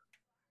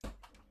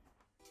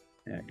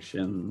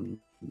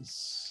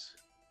 Actions.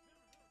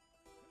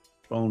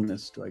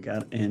 Bonus. Do I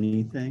got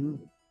anything?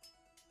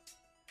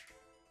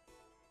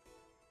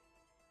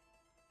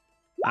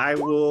 I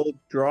will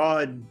draw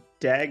a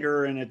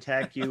dagger and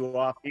attack you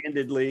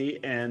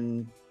offhandedly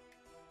and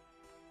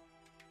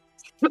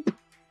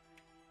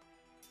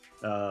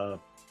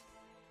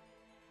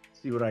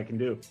see what I can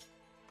do.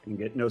 I can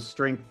get no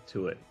strength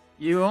to it.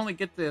 You only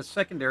get the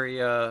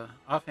secondary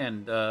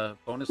offhand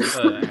bonus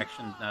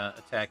action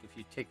attack if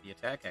you take the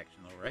attack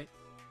action, though, right?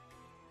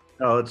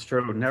 Oh, it's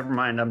true. Never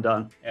mind. I'm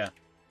done. Yeah.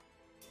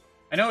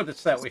 I know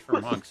it's that way for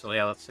monks, so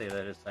yeah, let's say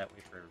that it's that way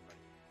for everybody.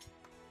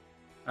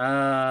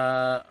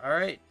 All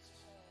right.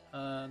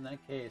 In that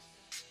case,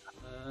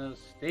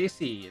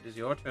 Stacy, it is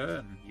your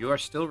turn. You are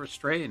still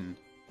restrained.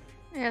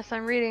 Yes,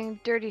 I'm reading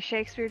dirty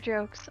Shakespeare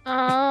jokes.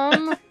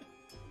 I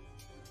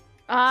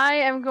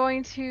am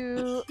going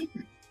to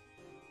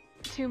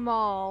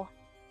maul.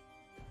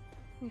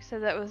 You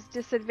said that was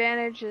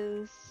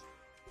disadvantages.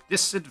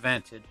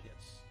 Disadvantage,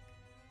 yes.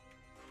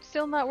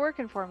 Still not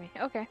working for me.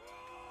 Okay.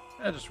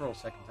 Just roll a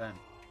second time.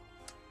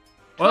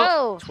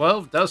 Well,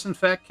 12 does in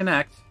fact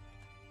connect.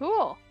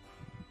 Cool.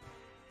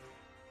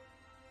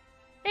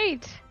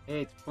 8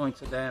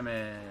 points of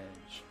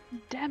damage.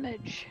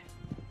 damage.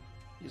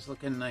 He's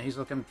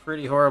looking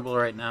pretty horrible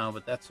right now,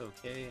 but that's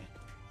okay.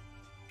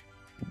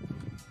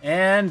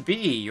 And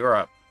B, you're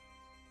up.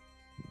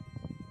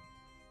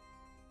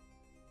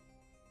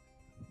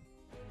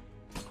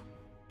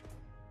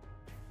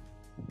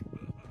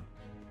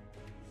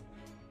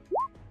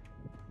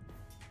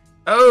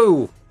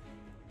 Oh!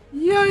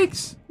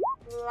 Yikes!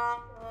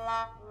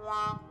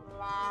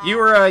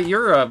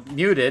 You're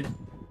muted,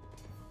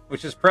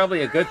 which is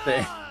probably a good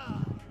thing.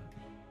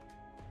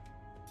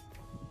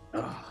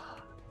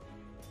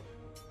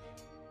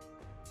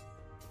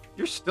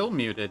 You're still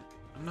muted.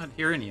 I'm not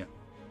hearing you.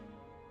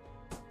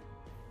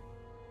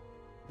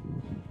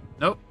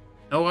 Nope.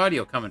 No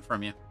audio coming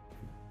from you.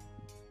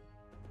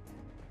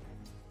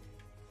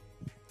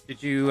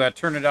 Did you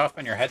turn it off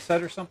on your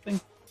headset or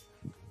something?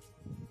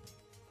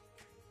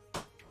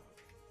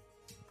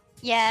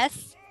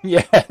 Yes.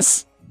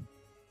 Yes.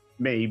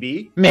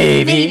 Maybe.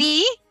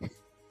 Maybe.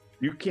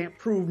 You can't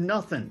prove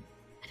nothing.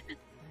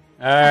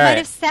 All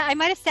right. I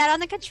might have sat on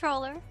the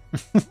controller.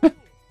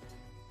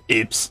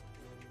 Oops.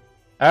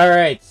 All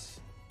right.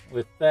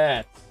 With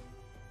that,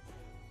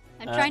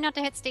 I'm trying not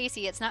to hit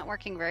Stacy. It's not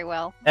working very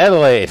well.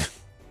 Adelaide.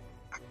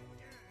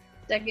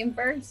 Second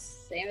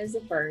burst, same as the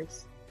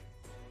first.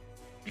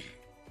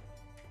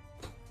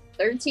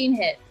 13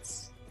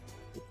 hits.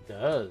 It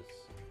does.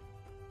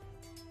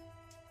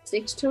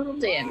 6 total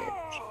damage.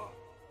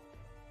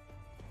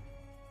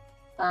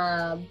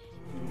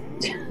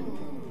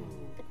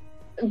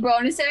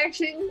 Bonus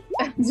action.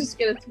 I'm just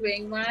gonna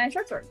swing my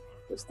short sword.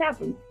 Just tap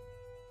him.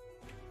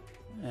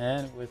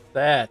 And with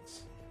that,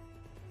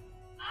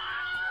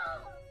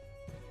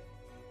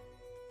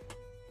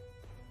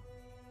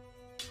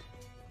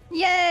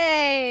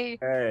 Yay!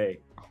 Hey.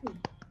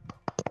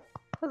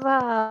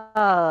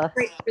 Huzzah.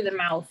 Right through the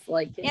mouth,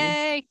 like in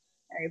Yay!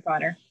 Harry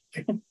Potter.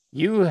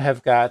 you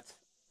have got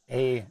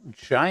a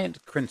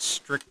giant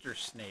constrictor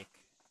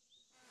snake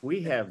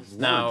We have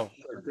now lunch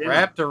for dinner.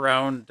 wrapped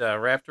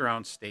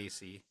around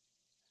Stacy,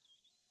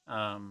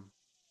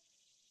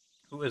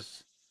 who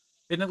has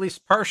been at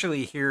least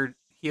partially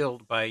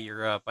healed by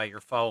your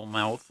foul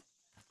mouth.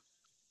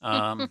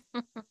 And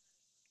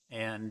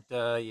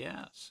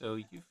yeah, so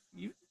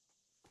you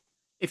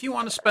if you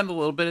want to spend a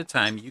little bit of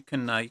time, you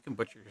can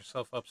butcher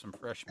yourself up some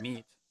fresh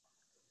meat.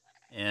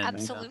 And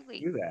Absolutely.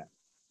 Do that.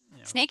 you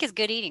know, Snake is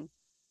good eating.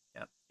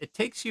 yeah,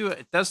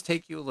 it does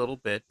take you a little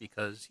bit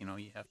because you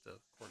have to, of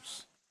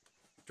course,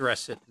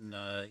 dress it and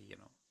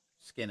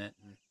skin it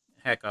and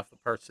hack off the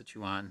parts that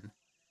you want. And,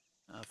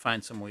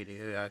 find some way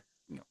to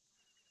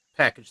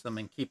package them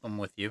and keep them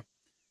with you.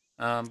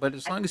 But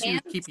as long as you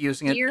keep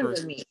using it, Sear for,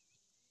 the meat.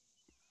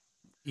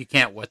 you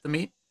can't wet the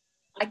meat.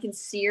 I can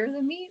sear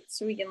the meat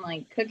so we can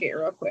cook it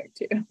real quick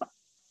too.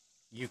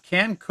 You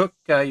can cook.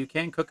 You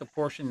can cook a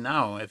portion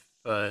now if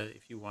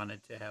you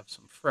wanted to have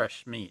some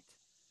fresh meat.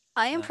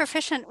 I am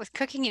proficient with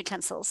cooking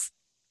utensils.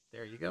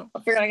 There you go. I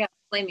figured I got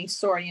a flaming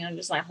sword,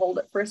 just hold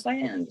it for a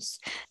second and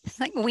just It's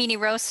like weenie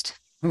roast.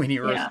 When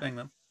you're roasting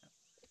them.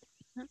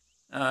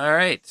 All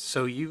right,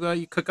 so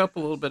you cook up a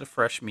little bit of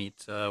fresh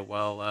meat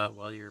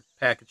while you're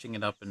packaging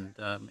it up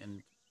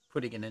and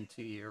putting it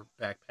into your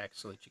backpack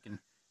so that you can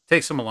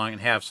take some along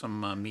and have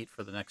some meat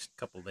for the next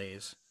couple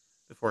days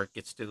before it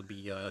gets to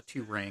be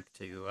too rank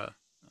to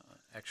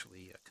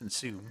actually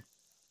consume.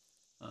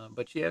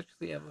 But you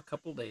actually have a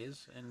couple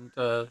days, and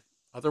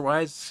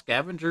otherwise,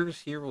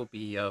 scavengers here will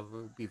be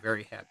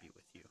very happy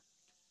with you.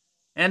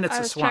 And it's I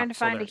a was trying swamp, to so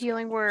find a there's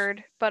healing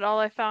word, but all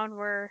I found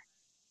were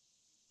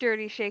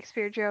dirty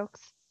Shakespeare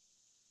jokes.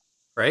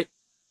 right.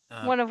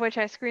 One of which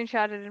I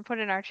screenshotted and put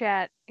in our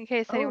chat in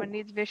case Oh. anyone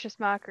needs vicious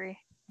mockery.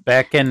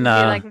 Back in It'd be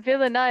like,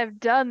 villain, I have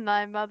done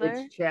thy mother.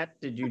 Which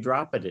chat did you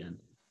drop it in?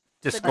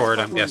 Discord,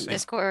 I'm Discord. guessing.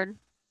 Discord.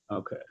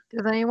 Okay.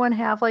 Does anyone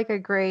have like a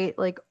great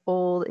like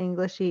old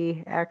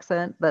Englishy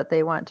accent that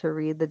they want to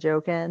read the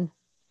joke in?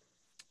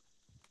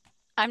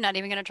 I'm not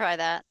even gonna try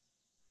that.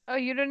 Oh,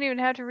 you don't even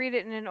have to read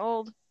it in an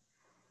old.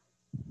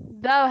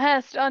 Thou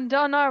hast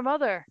undone our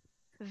mother.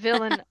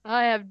 Villain,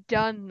 I have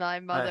done thy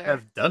mother. I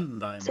have done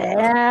thy mother.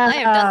 Damn. I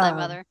have done thy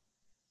mother.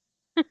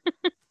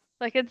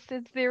 Like it's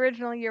the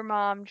original your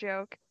mom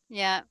joke.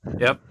 Yeah.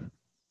 Yep.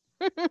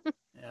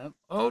 Yep.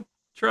 Oh,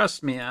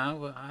 trust me,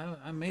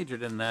 I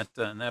majored in that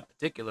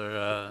particular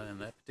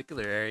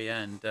area,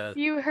 and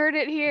You heard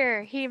it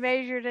here. He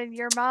measured in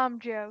your mom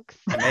jokes.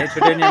 I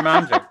majored in your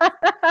mom joke.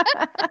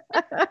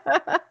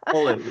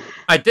 Hold it.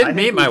 I did I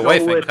meet think my we go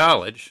wife in with-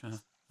 college.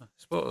 I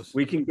suppose.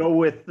 We can go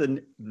with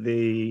the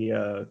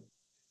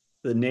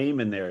name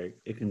in there.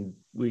 We can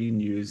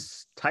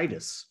use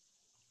Titus.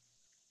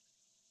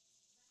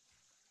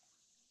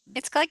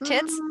 It's like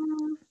tits.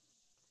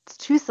 It's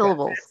 2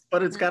 syllables.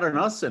 But it's got an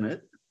us in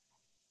it.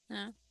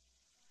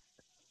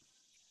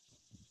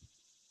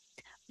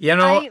 You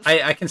know,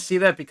 I can see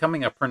that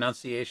becoming a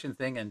pronunciation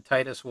thing, and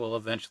Titus will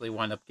eventually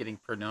wind up getting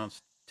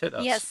pronounced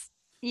Titus. Yes.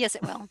 Yes,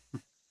 it will.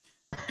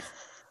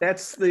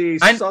 That's the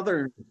I-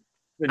 southern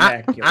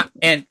vernacular.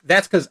 And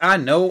that's because I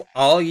know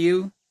all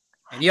you,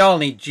 and y'all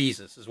need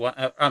Jesus. Is what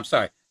I'm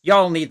sorry.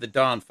 Y'all need the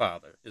Dawn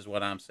Father, is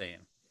what I'm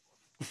saying.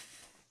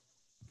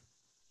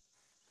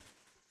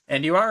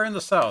 And you are in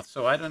the South,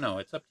 so I don't know.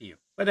 It's up to you.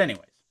 But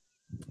anyways,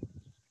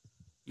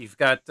 you've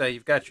got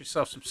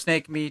yourself some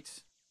snake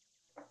meat,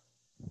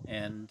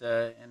 and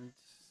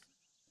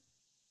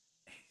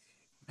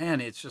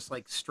man, it's just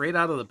like straight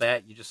out of the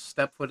bat. You just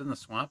step foot in the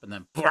swamp, and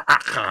then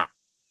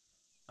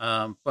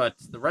but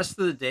the rest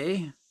of the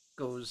day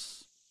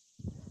goes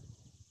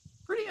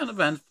pretty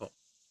uneventful.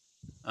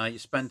 You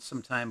spend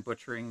some time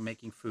butchering,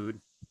 making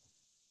food,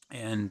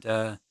 and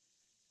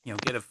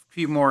get a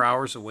few more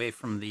hours away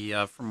from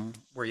the from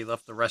where you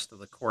left the rest of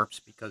the corpse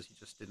because you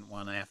just didn't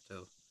want to have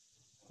to,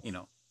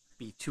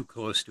 be too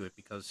close to it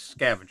because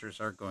scavengers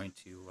are going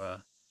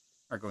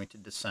to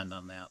descend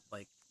on that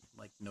like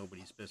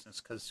nobody's business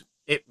because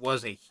it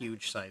was a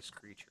huge sized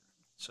creature,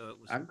 so it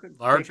was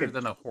larger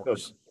than a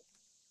horse.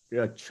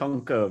 A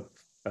chunk of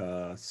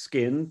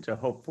skin to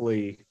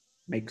hopefully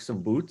make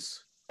some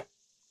boots.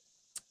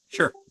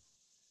 Sure.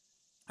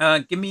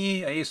 Give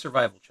me a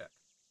survival check.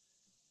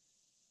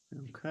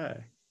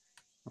 Okay.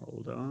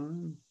 Hold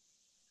on.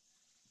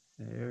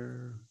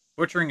 There.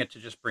 Butchering it to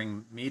just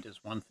bring meat is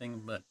one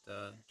thing, but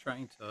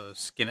trying to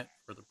skin it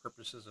for the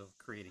purposes of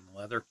creating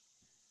leather,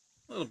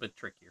 a little bit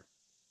trickier.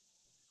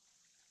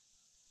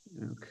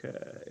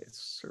 Okay.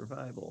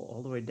 Survival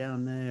all the way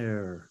down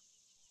there.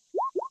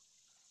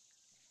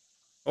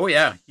 Oh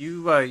yeah,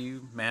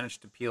 you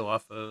managed to peel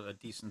off a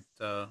decent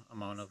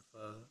amount of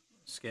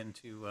skin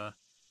to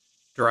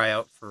dry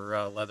out for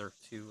leather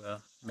to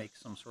make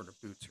some sort of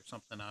boots or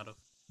something out of,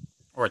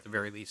 or at the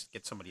very least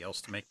get somebody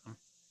else to make them.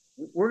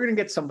 We're gonna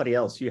get somebody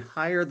else. You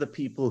hire the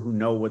people who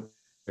know what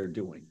they're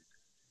doing.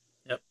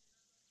 Yep.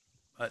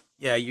 But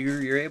yeah,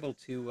 you're able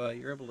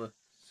to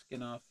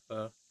skin off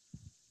a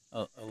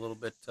little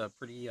bit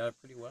pretty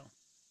well.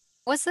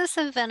 Was this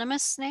a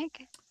venomous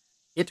snake?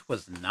 It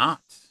was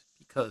not,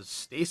 because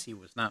Stacy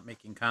was not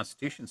making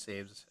Constitution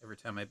saves every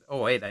time I.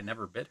 Oh wait, I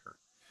never bit her.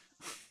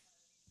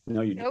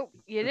 No, you Nope,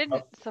 you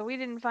didn't. So we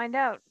didn't find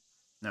out.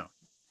 No,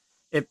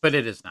 but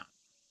it is not.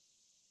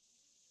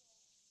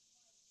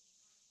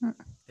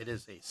 It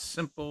is a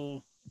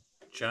simple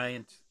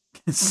giant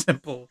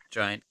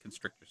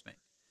constrictor snake.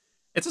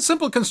 It's a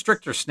simple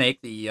constrictor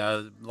snake,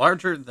 the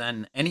larger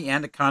than any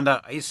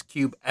anaconda Ice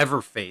Cube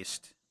ever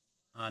faced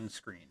on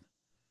screen.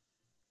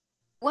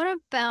 What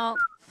about,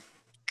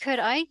 could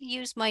I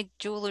use my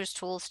jeweler's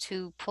tools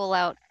to pull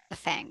out the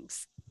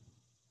fangs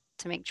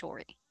to make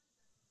jewelry?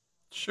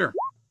 Sure.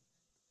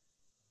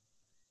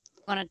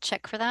 Want to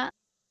check for that?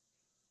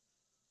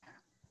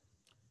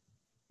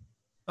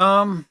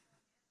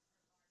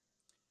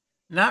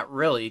 Not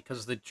really,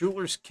 because the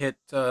jeweler's kit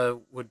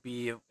would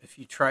be if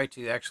you try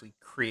to actually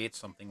create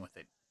something with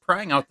it.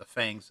 Prying out the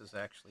fangs is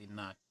actually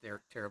not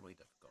terribly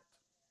difficult.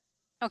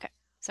 Okay,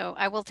 so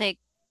I will take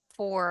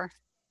 4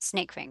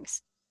 snake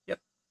fangs. Yep.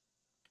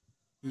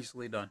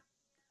 Easily done.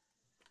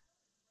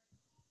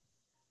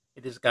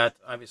 It has got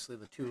obviously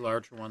the 2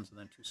 larger ones and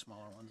then 2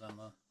 smaller ones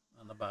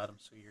on the bottom,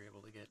 so you're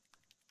able to get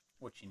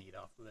what you need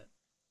off of it.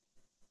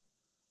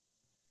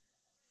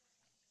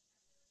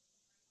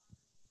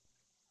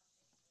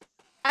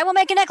 I will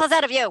make a necklace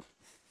out of you.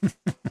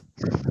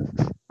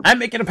 I'm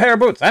making a pair of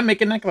boots. I'm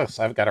making a necklace.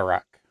 I've got a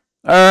rock.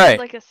 All right.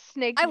 Like a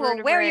snake. I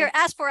will wear your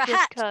ass for a just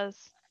hat.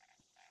 'cause.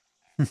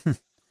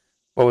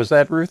 What was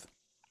that, Ruth?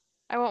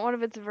 I want one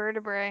of its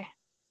vertebrae.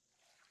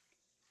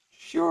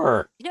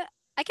 Sure. You know,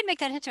 I can make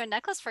that into a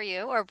necklace for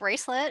you or a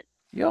bracelet.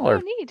 Y'all Oh,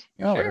 are neat.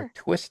 y'all are Sure.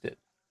 twisted.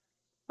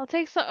 I'll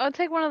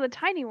take one of the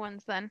tiny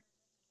ones then,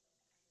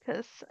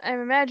 because I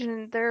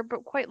imagine they're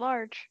quite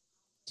large.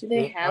 Do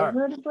they have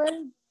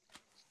vertebrae?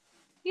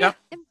 Yep.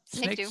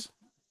 Snake do.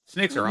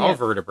 Snakes are all Yeah.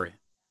 vertebrae.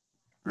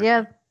 aren't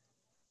Yeah.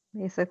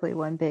 they? Basically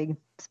one big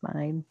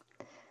spine.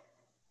 need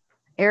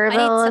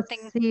Arabella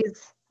something-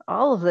 sees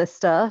all of this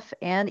stuff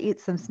and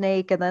eats some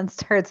snake and then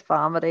starts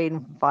vomiting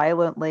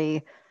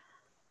violently.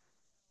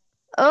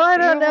 Oh, I You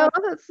don't don't know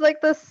want- if it's like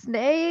the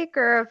snake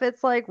or if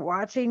it's like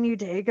watching you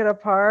take it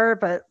apart,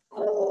 but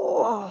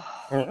oh.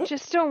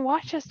 Just don't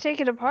watch us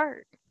take it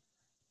apart.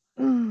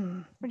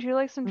 Mm. Would you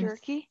like some Yes.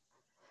 jerky?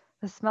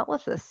 The smell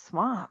of this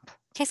swamp.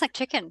 Tastes like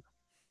chicken.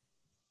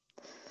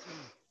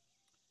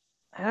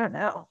 I don't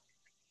know.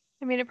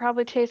 I mean, it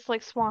probably tastes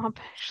like swamp,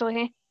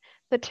 actually.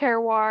 The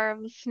terroir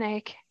of the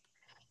snake.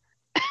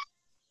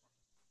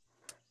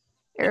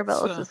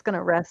 Arabella's just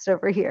gonna rest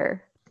over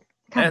here.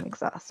 I'm that-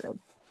 exhausted.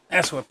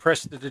 That's what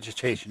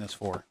prestidigitation is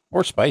for,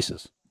 or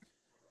spices.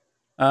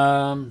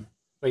 But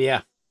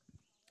yeah,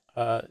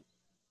 that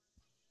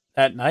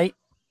night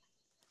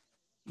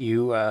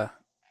you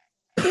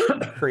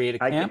create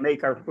a I camp. can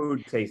make our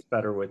food taste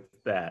better with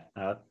that.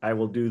 I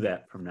will do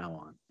that from now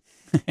on.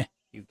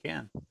 You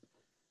can.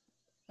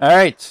 All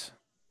right,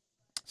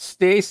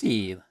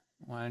 Stacy,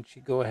 why don't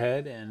you go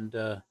ahead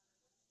and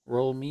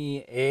roll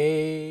me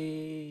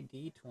a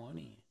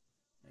d20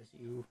 as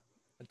you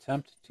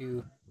attempt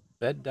to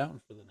bed down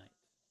for the night.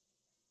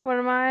 What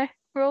am I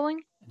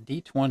rolling? A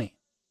d20,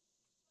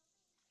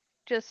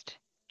 Just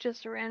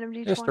a random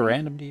d20. just a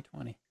random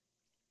d20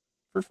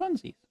 for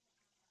funsies.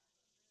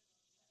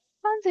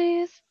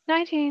 Funsies.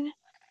 19.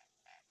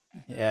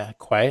 Yeah,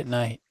 quiet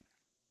night.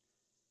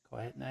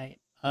 Quiet night.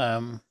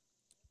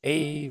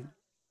 A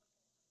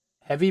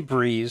heavy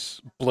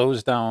breeze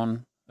blows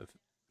down, a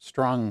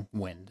strong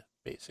wind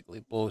basically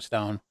blows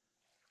down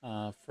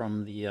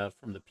from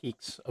the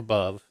peaks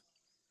above.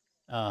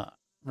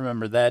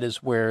 Remember that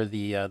is where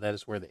the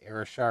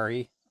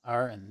Arashari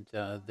are, and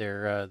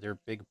their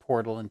big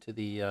portal into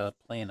the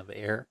plane of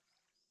air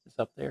is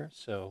up there.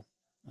 So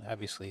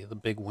obviously the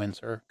big winds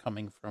are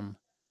coming from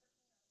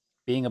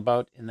being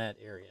about in that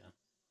area.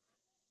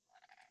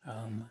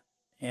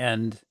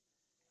 And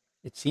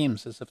it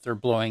seems as if they're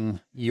blowing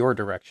your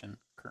direction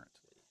currently.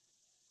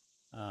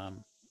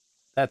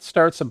 That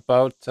starts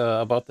about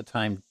the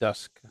time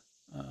dusk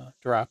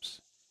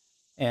drops,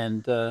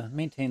 and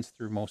maintains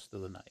through most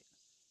of the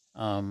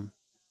night.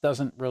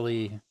 Doesn't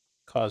really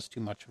cause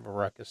too much of a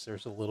ruckus.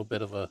 There's a little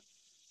bit of a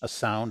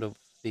sound of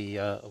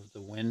the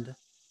wind,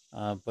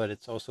 but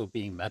it's also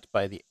being met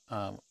by the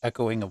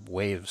echoing of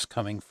waves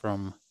coming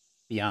from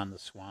beyond the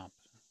swamp,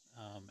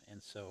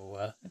 and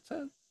so it's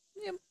for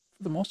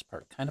the most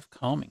part kind of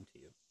calming to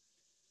you.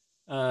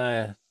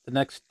 The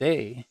next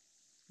day,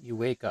 you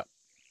wake up.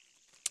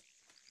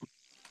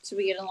 So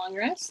we get a long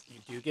rest? You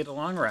do get a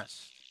long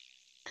rest.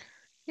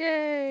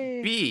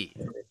 Yay. B,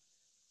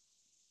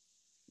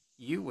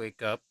 you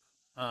wake up,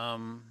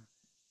 and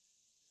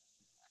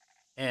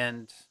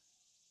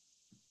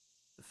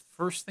the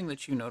first thing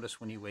that you notice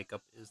when you wake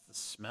up is the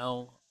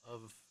smell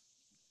of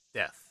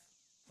death,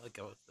 the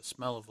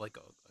smell of like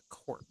a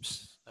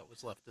corpse that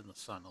was left in the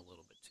sun a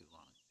little bit too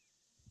long.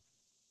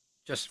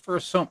 Just for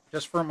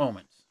a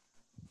moment,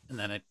 and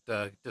then it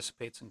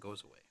dissipates and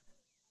goes away.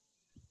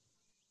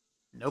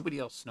 Nobody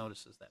else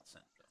notices that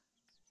scent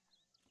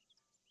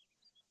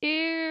though.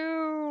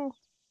 Ew.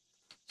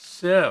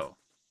 So,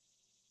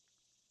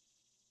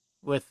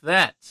 with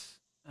that,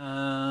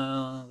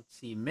 let's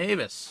see,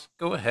 Mavis,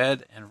 go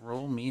ahead and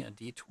roll me a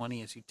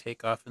d20 as you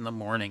take off in the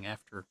morning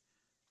after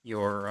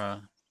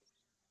your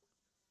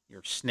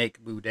snake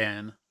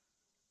boudin.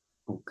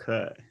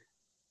 Okay.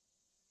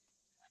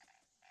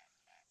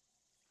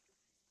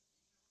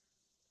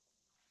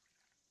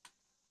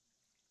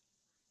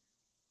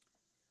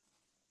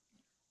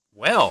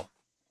 Well,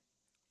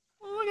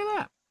 look at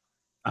that.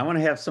 I want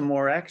to have some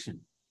more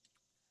action.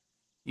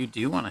 You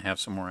do want to have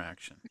some more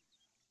action.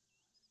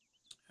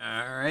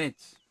 All right.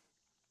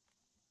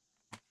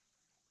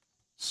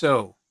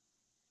 So,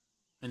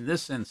 in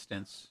this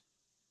instance,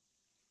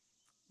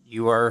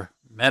 you are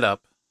met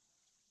up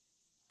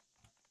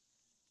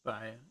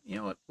by, you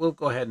know what, we'll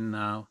go ahead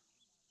and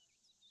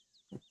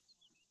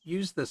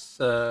use this, use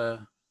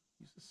the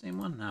same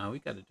one. No, we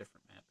got a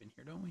different map in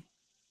here, don't we?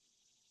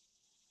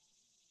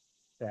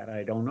 That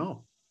I don't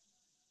know.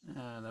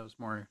 That was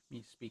more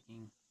me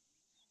speaking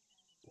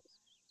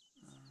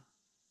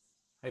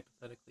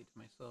hypothetically to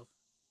myself.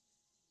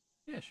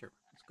 Yeah, sure.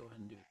 Let's go ahead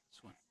and do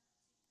this one.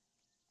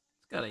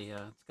 It's got a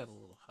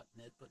little hut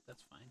in it, but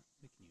that's fine.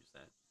 We can use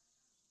that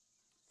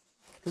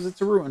because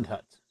it's a ruined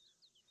hut.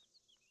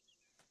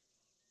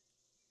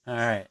 All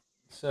right,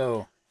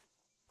 so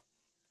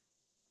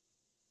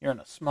you're in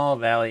a small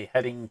valley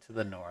heading to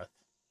the north.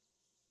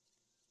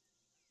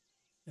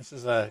 This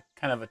is a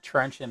kind of a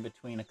trench in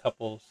between a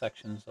couple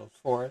sections of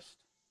forest.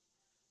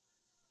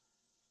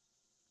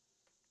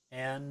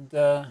 And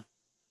go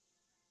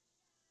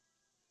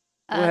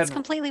ahead It's and-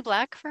 completely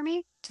black for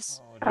me.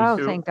 Just oh, Oh,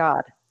 too. thank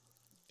God.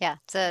 yeah,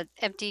 it's a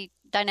empty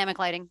dynamic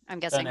lighting, I'm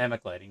guessing.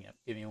 dynamic lighting. Yep.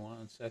 Give me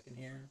 1 second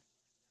here.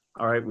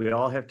 All right, we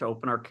all have to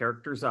open our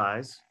character's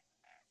eyes.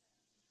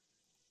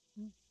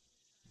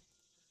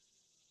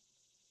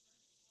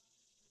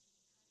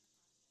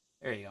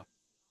 There you go.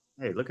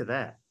 Hey, look at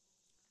that.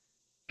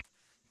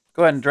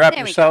 Go ahead and drop There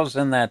we go. yourselves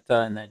in that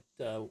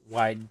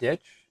wide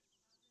ditch.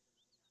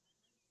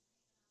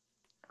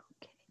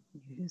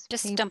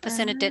 Just dump us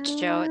in a ditch,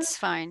 Joe. It's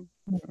fine.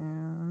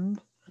 And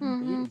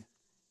Mhm. Indeed.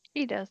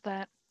 He does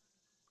that.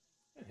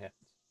 It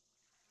happens.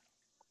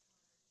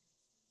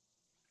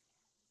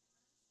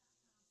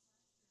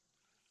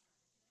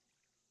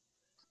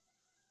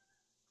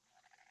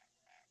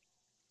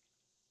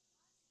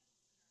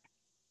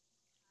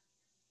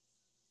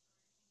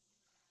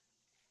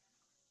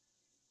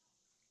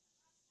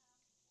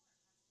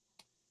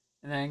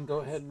 And then go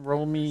ahead and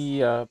roll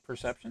me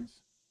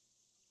perceptions.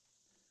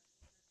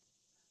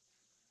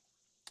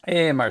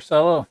 Hey,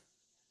 Marcelo.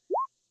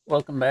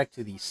 Welcome back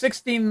to the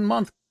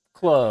 16-month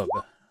club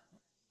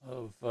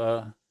of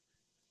the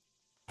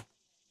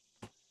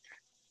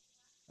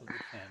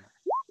channel.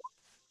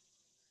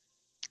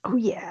 oh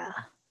yeah,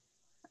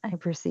 I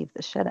perceived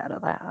the shit out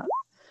of that.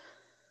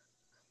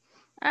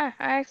 Ah,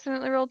 I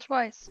accidentally rolled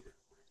twice.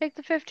 Take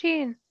the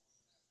 15.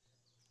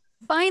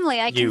 Finally,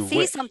 I can You see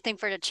wish. something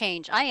for the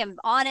change. I am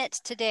on it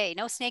today.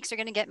 No snakes are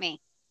going to get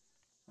me.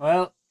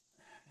 Well,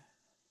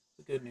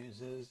 the good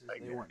news is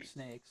they weren't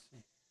snakes.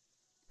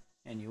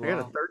 And you I got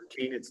a all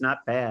 13. It's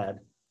not bad.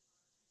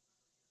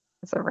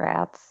 Is it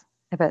rats?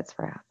 I bet it's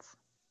rats.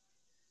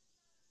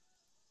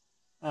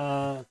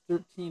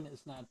 13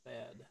 is not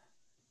bad.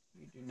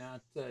 You do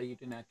not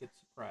get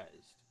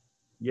surprised.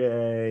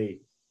 Yay.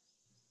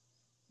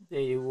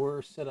 They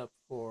were set up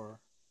for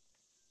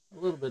a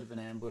little bit of an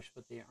ambush,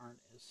 but they aren't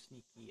as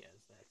sneaky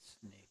as that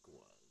snake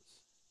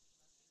was.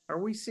 Are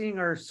we seeing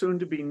our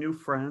soon-to-be new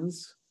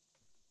friends?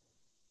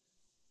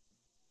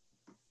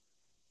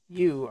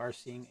 You are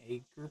seeing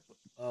a group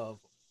of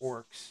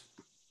orcs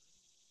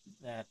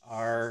that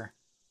are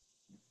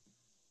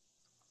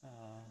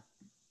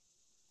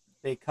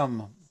they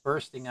come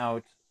bursting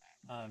out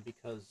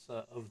because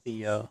of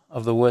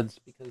the woods,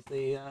 because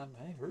they I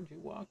heard you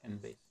walking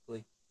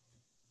basically.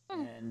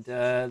 And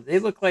they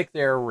look like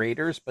they're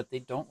raiders, but they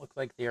don't look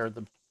like they are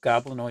the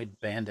goblinoid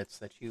bandits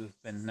that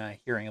you've been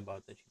hearing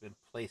about, that you've been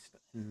placed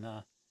in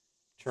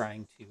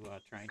trying to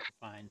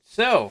find.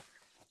 So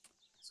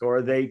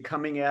are they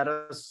coming at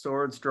us,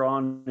 swords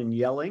drawn and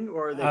yelling,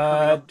 or are they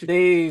coming up to?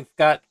 they've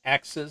got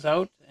axes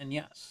out, and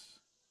yes,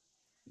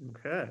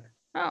 Okay.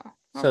 Oh,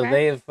 so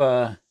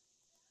okay.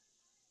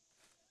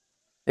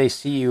 they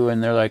see you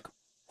and they're like,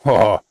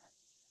 "Oh,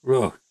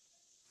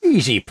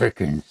 easy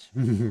pickings."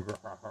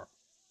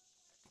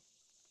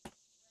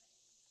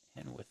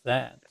 And with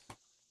that,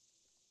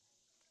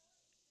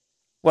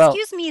 well,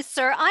 Excuse me,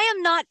 sir. I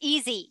am not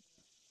easy.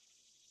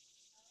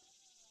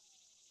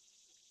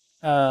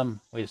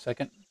 wait a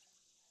second.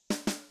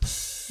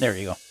 There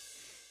you go.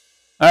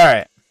 All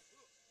right.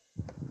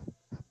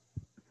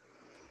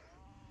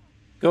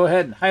 Go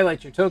ahead and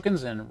highlight your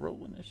tokens and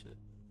roll initiative.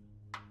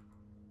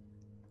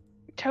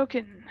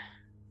 Token.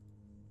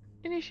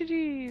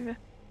 Initiative.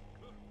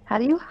 How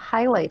do you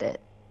highlight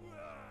it?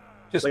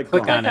 Just Click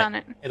click on on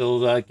it.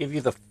 It'll give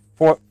you the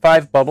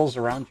 5 bubbles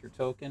around your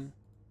token.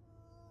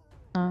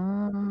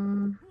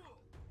 Um.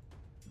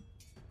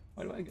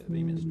 Why do I gotta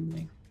be Mr.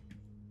 Pink?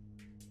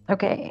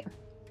 Okay.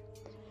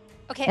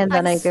 Okay, And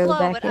then I'm I go slow,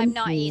 back but in I'm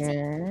not easy.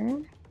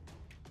 here.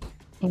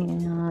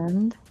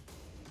 And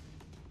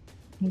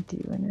I do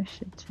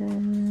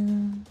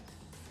initiative.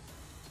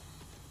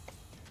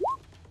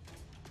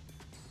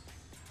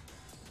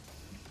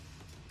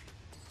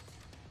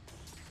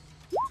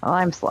 Oh,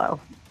 I'm slow.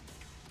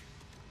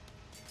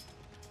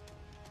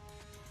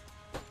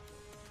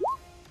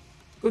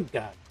 Good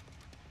God.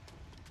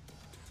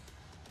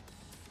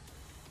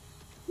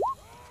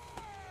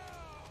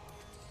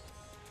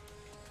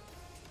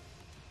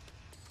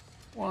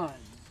 One,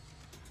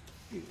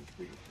 2,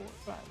 3, 4,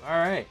 5. All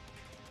right.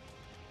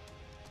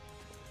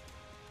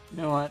 You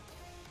know what?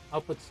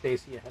 I'll put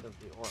Stacy ahead of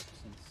the orc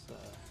since.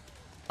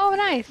 Oh,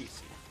 nice.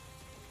 easy.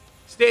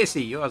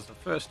 Stacy, yours the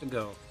first to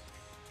go.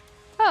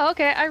 Oh,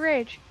 okay. I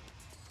rage.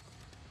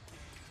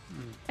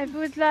 I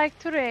would like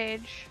to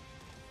rage.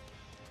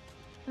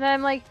 And then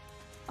I'm like,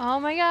 oh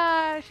my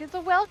gosh, it's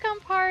a welcome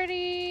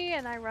party!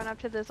 And I run up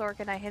to this orc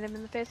and I hit him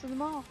in the face with the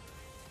maul.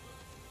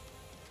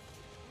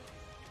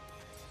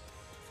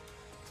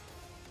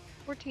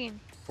 14.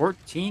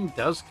 14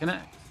 does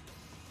connect.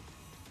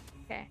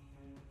 Okay.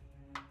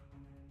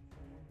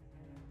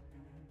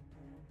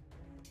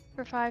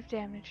 For 5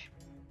 damage.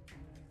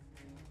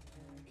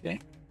 Okay.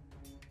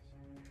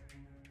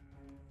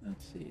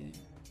 Let's see.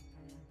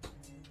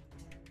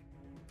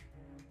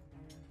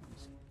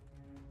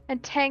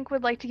 And Tank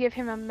would like to give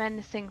him a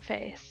menacing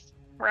face.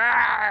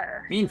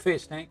 Rawr! Mean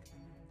face tank.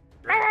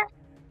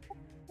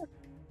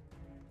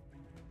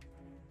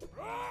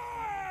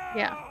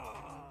 Yeah.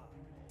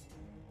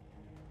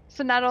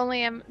 So not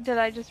only did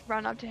I just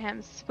run up to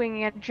him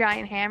swinging a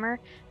giant hammer,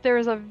 there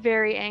was a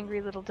very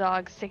angry little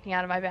dog sticking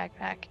out of my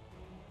backpack.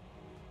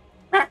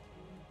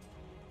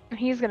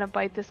 He's gonna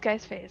bite this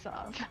guy's face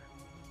off.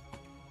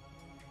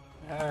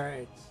 All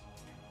right.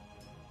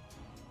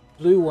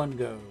 Blue one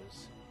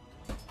goes.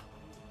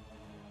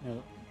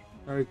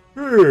 Like,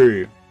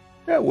 hey,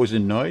 that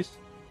wasn't nice.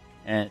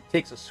 And it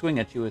takes a swing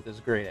at you with his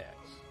great axe.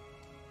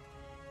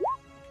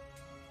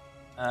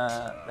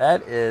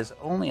 That is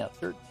only a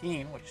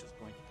 13, which is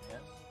going to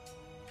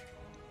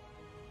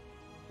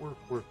miss.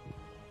 Work.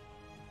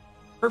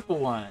 Purple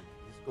one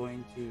is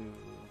going to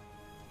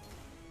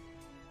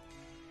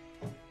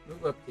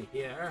move up to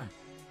here.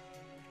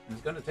 And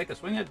is going to take a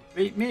swing at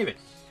Mavis.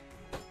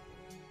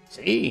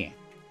 See?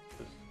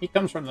 He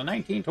comes from the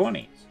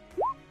 1920s.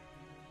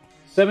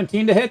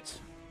 17 to hit.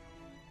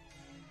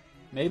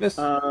 Mavis?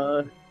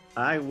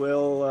 I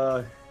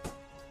will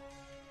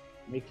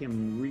make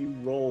him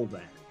re-roll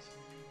that.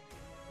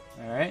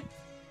 All right.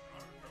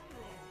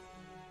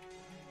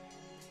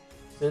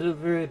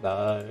 Silvery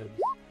vibes.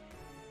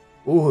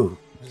 Ooh,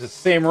 it was the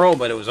same roll,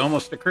 but it was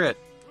almost a crit.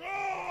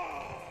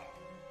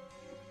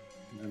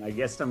 And I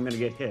guess I'm going to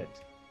get hit.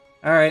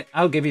 All right,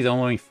 I'll give you the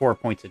only 4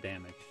 points of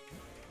damage.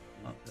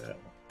 Okay.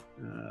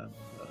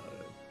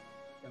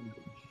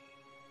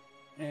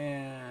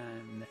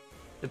 And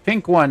the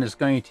pink one is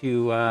going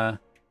to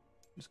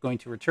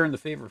return the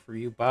favor for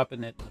you,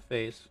 bopping it in the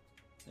face.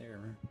 There,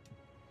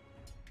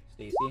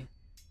 Stacy.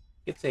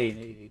 It's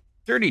a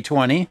dirty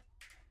 20,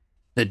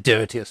 the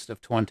dirtiest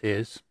of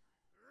 20s.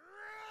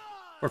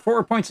 For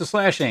 4 points of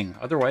slashing,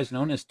 otherwise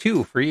known as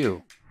 2 for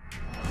you.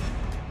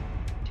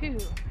 2.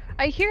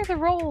 I hear the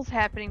rolls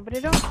happening, but I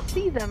don't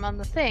see them on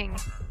the thing.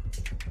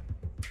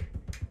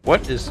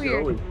 What is?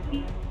 Weird.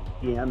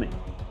 Yamming.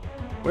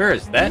 Where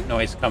is that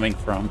noise coming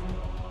from?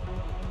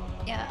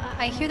 Yeah,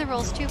 I hear the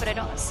rolls too, but I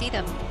don't see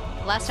them.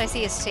 The last I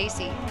see is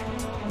Stacy.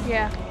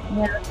 Yeah.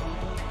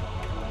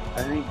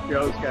 I think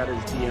Joe's got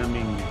his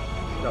DMing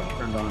stuff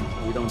turned on,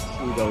 so we don't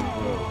see those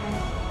rolls.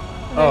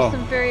 And there's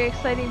some very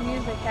exciting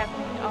music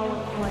happening all over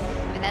the place.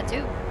 I mean, that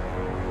too.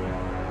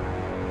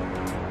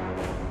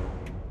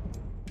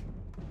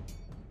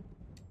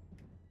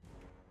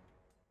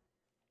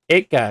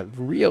 It got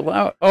real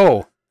loud.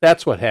 Oh,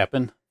 that's what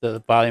happened. The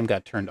volume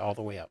got turned all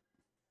the way up.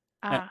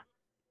 Ah.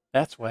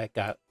 That's why it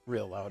got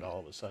real loud all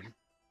of a sudden.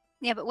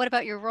 Yeah, but what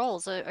about your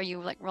rolls? Are you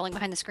like rolling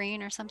behind the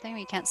screen or something?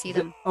 You can't see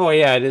them. Oh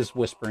yeah, it is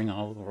whispering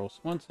all of the rolls.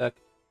 One sec.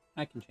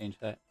 I can change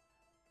that.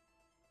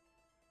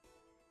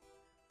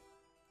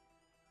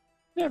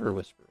 Never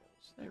whisper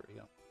rolls. There we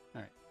go.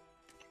 All right.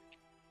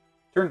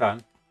 Turned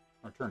on.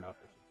 Or turned off,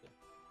 I should say.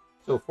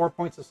 So 4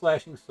 points of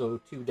slashing, so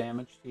 2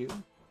 damage to you.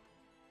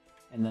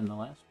 And then the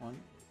last one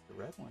is the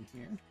red one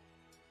here,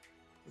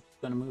 which is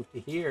going to move to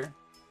here.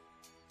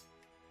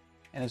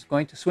 And it's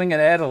going to swing at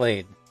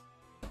Adelaide.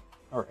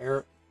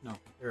 Or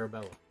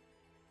Arabella.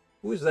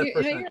 Who is that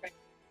person?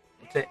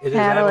 It is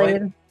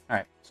Adelaide? All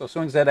right, so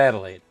swings at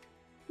Adelaide.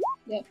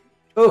 Yep.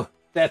 Oh,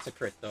 that's a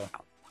crit, though.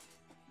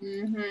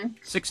 Mm-hmm.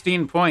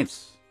 16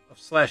 points of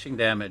slashing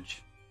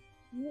damage.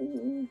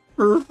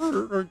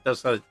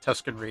 Does the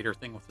Tuscan Raider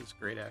thing with his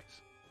great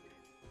axe.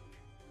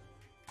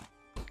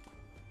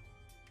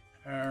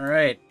 All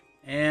right,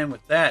 and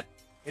with that,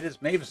 it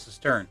is Mavis's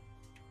turn.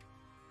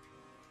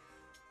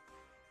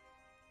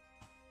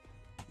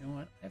 You know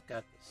what? I've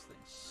got this thing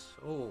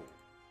so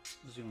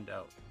zoomed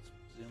out.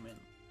 Let's zoom in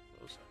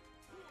close up.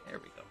 There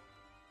we go.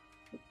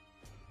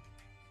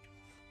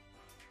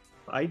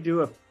 I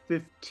do a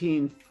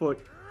 15-foot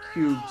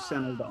cube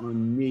centered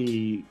on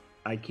me.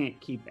 I can't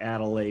keep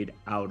Adelaide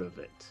out of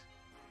it.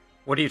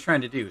 What are you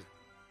trying to do?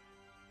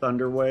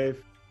 Thunderwave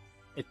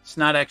It's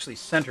not actually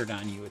centered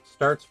on you. It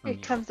starts from you.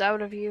 It comes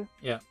out of you.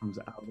 Yeah. comes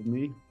out of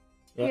me.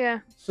 Yep. Yeah.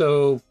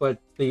 So, but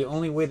the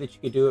only way that you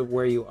could do it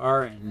where you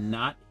are and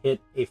not hit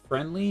a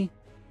friendly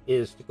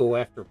is to go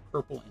after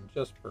purple and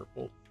just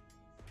purple.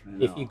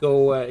 If you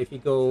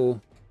go,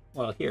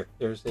 well, here,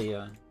 there's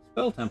a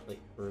spell template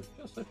for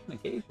just such an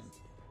occasion.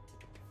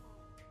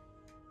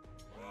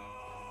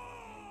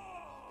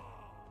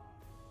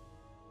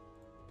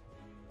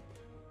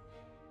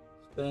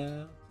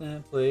 Spell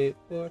template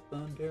for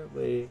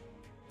Tal'dorei.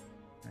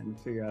 Trying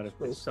to figure out if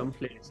there's some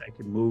place I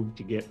could move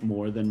to get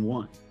more than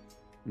one.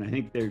 And I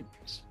think they're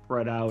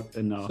spread out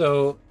enough.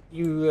 So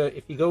you,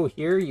 if you go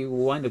here, you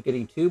will wind up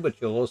getting 2, but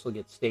you'll also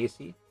get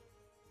Stacy.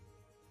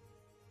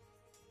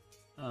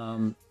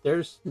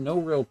 There's no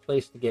real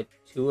place to get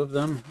 2 of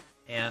them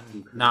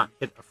and not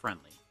hit a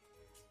friendly.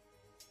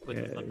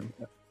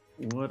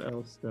 What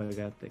else do I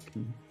got that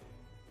can...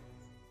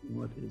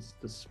 What is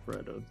the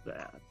spread of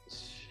that?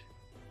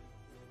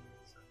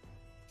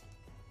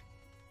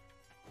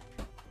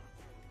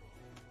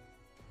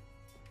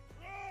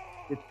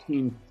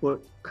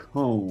 15-foot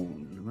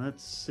cone.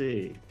 Let's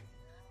see.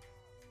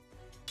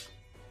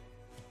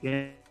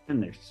 Again,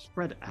 they're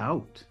spread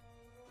out.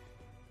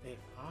 They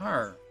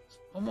are. It's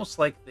almost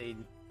like they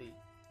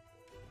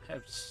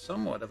have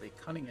somewhat of a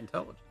cunning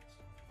intelligence.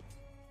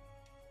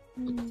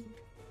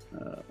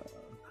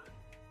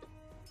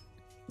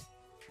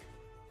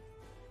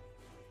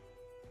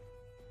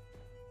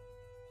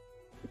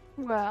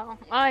 Well,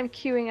 I'm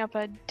queuing up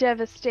a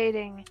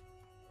devastating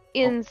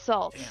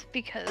insult damn.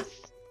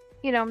 because,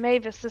 you know,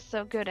 Mavis is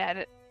so good at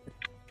it.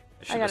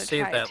 I should have gotta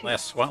saved try it that too.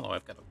 last swallow.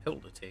 I've got a pill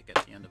to take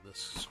at the end of this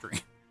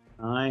stream.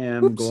 I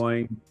am Oops.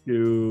 going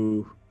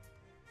to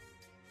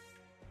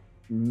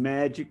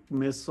magic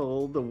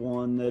missile the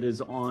one that is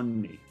on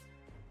me.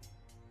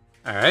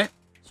 All right.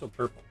 So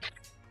purple.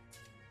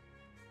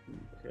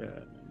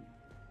 Okay.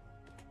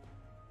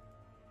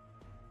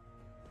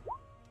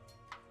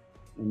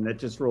 And that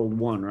just rolled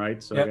 1,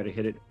 right? So Yep. I got to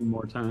hit it 2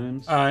 more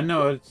times.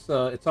 No,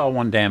 it's all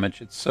 1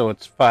 damage. It's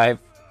 5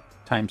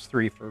 times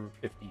 3 for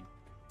 15.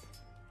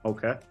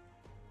 Okay.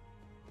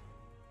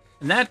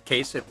 In that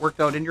case, it worked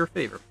out in your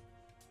favor.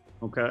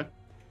 Okay.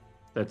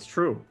 That's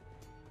true.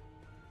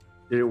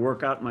 Did it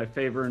work out in my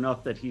favor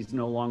enough that he's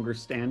no longer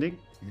standing?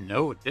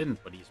 No, it didn't,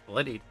 but he's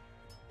bloodied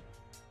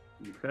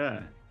Okay.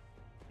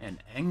 and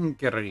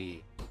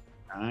angry.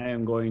 I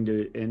am going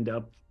to end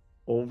up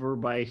over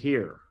by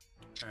here.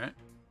 All right.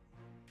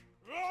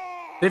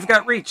 They've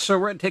got reach, so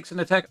Red takes an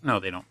attack. No,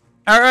 they don't.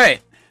 All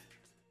right.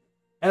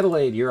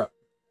 Adelaide, you're up.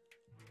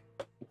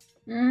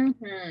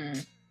 Mm-hmm.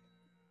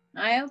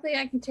 I don't think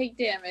I can take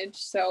damage,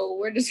 so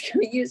we're just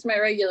going to use my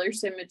regular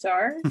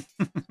scimitar.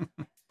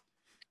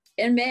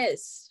 And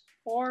miss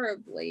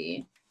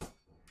horribly.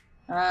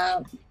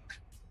 Gonna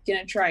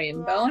try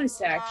and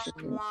bonus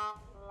action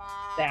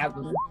stab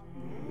him.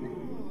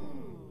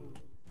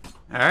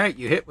 All right,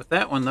 you hit with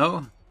that one,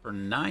 though, for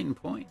 9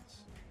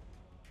 points.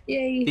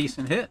 Yay.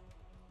 Decent hit.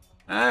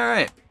 All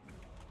right.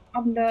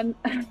 I'm done.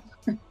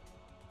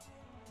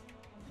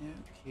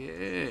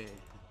 Okay.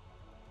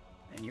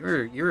 And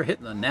you're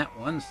hitting the nat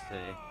ones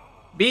today.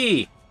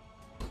 B.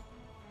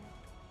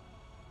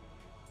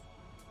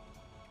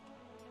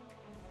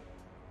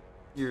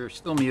 You're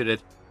still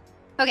muted.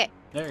 Okay.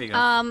 There you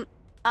go.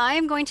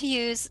 I'm going to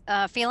use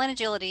feline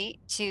agility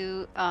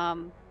to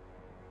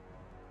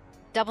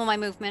double my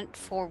movement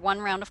for 1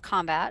 round of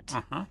combat.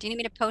 Uh-huh. Do you need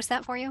me to post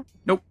that for you?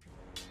 Nope.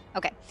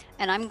 Okay.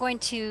 And I'm going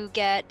to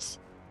get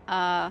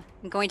I'm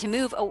going to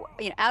move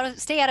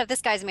stay out of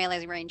this guy's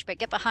melee range, but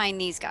get behind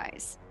these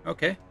guys.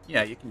 Okay.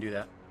 Yeah, you can do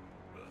that.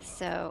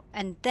 So,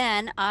 and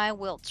then I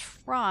will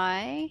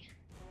try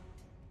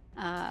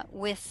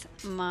with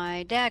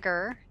my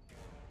dagger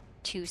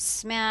to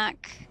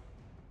smack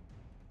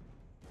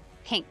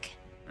Pink.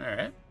 All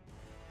right.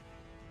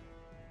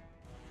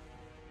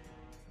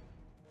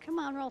 Come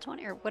on, roll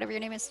 20 or whatever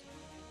your name is.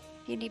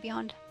 D&D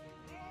Beyond.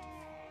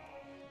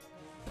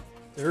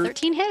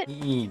 13 hit.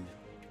 13.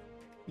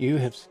 You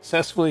have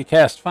successfully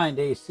cast Find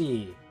AC.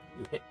 You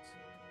hit.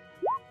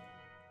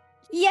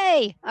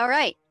 Yay! All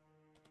right.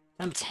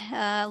 10.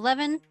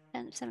 11,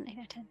 10, 7, 8,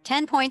 9, 10.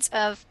 10 points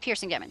of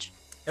piercing damage.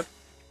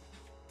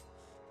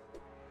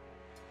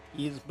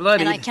 He's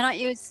bloodied. And I cannot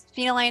use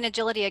feline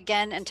agility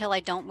again until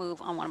I don't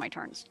move on one of my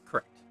turns.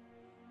 Correct.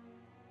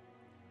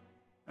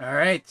 All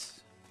right.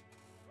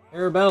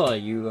 Arabella,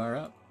 you are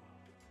up.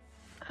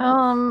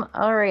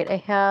 All right. I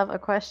have a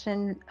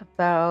question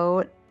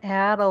about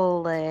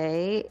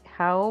Adelaide.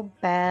 How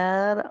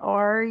bad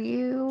are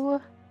you?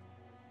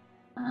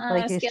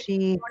 Like, is Scale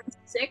she?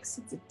 26,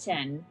 it's a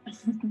 10.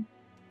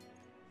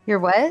 You're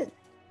what?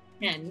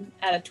 10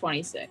 out of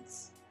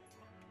 26.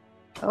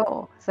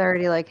 Oh, it's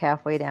already like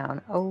halfway down.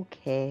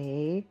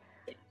 Okay.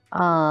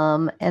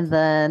 And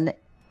then,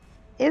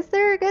 is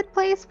there a good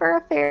place for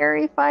a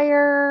fairy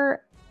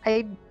fire?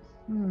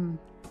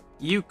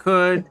 You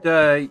could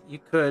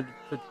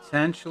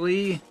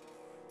potentially,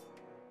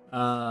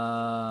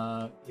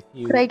 if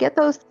you Could I get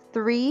those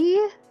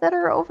 3 that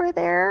are over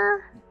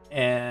there?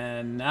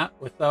 and not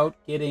without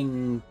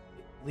getting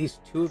at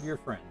least 2 of your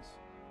friends.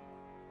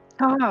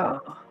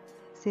 Oh,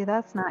 see,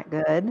 that's not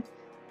good.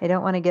 I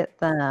don't want to get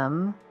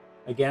them.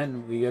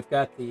 Again, we've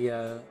got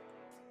the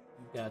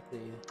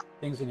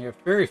things in here.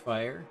 Fairy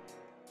fire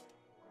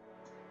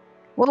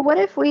Well, what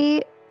if we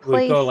would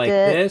placed go like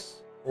it?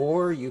 this,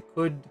 or you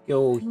could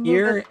go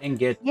here and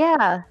get.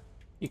 Yeah,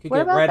 You could what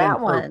get about red that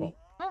and one? purple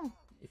Oh.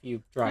 if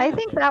you drop. I it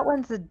think there, that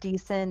one's a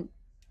decent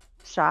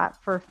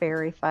shot for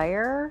fairy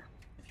fire.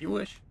 if you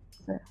wish.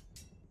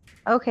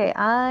 Okay,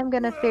 I'm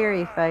gonna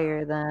fairy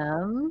fire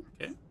them.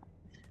 Okay.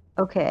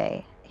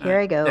 Okay, here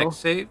I go. Dex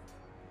save.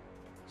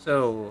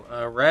 So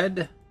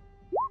red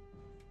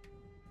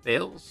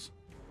fails,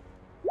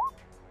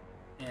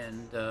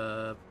 and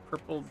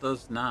purple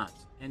does not.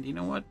 And you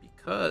know what?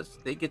 Because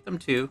they get them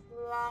too.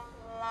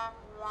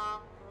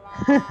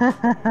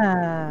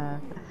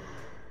 And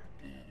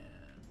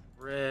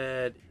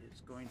red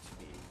is going to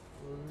be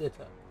lit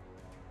up.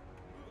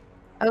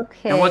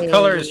 Okay. And what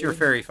color is your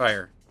fairy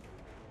fire?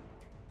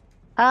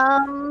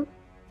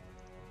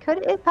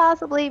 Could it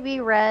possibly be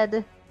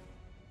red?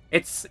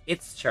 It's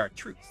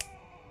chartreuse.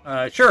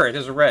 Sure, it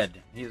is a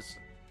red. He's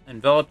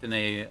enveloped in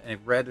a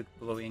red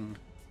glowing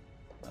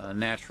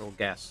natural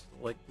gas,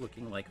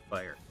 looking like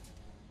fire.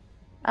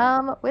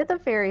 With a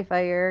fairy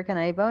fire, can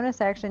I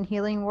bonus action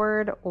healing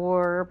word,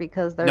 or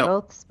because they're No.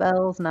 both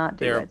spells, not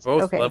do They're it?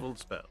 both Okay. leveled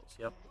spells.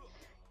 Yep.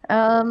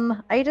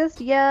 I just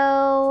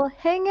yell,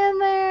 "Hang in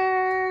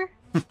there!"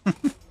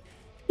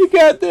 You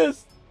got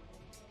this.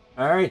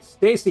 All right,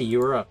 Stacy, you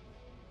were up.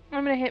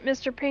 I'm gonna hit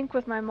Mr. Pink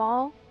with my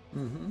maul.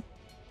 Mm-hmm.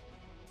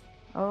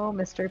 Oh,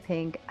 Mr.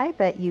 Pink, I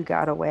bet you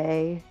got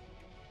away.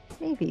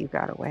 Maybe you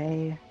got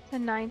away. A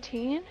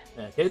 19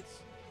 That hits.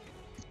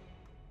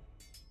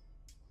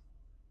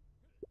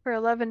 for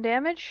 11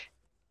 damage.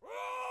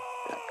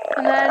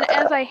 And then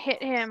as I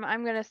hit him,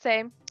 I'm gonna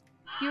say,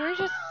 you were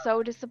just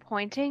so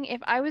disappointing.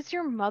 If I was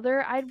your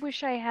mother, I'd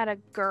wish I had a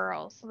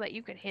girl so that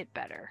you could hit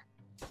better.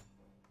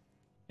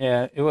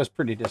 Yeah, it was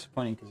pretty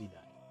disappointing because he died.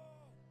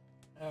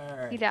 All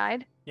right. He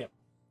died? Yep.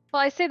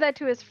 Well, I say that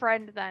to his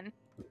friend then.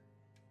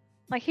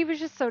 Like, he was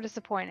just so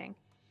disappointing.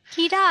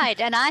 He died,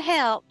 and I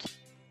helped.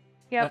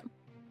 Yep.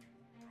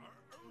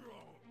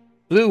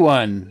 Blue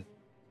one.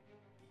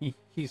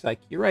 He's like,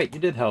 you're right, you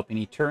did help, and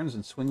he turns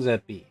and swings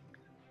at B.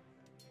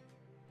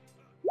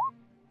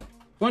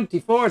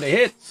 24 to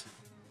hit.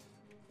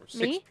 For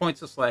 6 Me?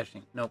 points of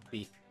slashing. No,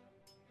 B.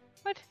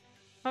 What?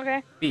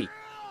 Okay. B.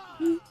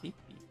 B. B.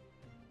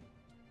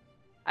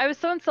 I was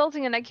so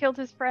insulting and I killed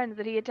his friend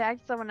that he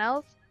attacked someone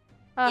else.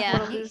 Yeah,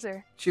 What a he's-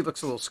 loser. She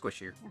looks a little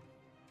squishier.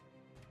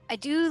 I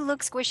do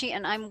look squishy,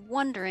 and I'm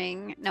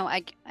wondering. No,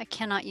 I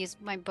cannot use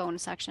my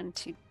bonus action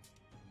to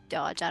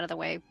dodge out of the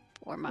way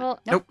or my. Well,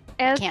 nope.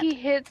 As can't. he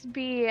hits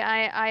B,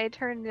 I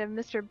turn to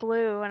Mr.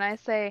 Blue and I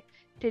say,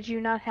 did you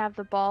not have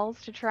the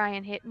balls to try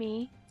and hit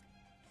me?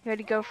 You had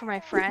to go for my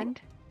friend?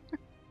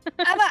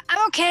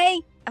 I'm okay.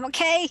 I'm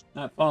okay.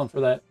 Not falling for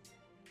that.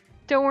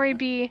 Don't worry,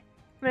 B.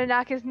 I'm gonna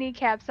knock his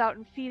kneecaps out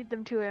and feed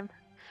them to him.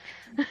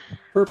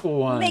 Purple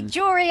one. Make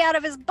jewelry out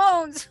of his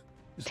bones.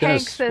 Is gonna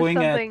Tank says swing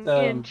something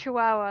at, in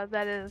Chihuahua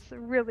that is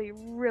really,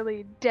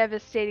 really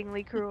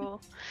devastatingly cruel.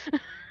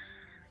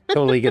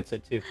 Totally gets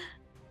it too.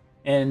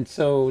 And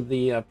so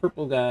the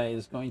purple guy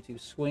is going to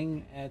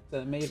swing at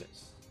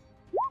Mavis.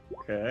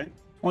 Okay.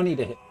 20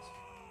 to hit.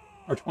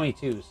 Or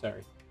 22,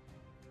 sorry.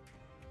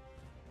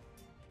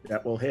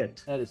 That will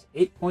hit. That is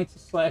 8 points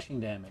of slashing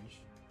damage.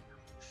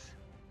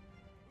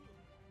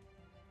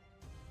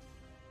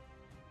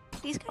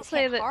 These guys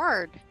say hit that-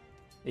 hard.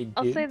 They do.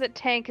 I'll say that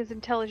Tank is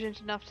intelligent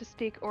enough to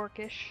speak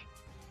Orcish.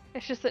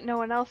 It's just that no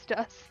one else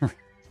does.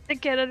 I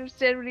can't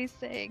understand what he's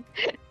saying.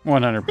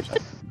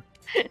 100%.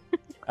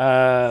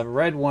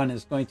 Red one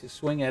is going to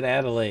swing at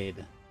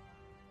Adelaide.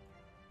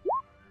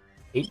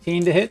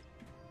 18 to hit.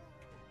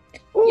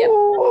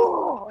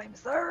 Oh, I'm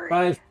sorry.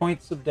 5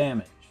 points of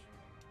damage.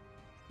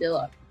 Still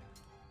up.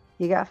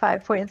 You got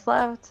 5 points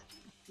left.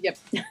 Yep.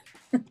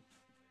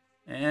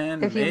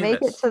 And If you make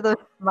it Mavis. to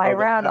my Oh, the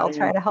round, I'll guy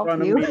try in to help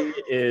front of you. me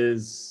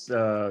is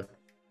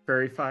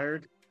fairy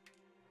fired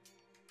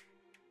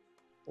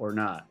or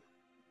not?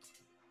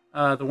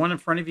 The one in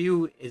front of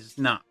you is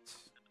not.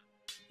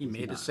 He He's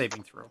made a not.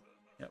 saving throw.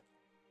 Yep.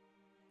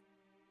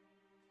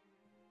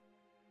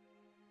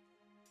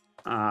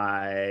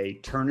 I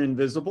turn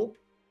invisible.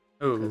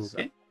 Oh, 'Cause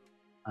okay.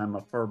 I'm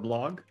a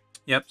furblog,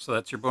 Yep, so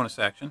that's your bonus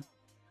action.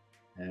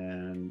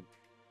 and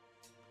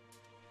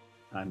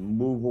I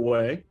move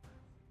away,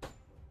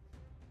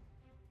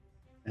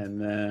 and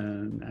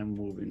then I'm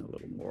moving a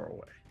little more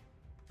away,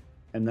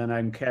 and then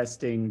I'm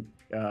casting.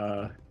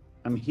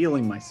 I'm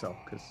healing myself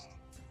because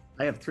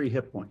I have 3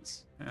 hit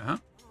points. Uh-huh.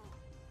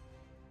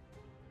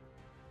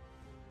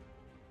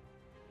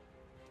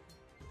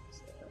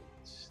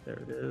 There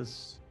it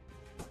is.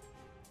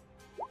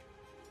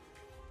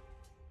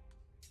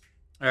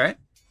 All right.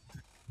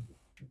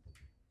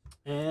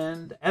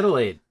 And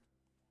Adelaide.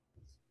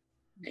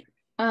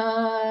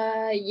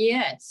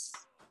 Yes.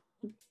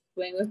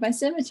 Swing with my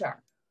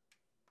scimitar.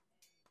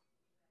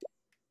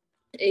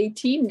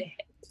 18 to hit.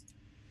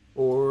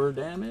 4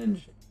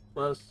 damage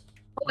plus.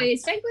 Oh, wait,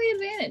 it's technically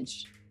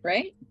advantage,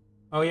 right?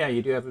 Oh, yeah,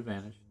 you do have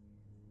advantage.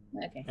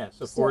 Okay. Yeah,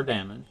 so 4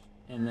 damage.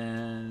 And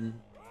then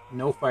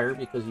no fire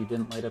because you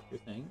didn't light up your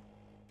thing.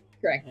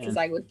 Correct, because And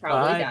I would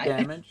probably 5 die.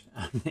 damage.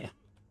 Yeah.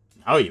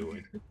 Now you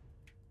would.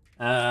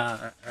 All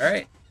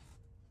right.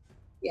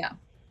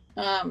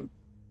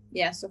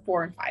 Yeah, so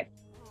 4 and 5.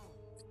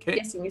 Okay.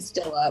 Guessing he's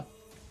still up.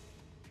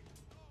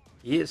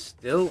 He is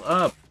still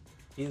up.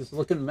 He's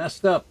looking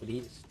messed up, but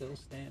he's still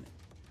standing.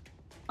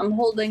 I'm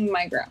holding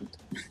my ground.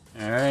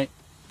 All right.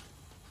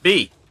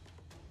 B.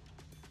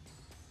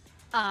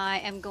 I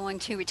am going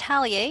to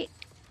retaliate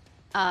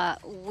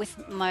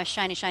with my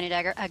shiny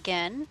dagger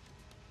again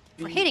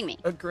for Be hitting me.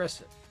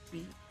 Aggressive.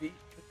 Be aggressive.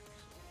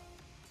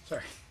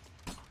 Sorry.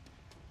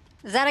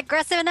 Is that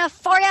aggressive enough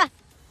for you?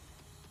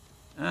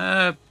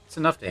 It's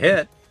enough to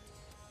hit.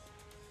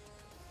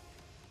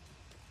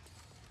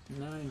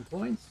 9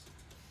 points.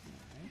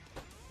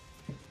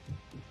 All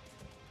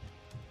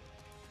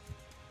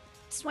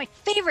This is my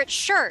favorite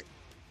shirt.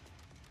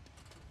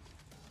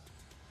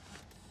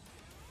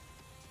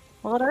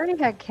 Well, it already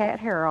had cat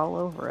hair all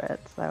over it,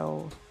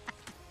 so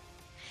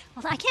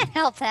Well, I can't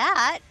help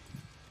that.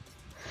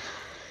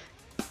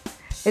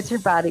 it's your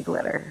body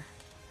glitter.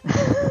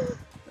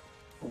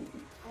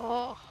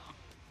 Oh.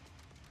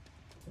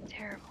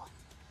 Terrible.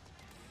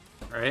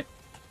 right.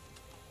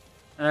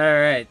 All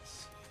right.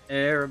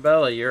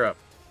 Arabella, you're up.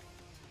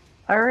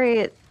 All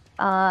right.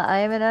 I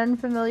am in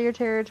unfamiliar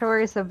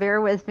territory, so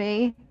bear with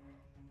me.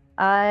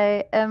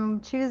 I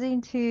am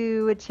choosing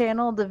to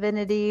channel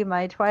divinity,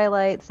 my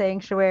twilight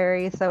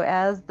sanctuary, so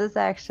as this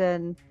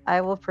action,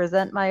 I will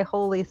present my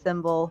holy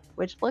symbol,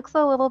 which looks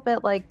a little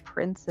bit like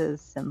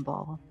Prince's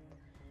symbol.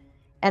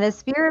 And a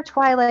sphere of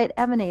twilight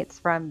emanates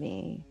from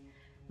me.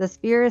 The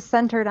sphere is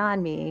centered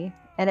on me,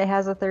 and it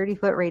has a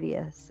 30-foot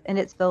radius, and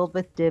it's filled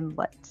with dim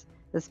light.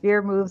 The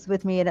sphere moves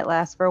with me, and it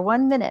lasts for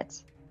 1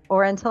 minute,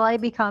 or until I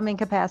become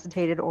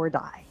incapacitated or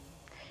die.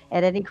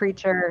 And any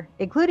creature,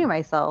 including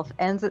myself,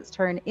 ends its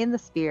turn in the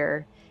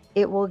sphere,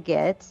 it will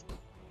get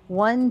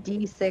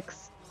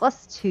 1d6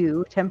 plus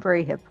 2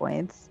 temporary hit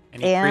points.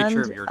 Any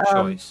creature of your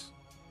choice.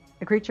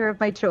 A creature of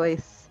my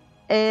choice.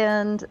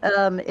 And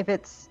if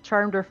it's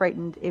charmed or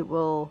frightened, it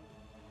will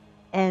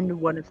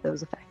end one of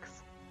those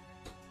effects.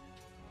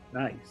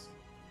 Nice.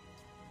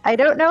 I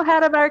don't know how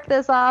to mark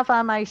this off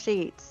on my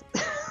sheet.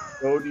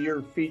 Go to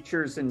your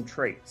features and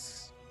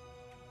traits.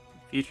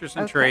 Features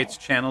and Okay. traits,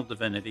 channel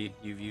divinity.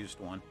 You've used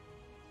one.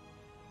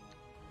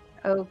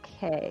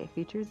 Okay,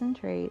 features and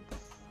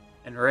traits.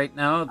 And right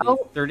now, the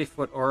Oh,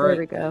 30-foot there aura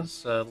we go.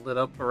 is lit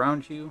up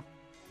around you.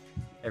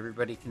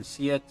 Everybody can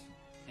see it.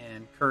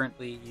 And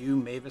currently, you,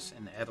 Mavis,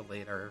 and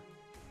Adelaide are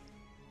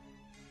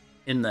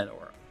in that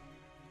aura.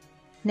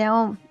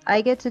 Now,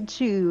 I get to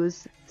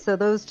choose, so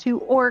those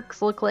 2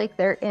 orcs look like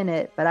they're in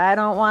it, but I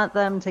don't want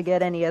them to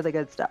get any of the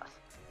good stuff.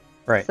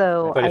 Right.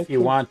 So but I if you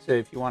can- want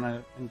to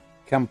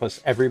encompass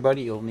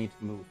everybody, you'll need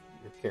to move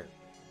your character.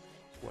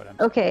 That's what I'm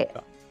Okay.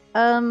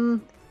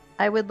 saying.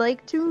 I would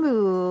like to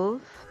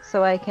move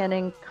so I can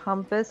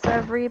encompass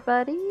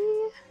everybody.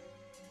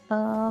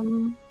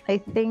 I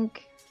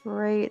think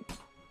right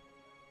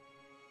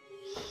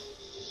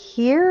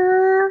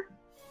here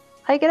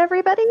I get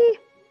everybody?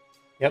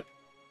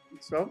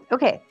 So,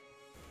 Okay,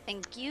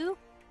 Thank you.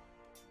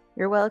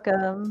 you're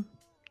welcome.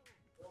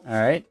 All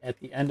right. At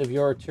the end of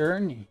your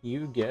turn,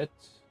 you get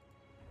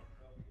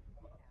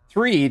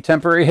 3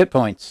 temporary hit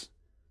points.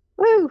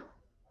 Woo!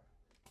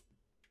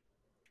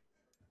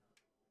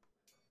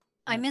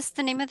 I missed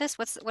the name of this.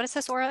 What is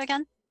this aura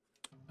again?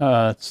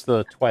 It's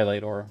the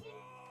Twilight aura.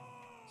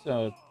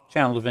 So,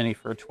 channel divinity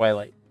for a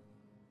Twilight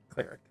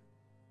cleric.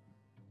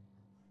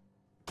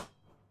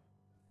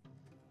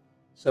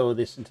 So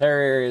this entire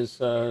area is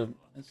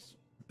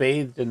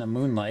bathed in the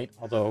moonlight,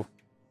 although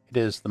it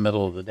is the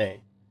middle of the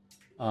day,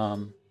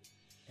 and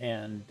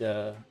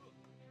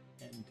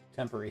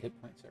temporary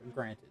hit points are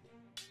granted.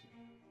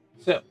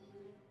 So,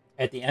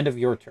 at the end of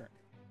your turn,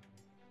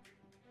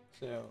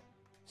 so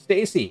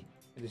Stacy,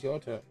 it is your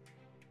turn.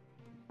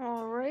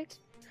 All right.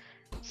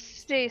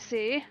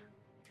 Stacy.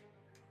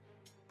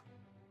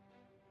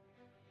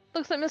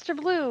 Looks like Mr.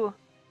 Blue.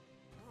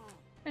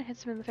 And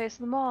hits him in the face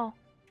of the mall.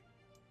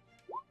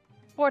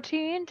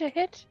 14 to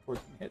hit.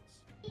 14 hits.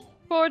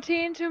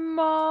 14 to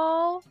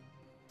maul.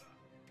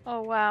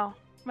 Oh, wow.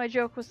 My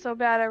joke was so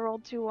bad I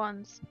rolled 2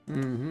 ones.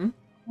 Mm-hmm.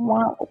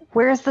 Wow.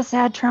 Where's the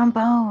sad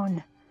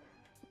trombone?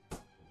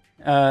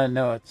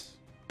 No, it's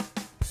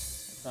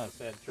not a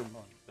sad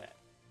trombone. It's that.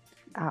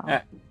 Oh.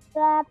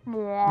 Mwah,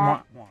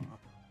 mwah.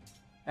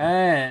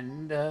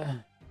 And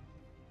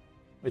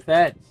with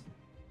that,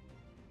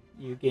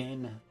 you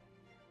gain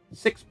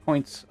 6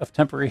 points of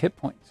temporary hit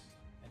points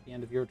at the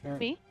end of your turn.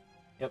 Me?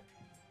 Yep.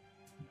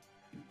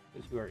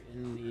 Because you are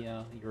in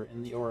the you're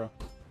in the aura.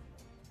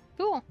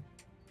 Cool.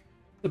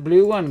 The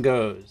blue one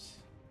goes.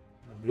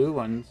 The blue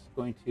one's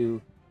going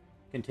to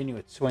continue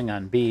its swing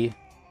on B,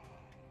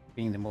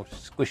 being the most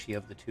squishy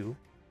of the 2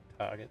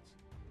 targets.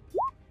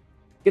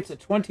 Gets a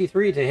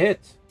 23 to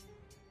hit.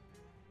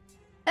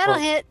 That'll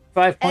Well, hit.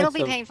 5 It'll points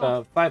be of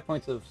painful. 5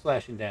 points of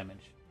slashing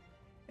damage.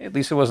 At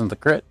least it wasn't the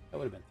crit. That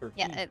would have been 13.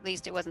 Yeah, at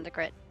least it wasn't the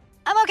crit.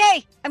 I'm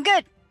okay. I'm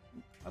good.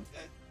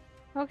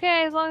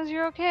 Okay, as long as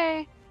you're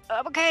okay.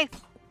 I'm okay.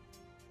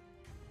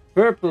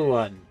 Purple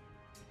one.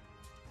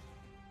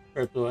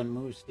 Purple one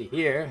moves to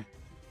here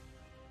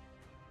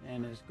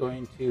and is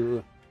going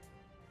to.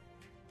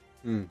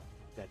 I've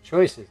got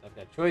choices.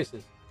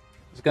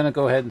 He's going to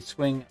go ahead and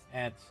swing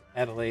at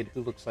Adelaide,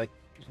 who looks like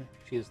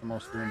she is the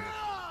most wounded.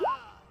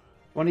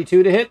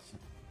 22 to hit.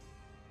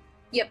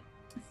 Yep.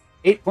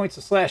 8 points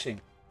of slashing.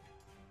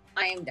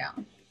 I am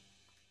down.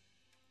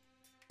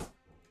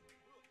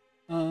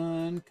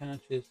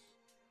 Unconscious.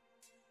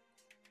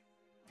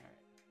 All right.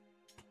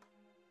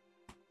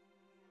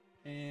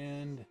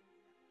 And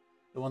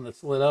the one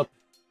that's lit up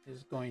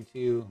is going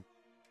to.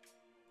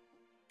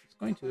 It's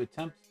going to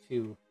attempt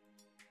to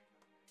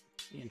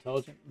be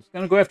intelligent. It's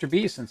going to go after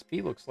B since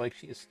B looks like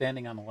she is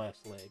standing on the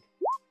last leg.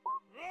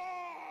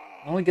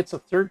 Only gets a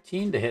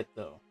 13 to hit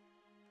though.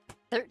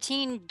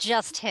 13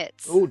 just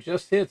hits. Oh,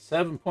 just hit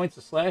 7 points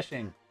of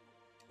slashing.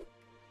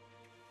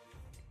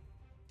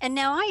 And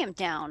now I am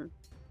down.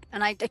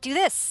 And I do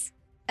this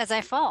as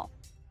I fall.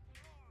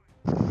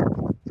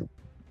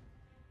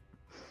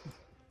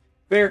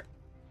 Fair.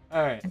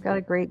 All right. I've got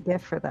a great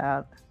gift for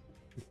that.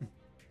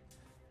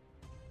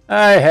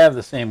 I have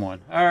the same one.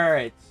 All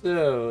right.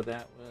 So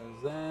that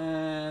was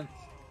that.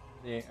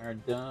 They are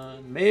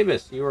done.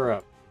 Mavis, you are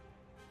up.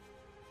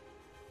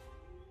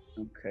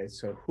 Okay,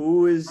 so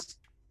who is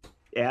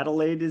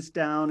Adelaide is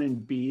down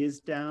and B is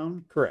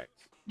down? Correct.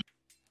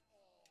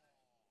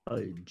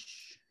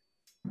 Fudge.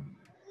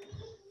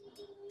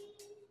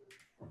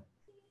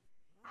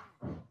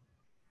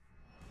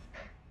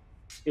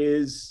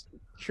 Is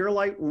Cure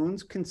Light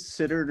Wounds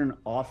considered an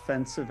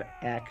offensive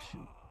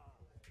action?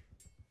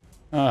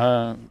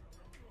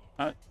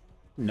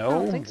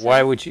 No. think so.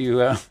 Why would you?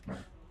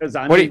 Because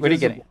I'm What are you invisible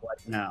getting?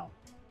 right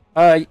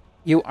now.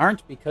 You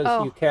aren't because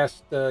Oh. you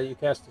cast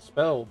a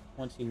spell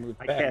once you move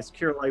I back. cast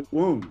Cure Light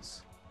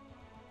Wounds.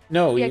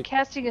 No, Yeah, you,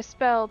 casting a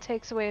spell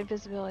takes away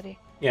invisibility.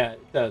 yeah,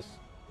 it does.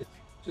 It's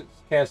just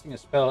casting a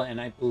spell,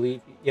 and I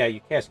believe, yeah, you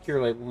cast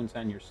Cure Light Wounds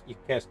on you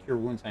cast Cure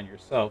Wounds on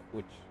yourself,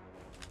 which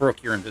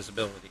broke your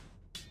invisibility.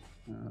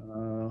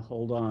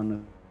 Hold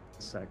on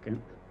a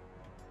second.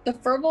 The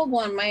Furbolg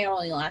one might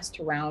only last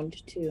a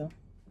round too.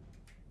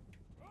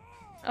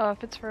 Oh,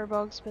 if it's for a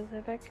bog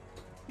specific.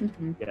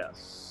 Mm-hmm.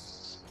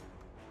 Yes.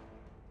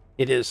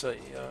 It is a.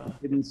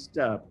 Hidden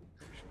step.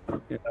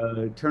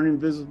 Turn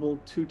invisible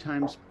 2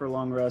 times per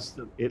long rest.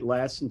 It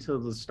lasts until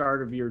the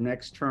start of your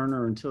next turn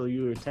or until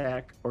you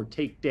attack or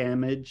take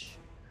damage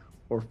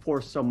or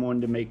force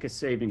someone to make a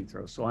saving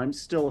throw. So I'm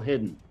still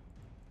hidden.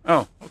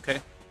 Oh,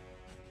 okay.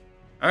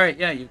 All right,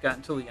 yeah, you've got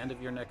until the end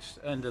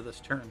of this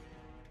turn.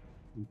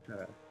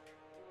 Okay.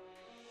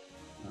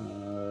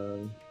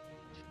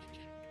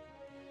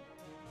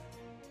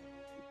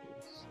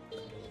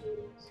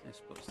 I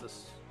suppose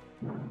this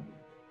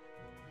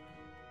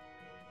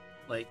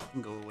light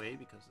can go away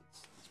because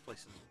this place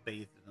is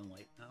bathed in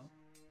light now.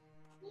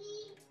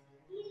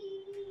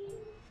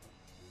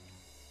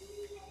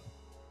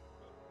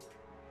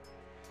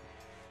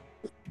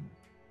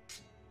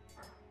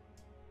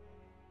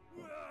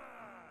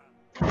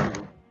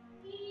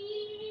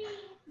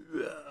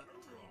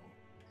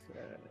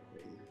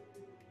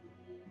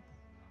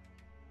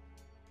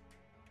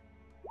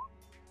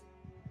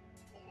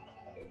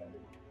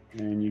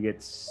 And you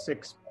get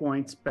 6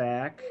 points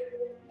back.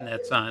 And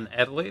that's on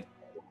Adelaide.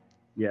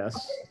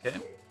 Yes. Okay.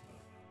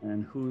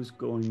 And who's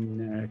going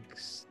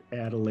next?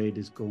 Adelaide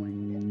is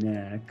going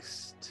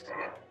next.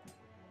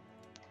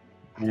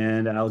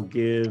 And I'll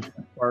give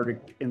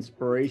Bardic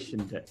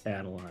Inspiration to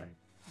Adelaide.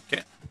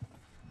 Okay.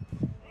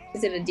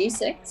 Is it a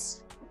D6?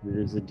 It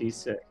is a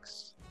D6.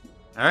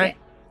 All right.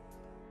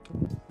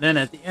 Then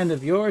at the end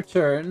of your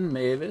turn,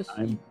 Mavis,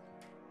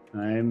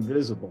 I'm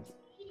visible.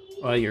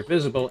 well, you're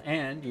visible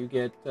and you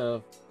get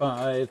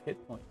 5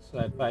 hit points. So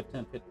I have 5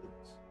 temp hit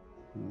points.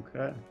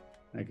 Okay.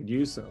 I could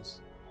use those.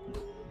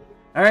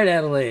 All right,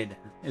 Adelaide.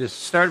 It is the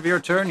start of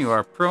your turn. You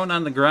are prone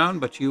on the ground,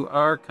 but you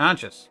are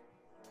conscious.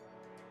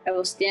 I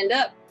will stand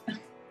up.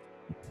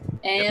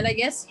 And I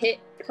guess hit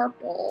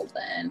purple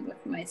then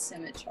with my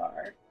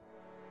scimitar.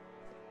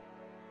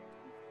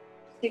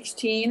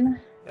 16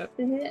 Yep.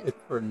 to hit. Hit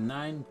for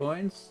 9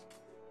 points.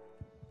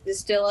 Is it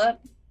still up?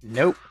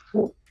 Nope.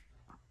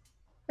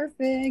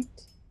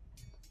 Perfect.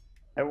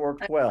 That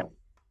worked well.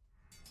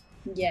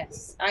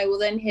 Yes. I will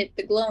then hit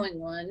the glowing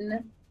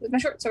one with my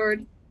short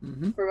sword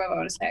Mm-hmm. for my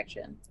bonus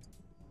action.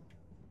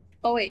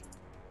 Oh, wait.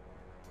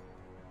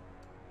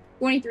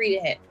 23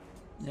 to hit.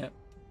 Yep.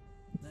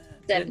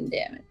 7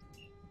 damage.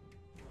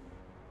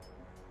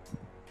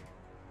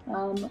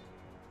 Oh.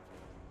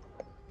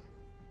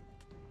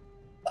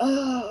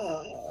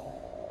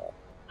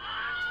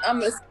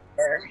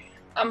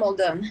 I'm all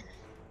done.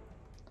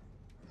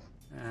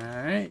 All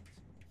right.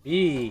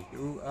 B,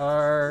 you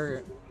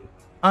are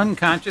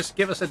unconscious.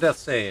 Give us a death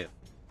save.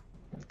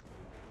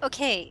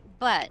 Okay,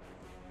 but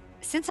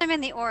since I'm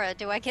in the aura,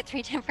 do I get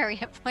 3 temporary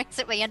hit points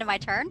at the end of my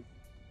turn?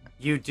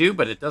 You do,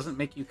 but it doesn't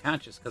make you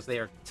conscious because they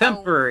are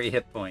temporary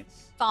hit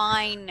points.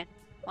 Fine.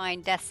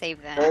 Fine, death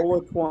save then. Roll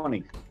a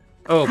 20.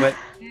 Oh, but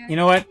you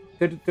know what?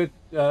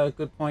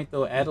 Good point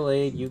though.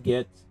 Adelaide, you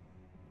get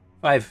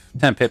 5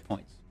 temp hit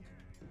points.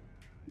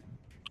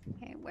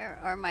 Okay, where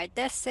are my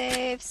death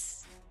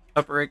saves?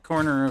 Upper right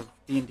corner of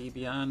D&D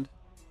Beyond,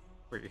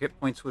 where your hit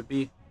points would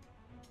be.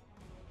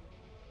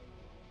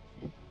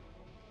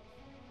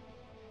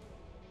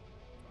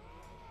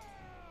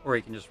 Or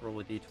you can just roll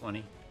a d20.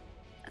 I'm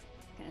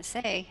gonna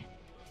say.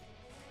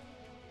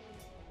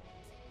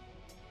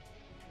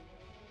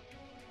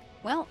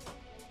 Well,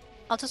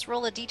 I'll just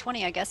roll a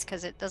d20, I guess,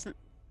 because it doesn't.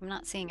 I'm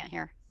not seeing it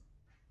here.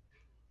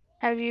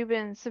 Have you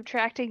been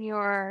subtracting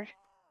your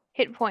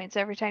hit points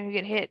every time you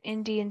get hit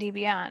in D&D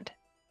Beyond?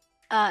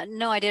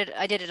 No, I did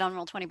it on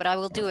Roll20, but I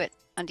will do it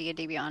on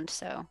D&D Beyond.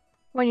 So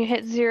When you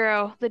hit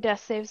 0, the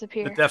death saves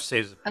appear. The death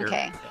saves appear.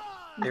 Okay. Yeah.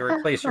 They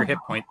replace your hit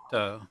point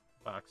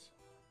box.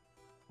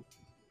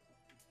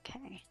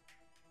 okay,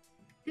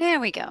 there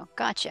we go.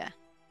 Gotcha.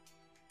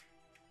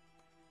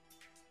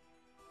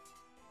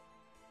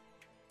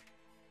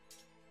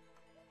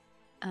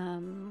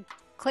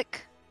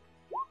 Click.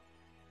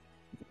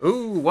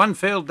 Ooh, 1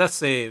 failed death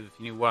save.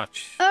 And you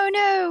watch Oh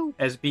no!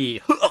 as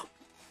B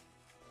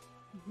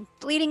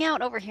Bleeding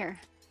out over here.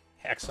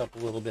 hacks up a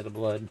little bit of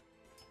blood.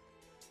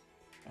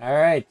 All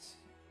right.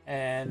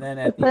 And then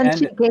at the Then end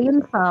she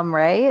gained some,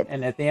 right?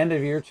 and at the end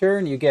of your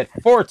turn, you get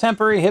 4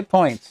 temporary hit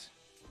points.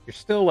 You're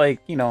still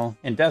like,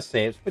 in death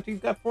saves, but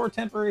you've got 4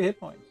 temporary hit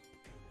points.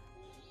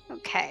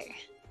 Okay.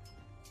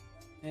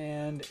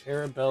 And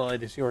Arabella,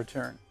 it is your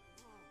turn.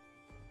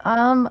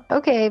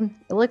 Okay.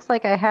 It looks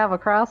like I have a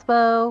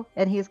crossbow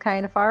and he's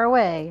kind of far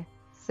away.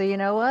 So you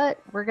know what?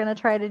 We're gonna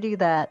try to do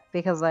that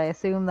because I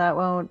assume that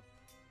won't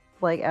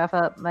like F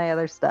up my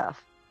other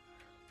stuff.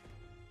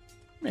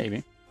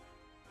 Maybe.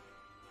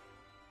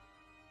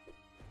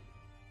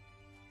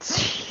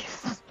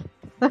 Jeez.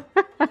 You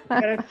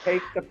gotta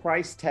take the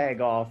price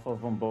tag off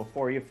of them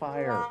before you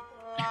fire.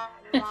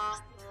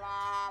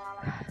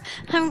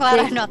 I'm glad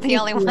I'm not the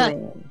only one.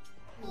 Healing.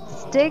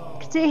 Stick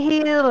to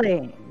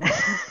healing.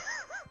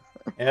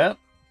 Yep.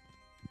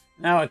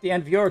 Now, at the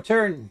end of your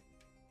turn,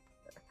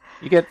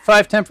 you get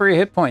 5 temporary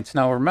hit points.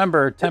 Now,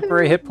 remember,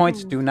 temporary hit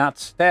points do not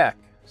stack.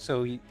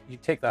 So you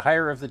take the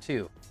higher of the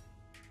two.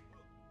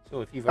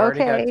 So if you've already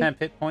got 10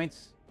 hit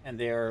points and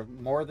they are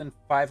more than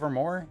 5 or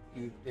more,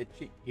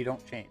 you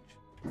don't change.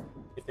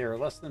 If they are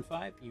less than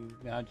 5, you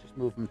just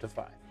move them to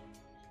 5.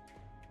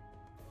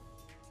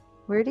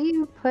 Where do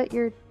you put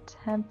your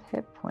temp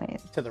hit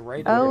points? To the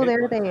right. Oh, of your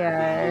there hit they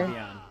points.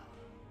 are.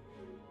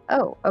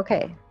 Oh,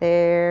 okay.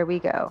 There we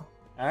go.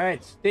 All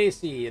right,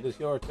 Stacy, it is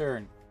your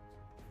turn.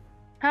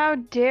 How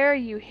dare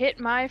you hit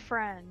my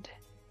friend?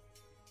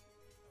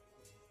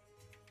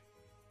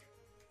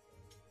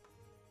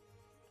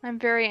 I'm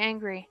very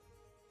angry.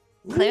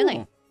 Clearly.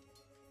 Ooh.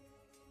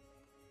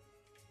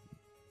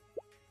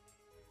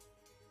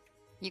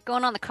 You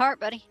going on the cart,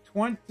 buddy?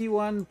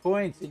 21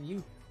 points, and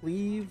you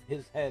cleave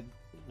his head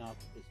clean off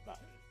of his body.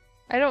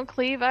 I don't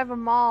cleave, I have a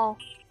maul.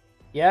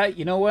 Yeah,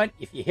 you know what?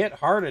 If you hit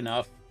hard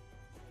enough,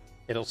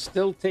 it'll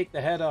still take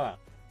the head off.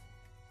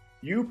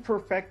 You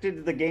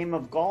perfected the game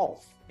of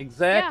golf.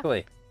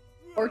 Exactly.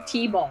 Or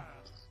T-ball.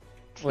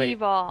 Wait,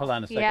 T-ball. hold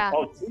on a second. Yeah.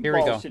 Oh, Here we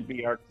go. T-ball should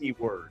be our key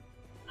word.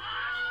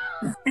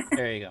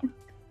 There you go.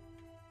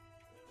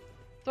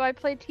 So I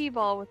play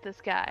T-ball with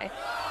this guy,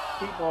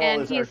 T-ball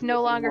and is he our is no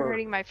key longer word.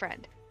 hurting my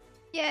friend.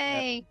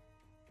 Yay!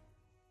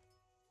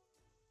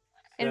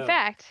 In So,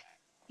 fact,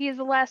 he is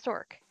the last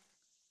orc.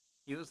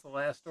 he was the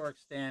last orc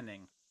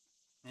standing.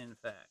 In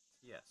fact,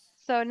 yes.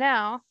 So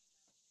now,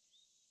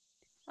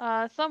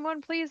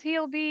 someone please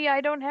heal B.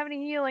 I don't have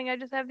any healing. I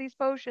just have these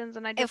potions,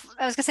 and I just. If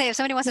I was gonna say, if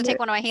somebody wants to take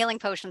one of my healing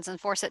potions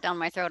and force it down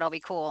my throat, I'll be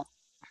cool.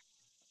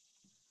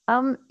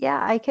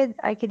 Yeah, I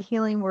could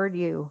healing word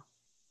you.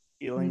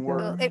 Healing Well,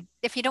 word. Well,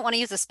 if you don't want to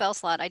use a spell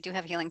slot, I do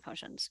have healing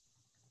potions.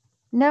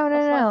 No,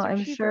 Those no. slots are I'm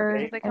cheaper sure.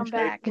 because they I'm come sure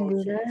back. we can do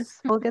Potions. this.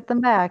 We'll get them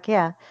back.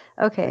 Yeah.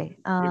 Okay.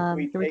 If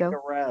we Here we take go.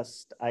 a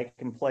rest, I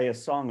can play a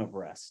song of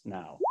rest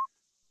now.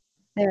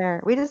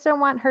 There. We just don't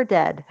want her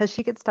dead because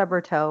she could stub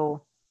her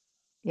toe,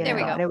 There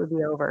we go. and it would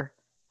be over.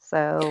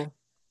 So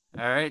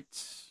All right.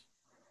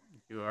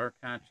 You are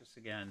conscious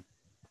again.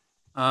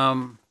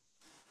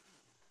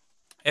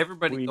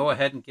 Everybody go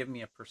ahead and give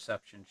me a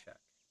perception check.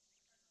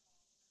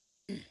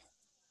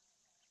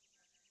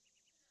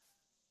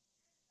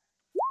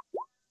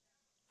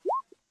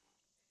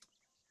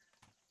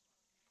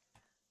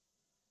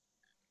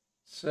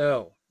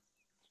 So,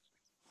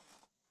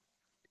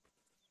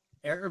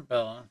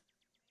 Arabella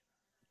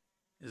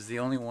is the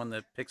only one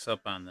that picks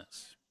up on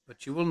this.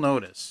 But you will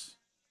notice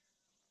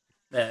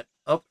that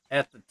up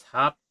at the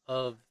top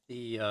of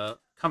the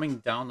coming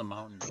down the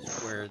mountains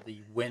where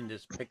the wind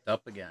is picked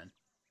up again,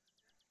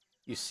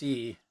 you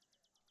see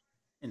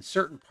in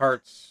certain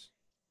parts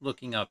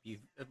looking up, you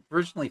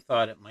originally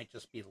thought it might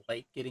just be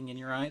light getting in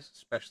your eyes,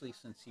 especially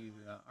since you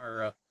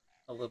are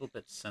a little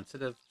bit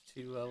sensitive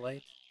to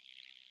light.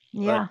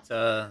 yeah.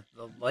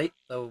 But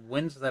the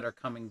winds that are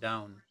coming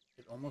down,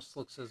 it almost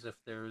looks as if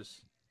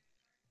there's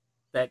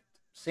that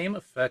same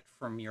effect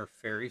from your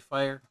fairy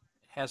fire.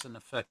 It has an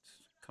effect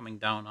coming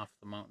down off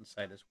the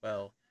mountainside as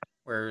well,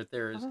 where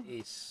there's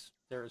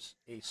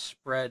a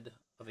spread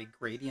of a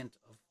gradient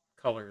of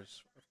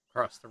colors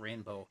across the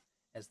rainbow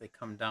as they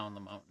come down the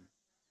mountain.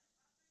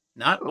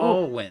 Not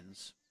all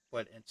winds,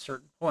 but at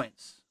certain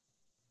points,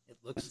 it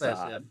looks That's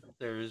as if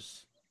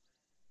there's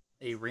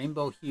a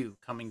rainbow hue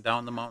coming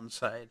down the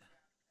mountainside.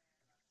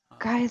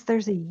 Guys,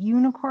 there's a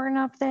unicorn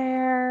up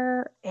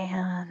there,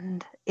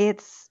 and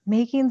it's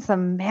making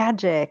some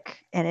magic,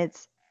 and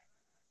it's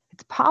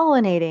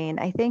pollinating.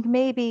 I think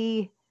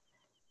maybe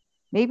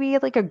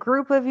like a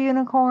group of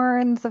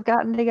unicorns have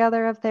gotten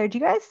together up there. Do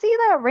you guys see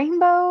that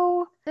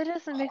rainbow? That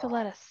doesn't make a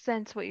lot of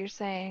sense what you're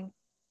saying.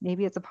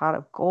 Maybe it's a pot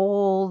of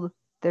gold.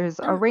 There's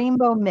a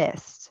rainbow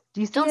mist.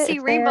 Do you see Don't it? see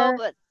It's rainbow, there.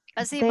 but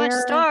I It's see a bunch of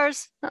there.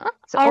 stars.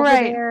 It's All over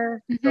right.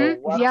 there. Mhm.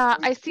 what's Yeah,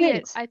 the- I see it.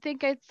 Wait. I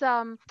think it's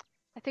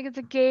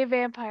a gay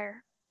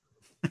vampire.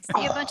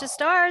 See a bunch of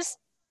stars.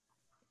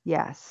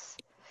 Yes.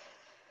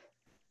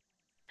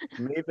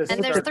 Mavis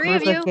And there's It's a starts- three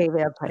of group you. gay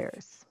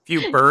vampires.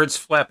 Few birds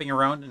flapping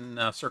around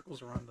in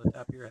circles around the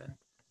top of your head.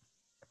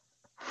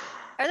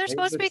 Are there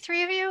supposed to be Mavis-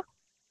 3 of you?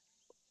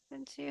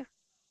 Didn't see you.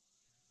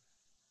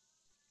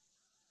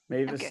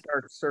 Mavis Okay.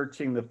 starts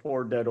searching the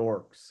 4 dead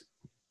orcs.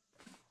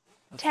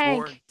 The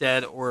Tank. 4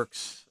 dead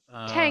orcs.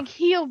 Tank,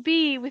 heal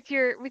B with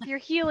your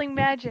healing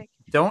magic.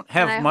 Don't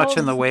And I have much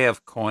in hold- the way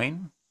of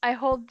coin, I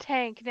hold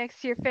Tank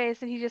next to your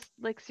face, and he just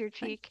licks your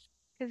cheek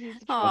because he's a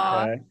Aw.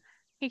 chihuahua. Okay.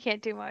 He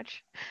can't do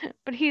much,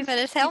 but he's But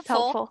it's he's helpful.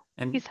 helpful.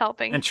 And He's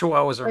helping. and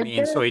Chihuahuas are I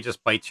mean, so did. he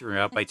just bites your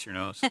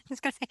nose. I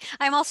was gonna say,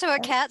 I'm also a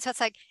cat, so it's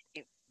like,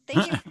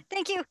 thank you,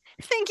 thank you,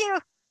 thank you.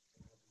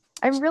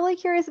 I'm really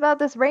curious about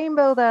this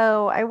rainbow,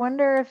 though. I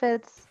wonder if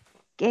it's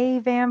gay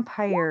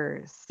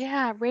vampires.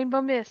 Yeah,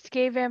 Rainbow Mist,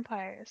 gay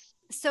vampires.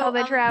 So, How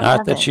they travel.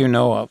 Not that you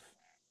know of.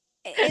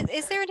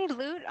 is there any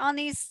loot on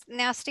these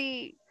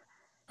nasty?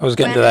 I was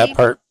getting to that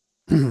Vanity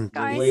part.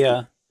 guys?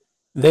 Yeah,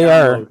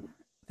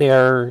 they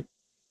are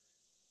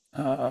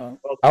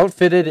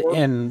outfitted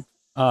in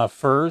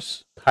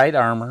furs, hide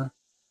armor,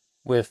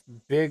 with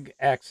big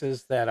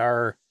axes that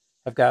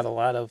have got a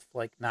lot of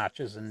like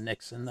notches and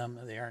nicks in them.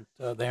 They aren't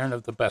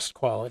of the best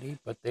quality,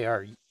 but they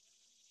are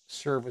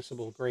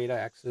serviceable, great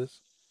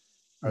axes.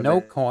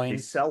 No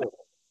coins. Sellable.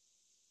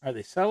 Are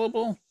they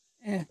sellable?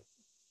 You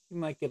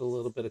might get a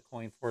little bit of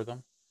coin for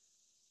them.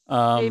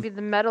 Maybe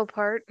the metal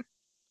part.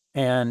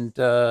 And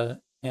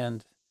other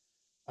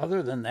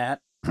than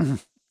that,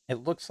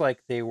 it looks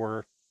like they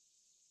were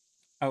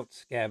out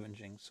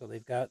scavenging. So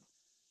they've got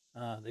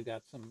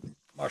some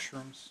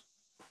mushrooms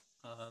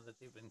that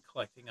they've been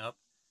collecting up,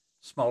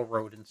 small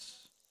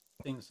rodents,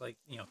 things that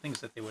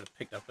they would have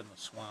picked up in the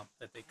swamp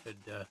that they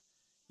could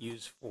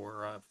use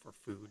for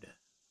food.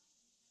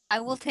 I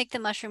will take the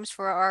mushrooms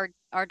for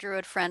our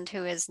druid friend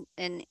who is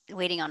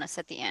waiting on us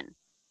at the inn.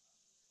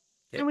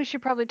 And we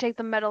should probably take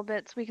the metal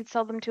bits. We could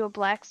sell them to a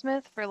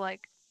blacksmith for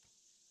like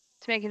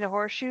to make into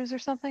horseshoes or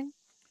something.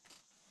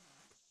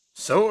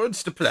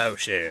 Swords to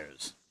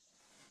plowshares.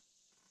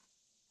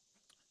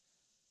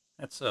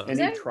 That's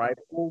any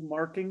tribal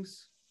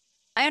markings?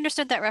 I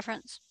understood that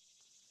reference.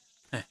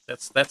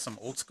 That's some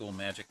old school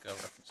magic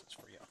references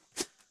for you.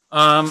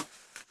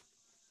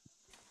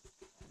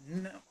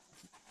 No.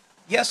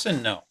 Yes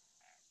and no.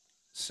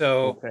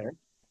 So,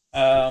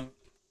 okay.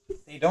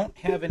 They don't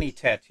have any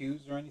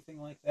tattoos or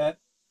anything like that,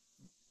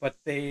 but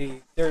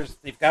they've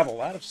got a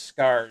lot of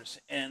scars,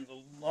 and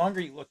the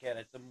longer you look at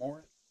it, the more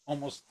it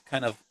almost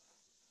kind of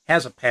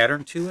has a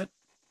pattern to it.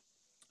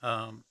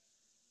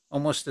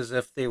 Almost as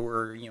if they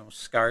were,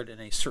 scarred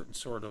in a certain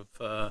sort of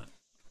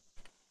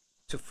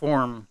to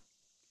form,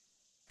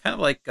 kind of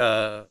like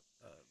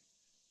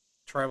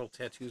tribal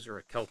tattoos or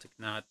a Celtic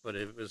knot, but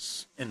it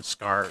was in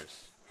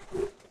scars.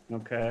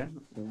 Okay.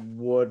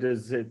 What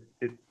is it?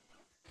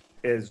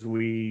 As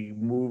we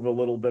move a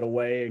little bit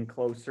away and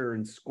closer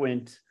and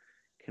squint,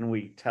 can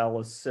we tell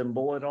a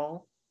symbol at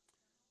all?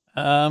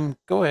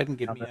 Go ahead and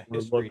give me a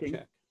history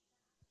check.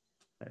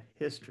 A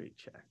history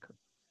check.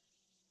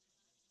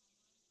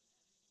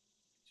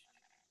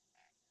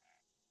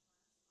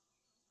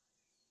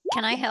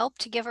 Can I help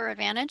to give her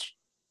advantage?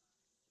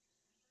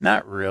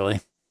 Not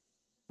really.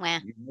 Wah.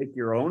 You make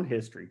your own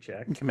history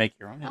check. You can make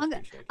your own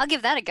history check. I'll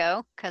give that a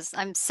go because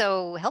I'm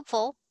so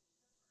helpful.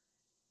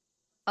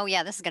 Oh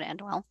yeah, this is gonna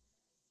end well.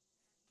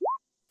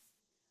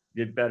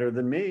 Did better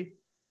than me.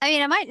 I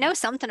mean, I might know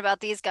something about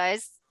these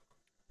guys.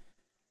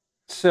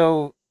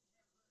 So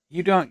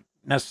you don't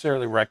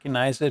necessarily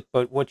recognize it,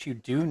 but what you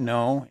do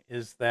know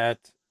is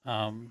that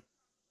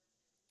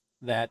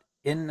that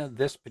in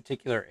this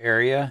particular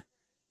area,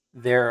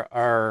 there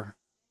are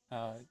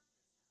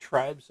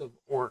tribes of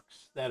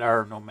orcs that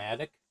are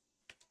nomadic,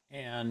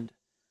 and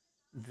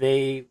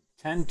they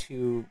tend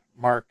to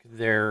mark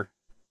their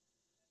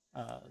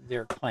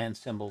clan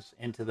symbols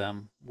into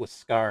them with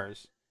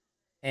scars,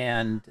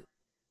 and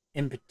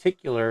in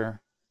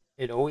particular,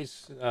 it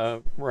always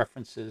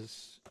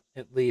references,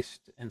 at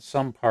least in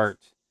some part,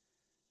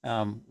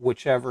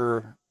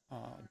 whichever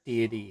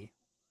deity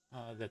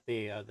that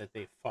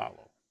they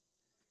follow.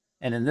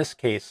 And in this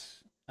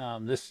case,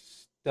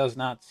 this does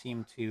not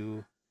seem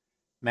to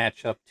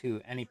match up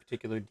to any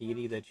particular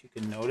deity that you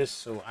can notice.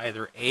 So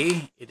either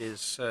A, it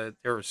is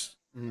there's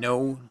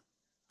no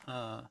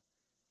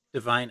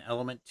divine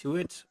element to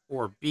it,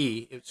 or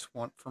B, it's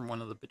from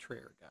one of the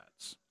betrayer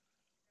gods,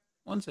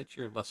 ones that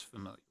you're less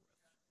familiar with.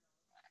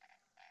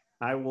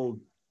 I will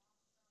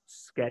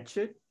sketch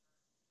it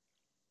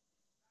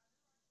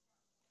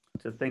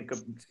to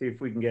see if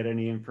we can get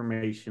any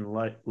information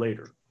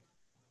later.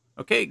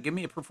 Okay, give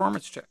me a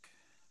performance check.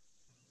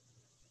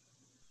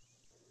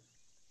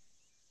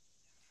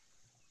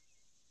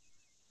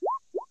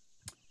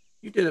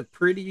 You did a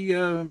pretty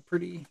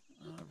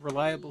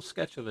reliable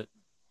sketch of it,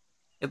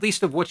 at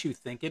least of what you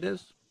think it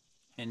is.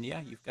 And yeah,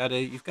 you've got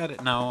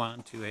it now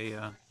onto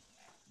a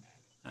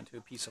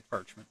piece of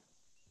parchment.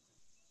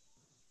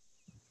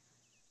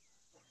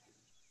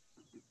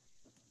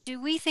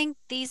 Do we think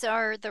these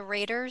are the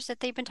raiders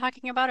that they've been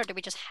talking about, or did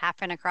we just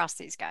happen across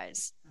these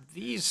guys?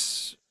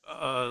 These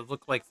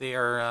look like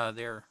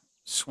they're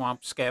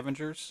swamp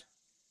scavengers.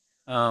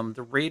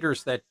 The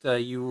raiders that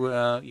you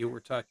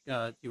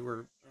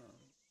were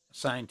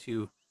assigned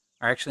to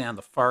are actually on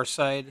the far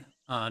side,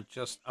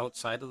 just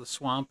outside of the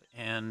swamp,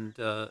 and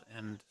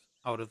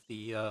out of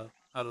the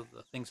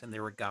things, and they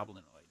were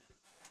goblinoid.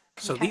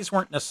 So Okay. these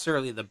weren't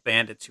necessarily the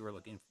bandits you were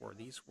looking for.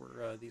 These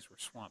were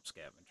swamp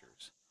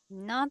scavengers.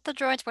 Not the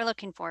droids we're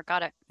looking for.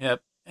 Got it.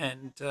 Yep,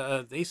 and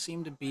they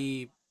seem to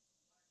be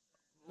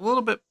a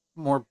little bit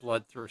more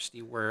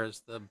bloodthirsty,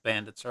 whereas the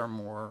bandits are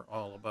more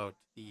all about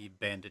the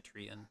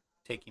banditry and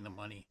taking the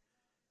money.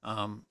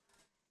 Um,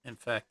 in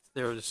fact,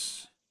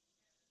 there's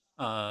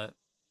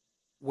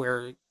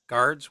where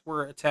guards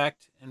were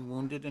attacked and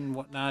wounded and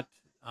whatnot.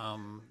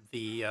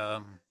 The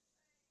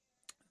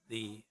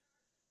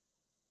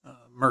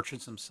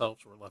merchants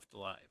themselves were left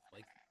alive.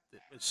 Like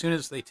as soon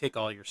as they take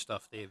all your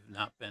stuff, they've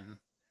not been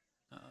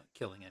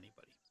killing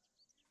anybody.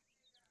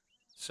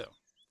 So,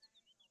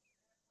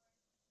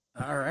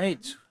 all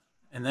right,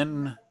 and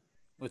then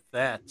with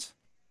that,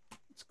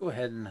 let's go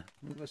ahead and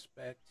move us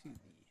back to the.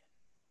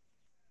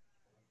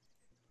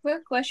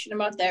 Quick question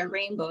about that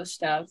rainbow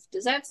stuff.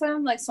 Does that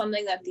sound like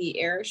something that the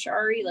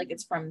Arashari, like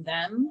it's from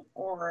them,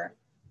 or?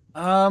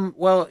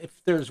 Well, if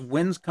there's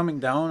winds coming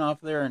down off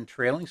there and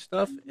trailing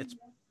stuff, it's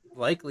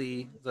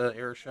likely the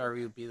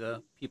Arashari would be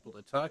the people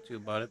to talk to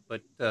about it,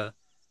 but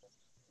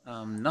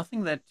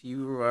nothing that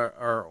you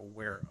are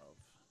aware of.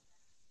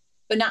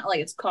 But not like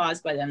it's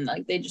caused by them.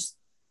 Like they just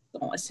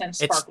don't send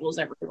sparkles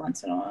every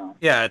once in a while.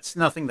 Yeah, it's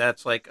nothing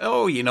that's like,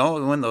 oh,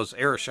 when those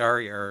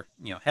Arashari are,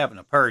 having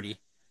a party,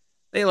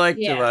 they like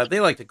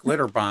to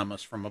glitter bomb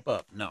us from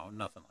above. No,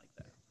 nothing like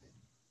that.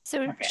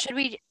 So should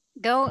we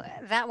go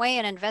that way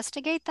and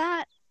investigate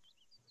that?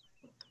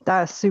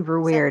 That's super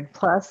weird.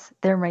 Plus,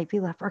 there might be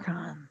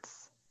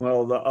leprechauns.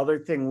 Well, the other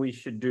thing we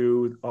should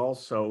do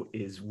also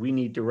is we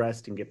need to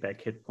rest and get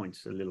back hit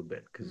points a little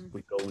bit, because if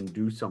we go and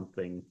do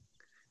something,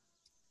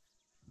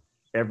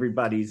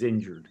 everybody's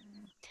injured.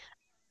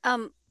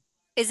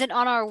 Is it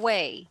on our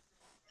way?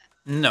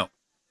 No.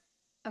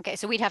 Okay,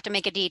 so we'd have to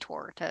make a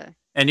detour to.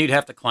 And you'd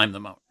have to climb the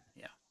mountain.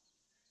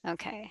 Yeah.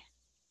 Okay.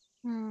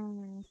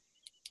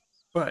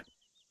 But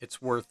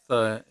it's worth.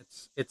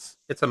 It's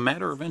a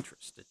matter of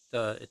interest.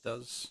 It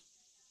does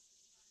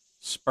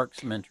spark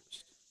some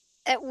interest.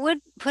 It would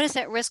put us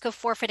at risk of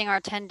forfeiting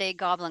our 10-day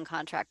goblin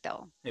contract,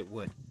 though. It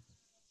would.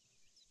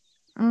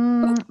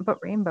 But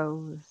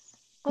rainbows.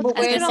 Let's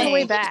get it on the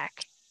way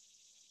back.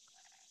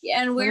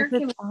 Yeah, and where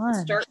can we fun?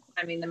 start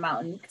climbing the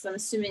mountain? Because I'm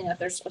assuming that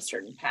there's a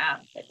certain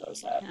path that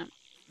goes up. Yeah.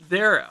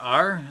 There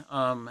are,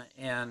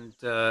 and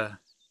the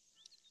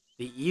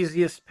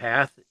easiest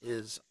path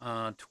is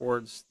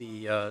towards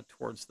the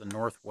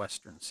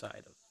northwestern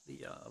side of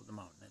the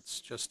mountain. It's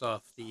just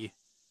off the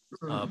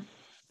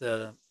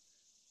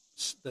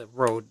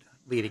road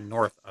leading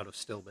north out of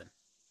Stilben.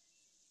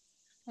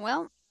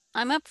 Well,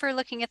 I'm up for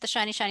looking at the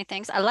shiny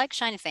things. I like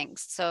shiny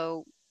things,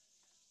 so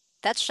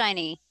that's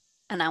shiny,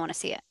 and I want to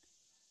see it.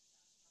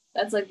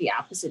 That's like the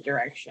opposite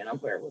direction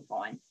of where we're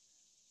going.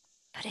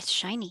 But it's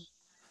shiny.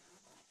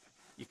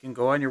 You can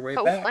go on your way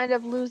But back. we'll end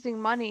up losing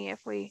money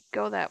if we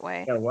go that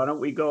way. Yeah, why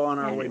don't we go on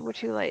our way? We're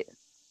too late.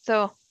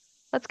 So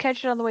let's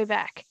catch it on the way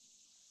back.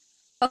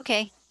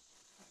 Okay.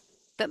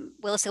 But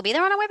will it still be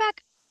there on our way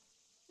back?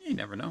 You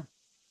never know.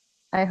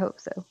 I hope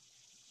so.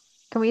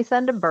 Can we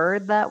send a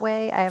bird that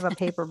way? I have a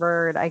paper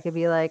bird. I could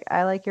be like,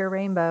 I like your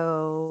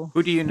rainbow.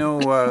 Who do you know?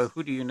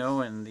 Who do you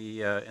know in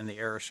the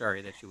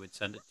Arashari that you would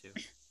send it to?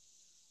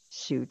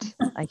 Shoot,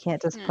 I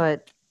can't just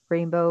put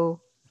rainbow.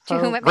 To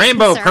whom it may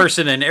Rainbow concern.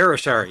 person in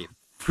Arashari.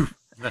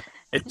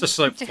 It just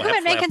like To whom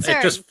it may concern.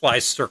 it just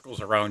flies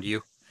circles around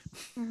you.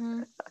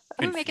 Who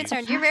am I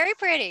concerned? You're very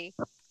pretty.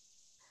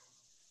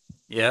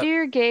 Yeah.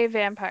 Dear gay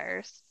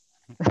vampires.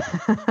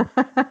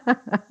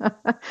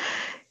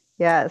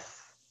 Yes.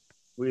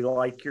 We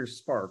like your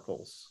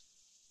sparkles.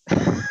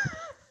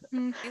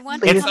 We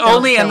want Please It's don't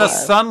only in kill the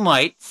us.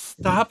 sunlight.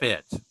 Stop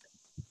it.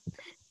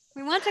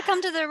 we want to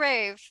come to the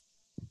rave.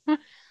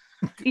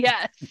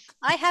 Yes.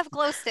 I have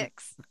glow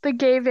sticks. The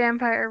gay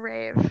vampire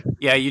rave.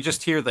 Yeah, you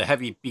just hear the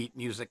heavy beat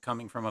music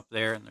coming from up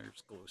there, and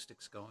there's glow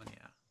sticks going.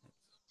 Yeah.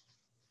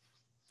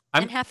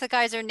 And half the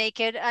guys are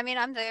naked. I mean,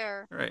 I'm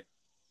there. Right.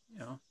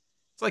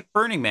 It's like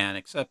Burning Man,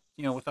 except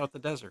without the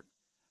desert.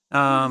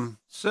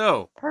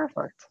 So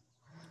Perfect.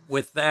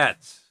 with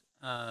that,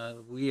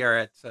 we are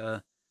at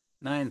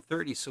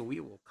 9:30, so we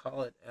will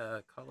call it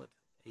a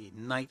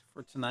night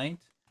for tonight.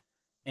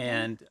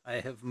 And I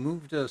have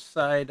moved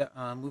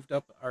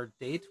up our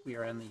date. We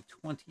are on the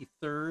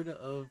 23rd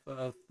of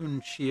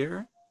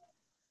Thunshir.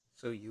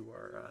 So you've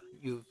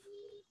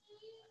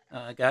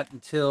got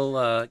until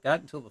the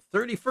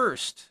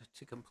 31st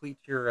to complete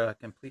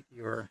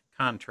your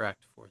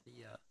contract for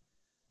the.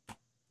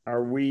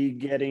 Are we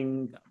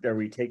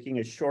taking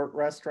a short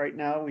rest right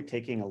now? Are we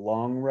taking a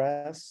long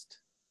rest?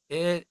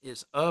 It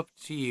is up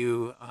to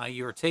you.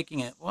 You're taking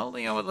it. Well,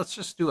 let's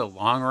just do a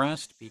long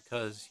rest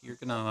because you're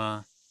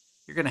gonna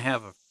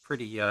have a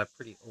pretty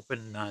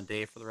open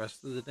day for the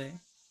rest of the day.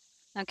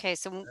 Okay,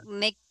 so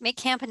make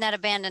camp in that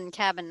abandoned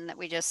cabin that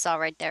we just saw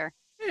right there.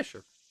 Yeah,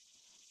 sure.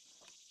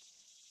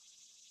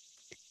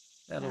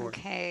 That'll work.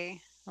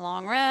 Okay,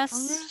 long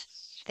rest.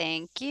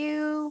 Thank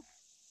you.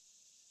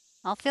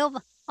 I'll feel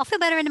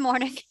better in the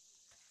morning.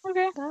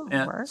 Okay. That'll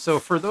Yeah. work. So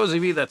for those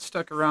of you that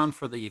stuck around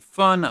for the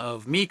fun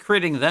of me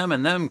critting them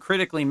and them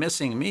critically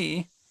missing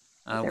me,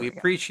 There we we go.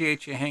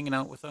 appreciate you hanging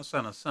out with us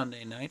on a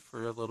Sunday night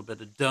for a little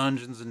bit of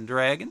Dungeons and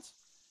Dragons.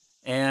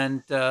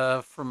 And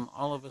from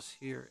all of us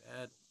here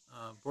at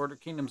Border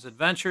Kingdoms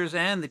Adventures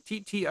and the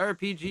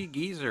TTRPG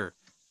Geezer,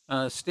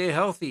 stay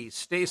healthy,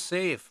 stay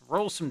safe,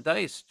 roll some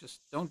dice.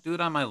 Just don't do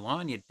it on my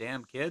lawn, you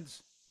damn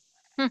kids.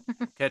 Catch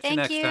you Thank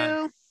next time.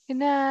 you. Good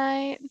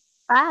night.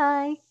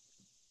 Bye.